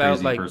think you're a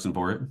crazy person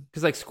for it.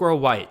 Because like Squirrel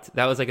White,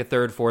 that was like a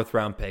 3rd, 4th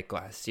round pick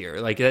last year.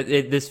 Like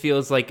this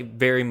feels like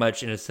very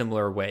much in a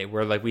similar way,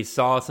 where like we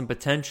saw some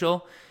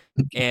potential.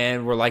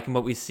 And we're liking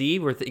what we see.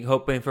 We're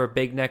hoping for a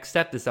big next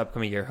step this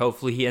upcoming year.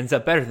 Hopefully, he ends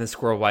up better than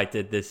Squirrel White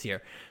did this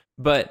year.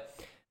 But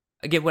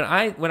again, when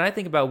I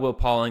think about Will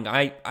Pauling,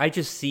 I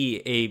just see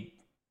a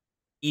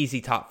easy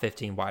top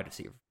 15 wide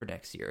receiver for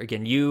next year.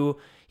 Again,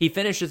 he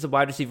finished as a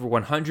wide receiver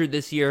 100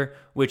 this year,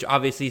 which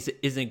obviously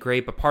isn't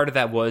great. But part of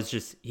that was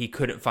just he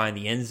couldn't find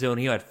the end zone.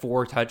 He had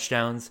 4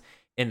 touchdowns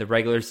in the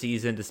regular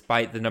season,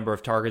 despite the number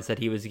of targets that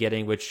he was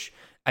getting, which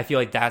I feel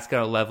like that's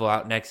going to level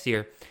out next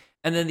year.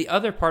 And then the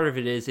other part of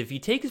it is if you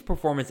take his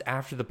performance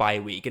after the bye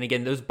week, and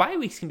again, those bye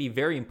weeks can be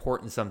very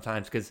important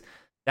sometimes because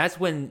that's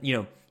when,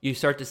 you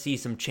start to see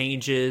some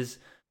changes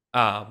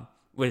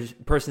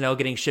with personnel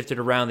getting shifted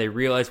around. They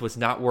realize what's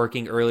not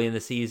working early in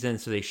the season,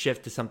 so they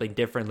shift to something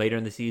different later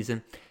in the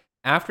season.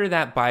 After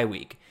that bye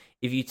week,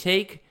 if you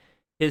take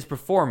his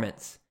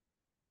performance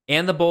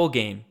and the bowl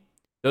game,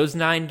 those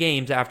 9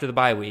 games after the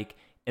bye week,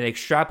 and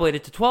extrapolate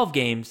it to 12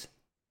 games,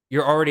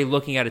 you're already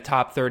looking at a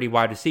top 30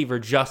 wide receiver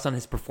just on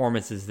his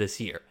performances this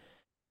year.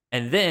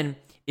 And then,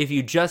 if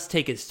you just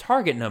take his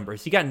target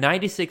numbers, he got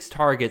 96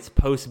 targets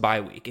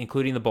post-bye week,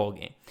 including the bowl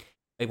game.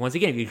 Like once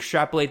again, if you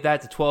extrapolate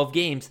that to 12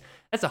 games,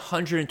 that's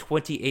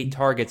 128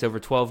 targets over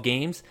 12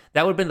 games.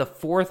 That would have been the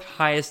 4th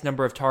highest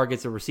number of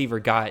targets a receiver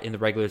got in the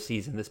regular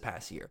season this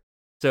past year.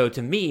 So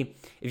to me,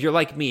 if you're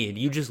like me and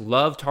you just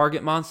love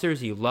target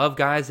monsters, you love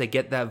guys that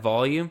get that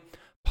volume,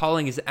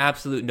 Pauling is an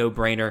absolute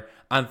no-brainer.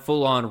 I'm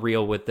full-on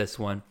real with this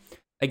one.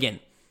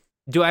 Again,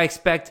 do I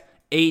expect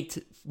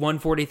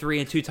 143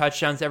 and 2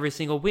 touchdowns every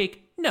single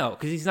week? No,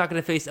 because he's not going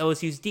to face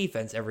LSU's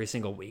defense every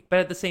single week. But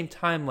at the same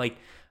time, like,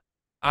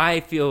 I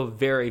feel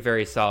very,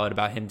 very solid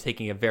about him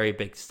taking a very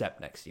big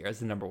step next year as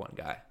the number 1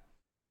 guy.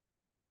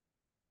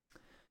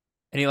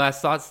 Any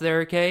last thoughts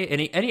there, Kay?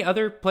 Any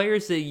other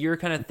players that you're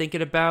kind of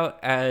thinking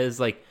about as,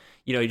 like,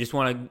 you just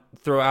want to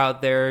throw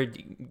out there,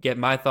 get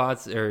my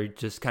thoughts, or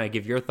just kind of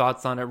give your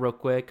thoughts on it real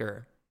quick,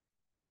 or?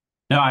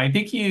 No, I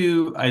think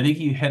you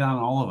hit on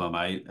all of them.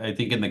 I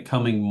think in the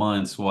coming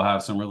months we'll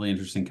have some really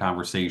interesting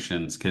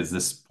conversations because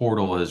this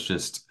portal has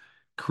just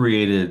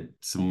created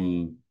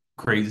some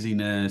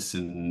craziness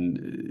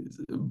and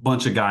a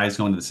bunch of guys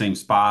going to the same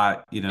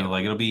spot.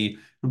 Like it'll be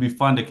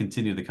fun to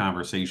continue the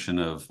conversation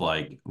of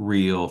like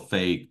real,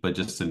 fake, but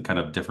just in kind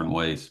of different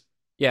ways.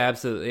 Yeah,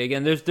 absolutely.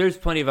 Again, there's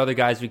plenty of other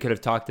guys we could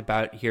have talked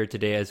about here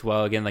today as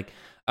well. Again, like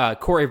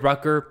Corey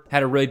Rucker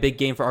had a really big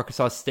game for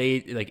Arkansas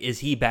State. Like, is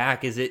he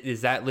back?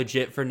 Is that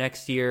legit for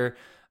next year?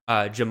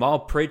 Jamal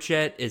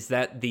Pritchett, is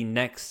that the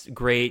next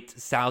great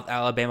South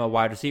Alabama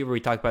wide receiver? We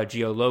talked about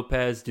Gio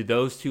Lopez. Do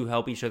those two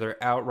help each other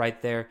out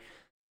right there?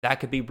 That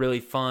could be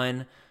really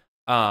fun.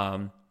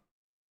 Phil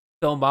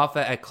Maffa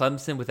at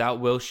Clemson without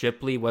Will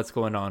Shipley. What's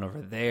going on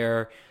over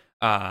there?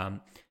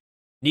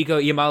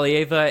 Nico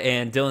Iamaleava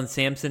and Dylan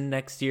Sampson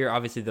next year.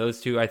 Obviously, those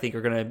two, I think,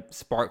 are going to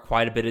spark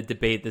quite a bit of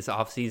debate this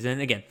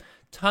offseason. Again,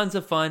 tons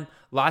of fun.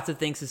 Lots of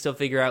things to still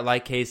figure out.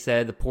 Like Kay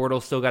said, the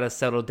portal still got to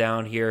settle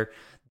down here.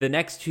 The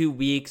next 2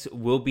 weeks,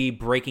 we'll be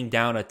breaking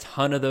down a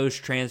ton of those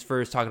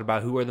transfers, talking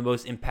about who are the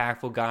most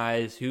impactful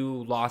guys,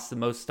 who lost the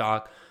most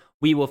stock.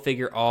 We will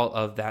figure all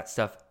of that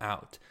stuff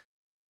out.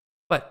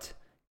 But,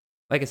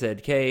 like I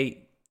said,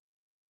 Kay,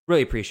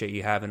 really appreciate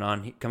you coming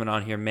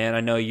on here, man.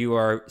 I know you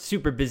are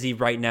super busy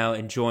right now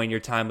enjoying your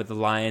time with the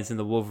Lions and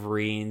the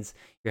Wolverines.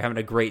 You're having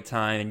a great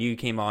time, and you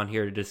came on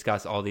here to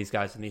discuss all these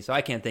guys with me, so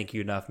I can't thank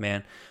you enough,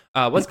 man.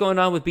 What's going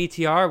on with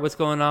BTR? What's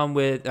going on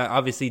with,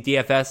 obviously,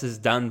 DFS is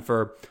done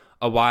for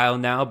a while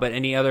now, but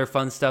any other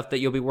fun stuff that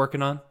you'll be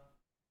working on?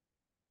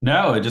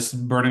 No,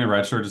 just burning a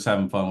red shirt, just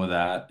having fun with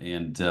that.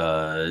 And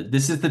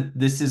this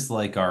is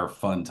like our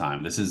fun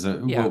time. This is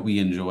Yeah. what we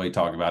enjoy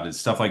talking about is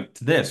stuff like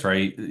this,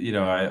 right?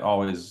 I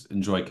always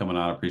enjoy coming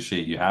on.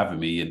 Appreciate you having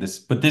me.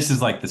 But this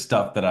is like the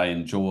stuff that I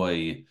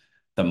enjoy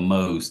the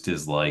most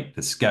is like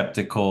the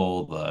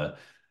skeptical,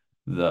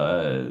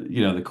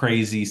 the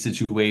crazy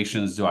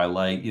situations. Do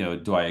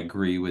I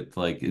agree with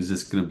like, is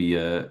this going to be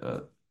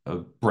a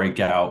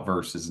breakout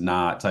versus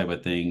not type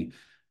of thing?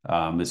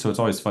 And so it's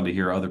always fun to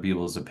hear other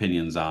people's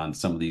opinions on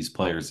some of these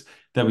players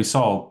that we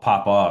saw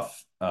pop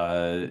off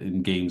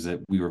in games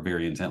that we were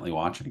very intently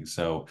watching.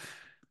 So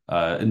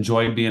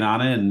enjoyed being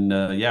on it,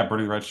 and yeah,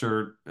 burning the red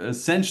shirt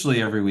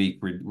essentially every week.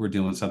 We're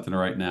doing something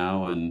right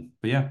now,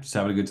 but yeah, just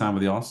having a good time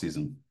with the off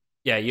season.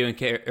 Yeah, you and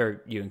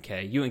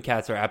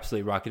Cats are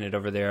absolutely rocking it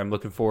over there. I'm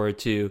looking forward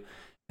to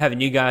having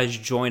you guys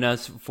join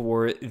us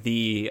for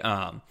the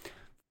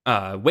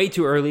way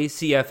too early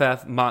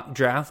CFF mock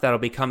draft that'll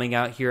be coming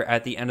out here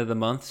at the end of the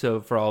month. So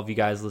for all of you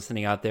guys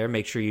listening out there,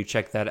 make sure you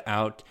check that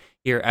out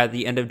here at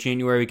the end of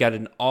January. We got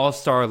an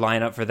all-star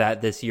lineup for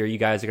that this year. You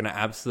guys are going to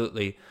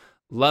absolutely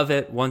love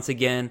it. Once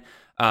again,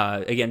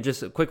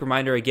 just a quick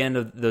reminder again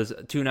of those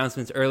two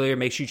announcements earlier.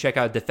 Make sure you check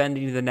out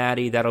Defending the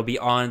Natty. That'll be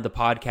on the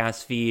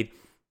podcast feed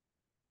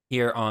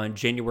here on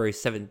January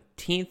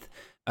 17th.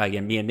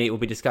 Again, me and Nate will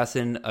be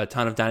discussing a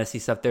ton of Dynasty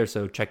stuff there,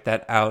 so check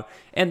that out.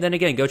 And then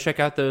again, go check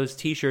out those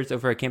t-shirts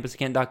over at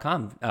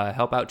campuscan.com.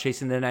 Help out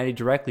Chasing the Natty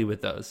directly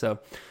with those. So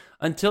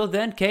until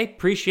then, Kate,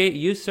 appreciate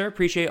you, sir.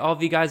 Appreciate all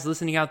of you guys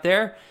listening out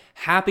there.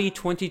 Happy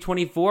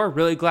 2024.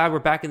 Really glad we're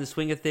back in the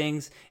swing of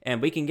things,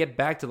 and we can get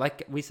back to,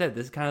 like we said,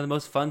 this is kind of the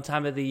most fun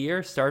time of the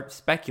year. Start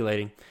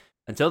speculating.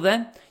 Until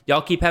then,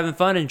 y'all keep having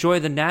fun. Enjoy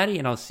the Natty,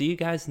 and I'll see you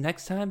guys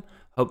next time.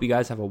 Hope you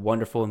guys have a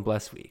wonderful and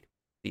blessed week.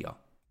 See y'all.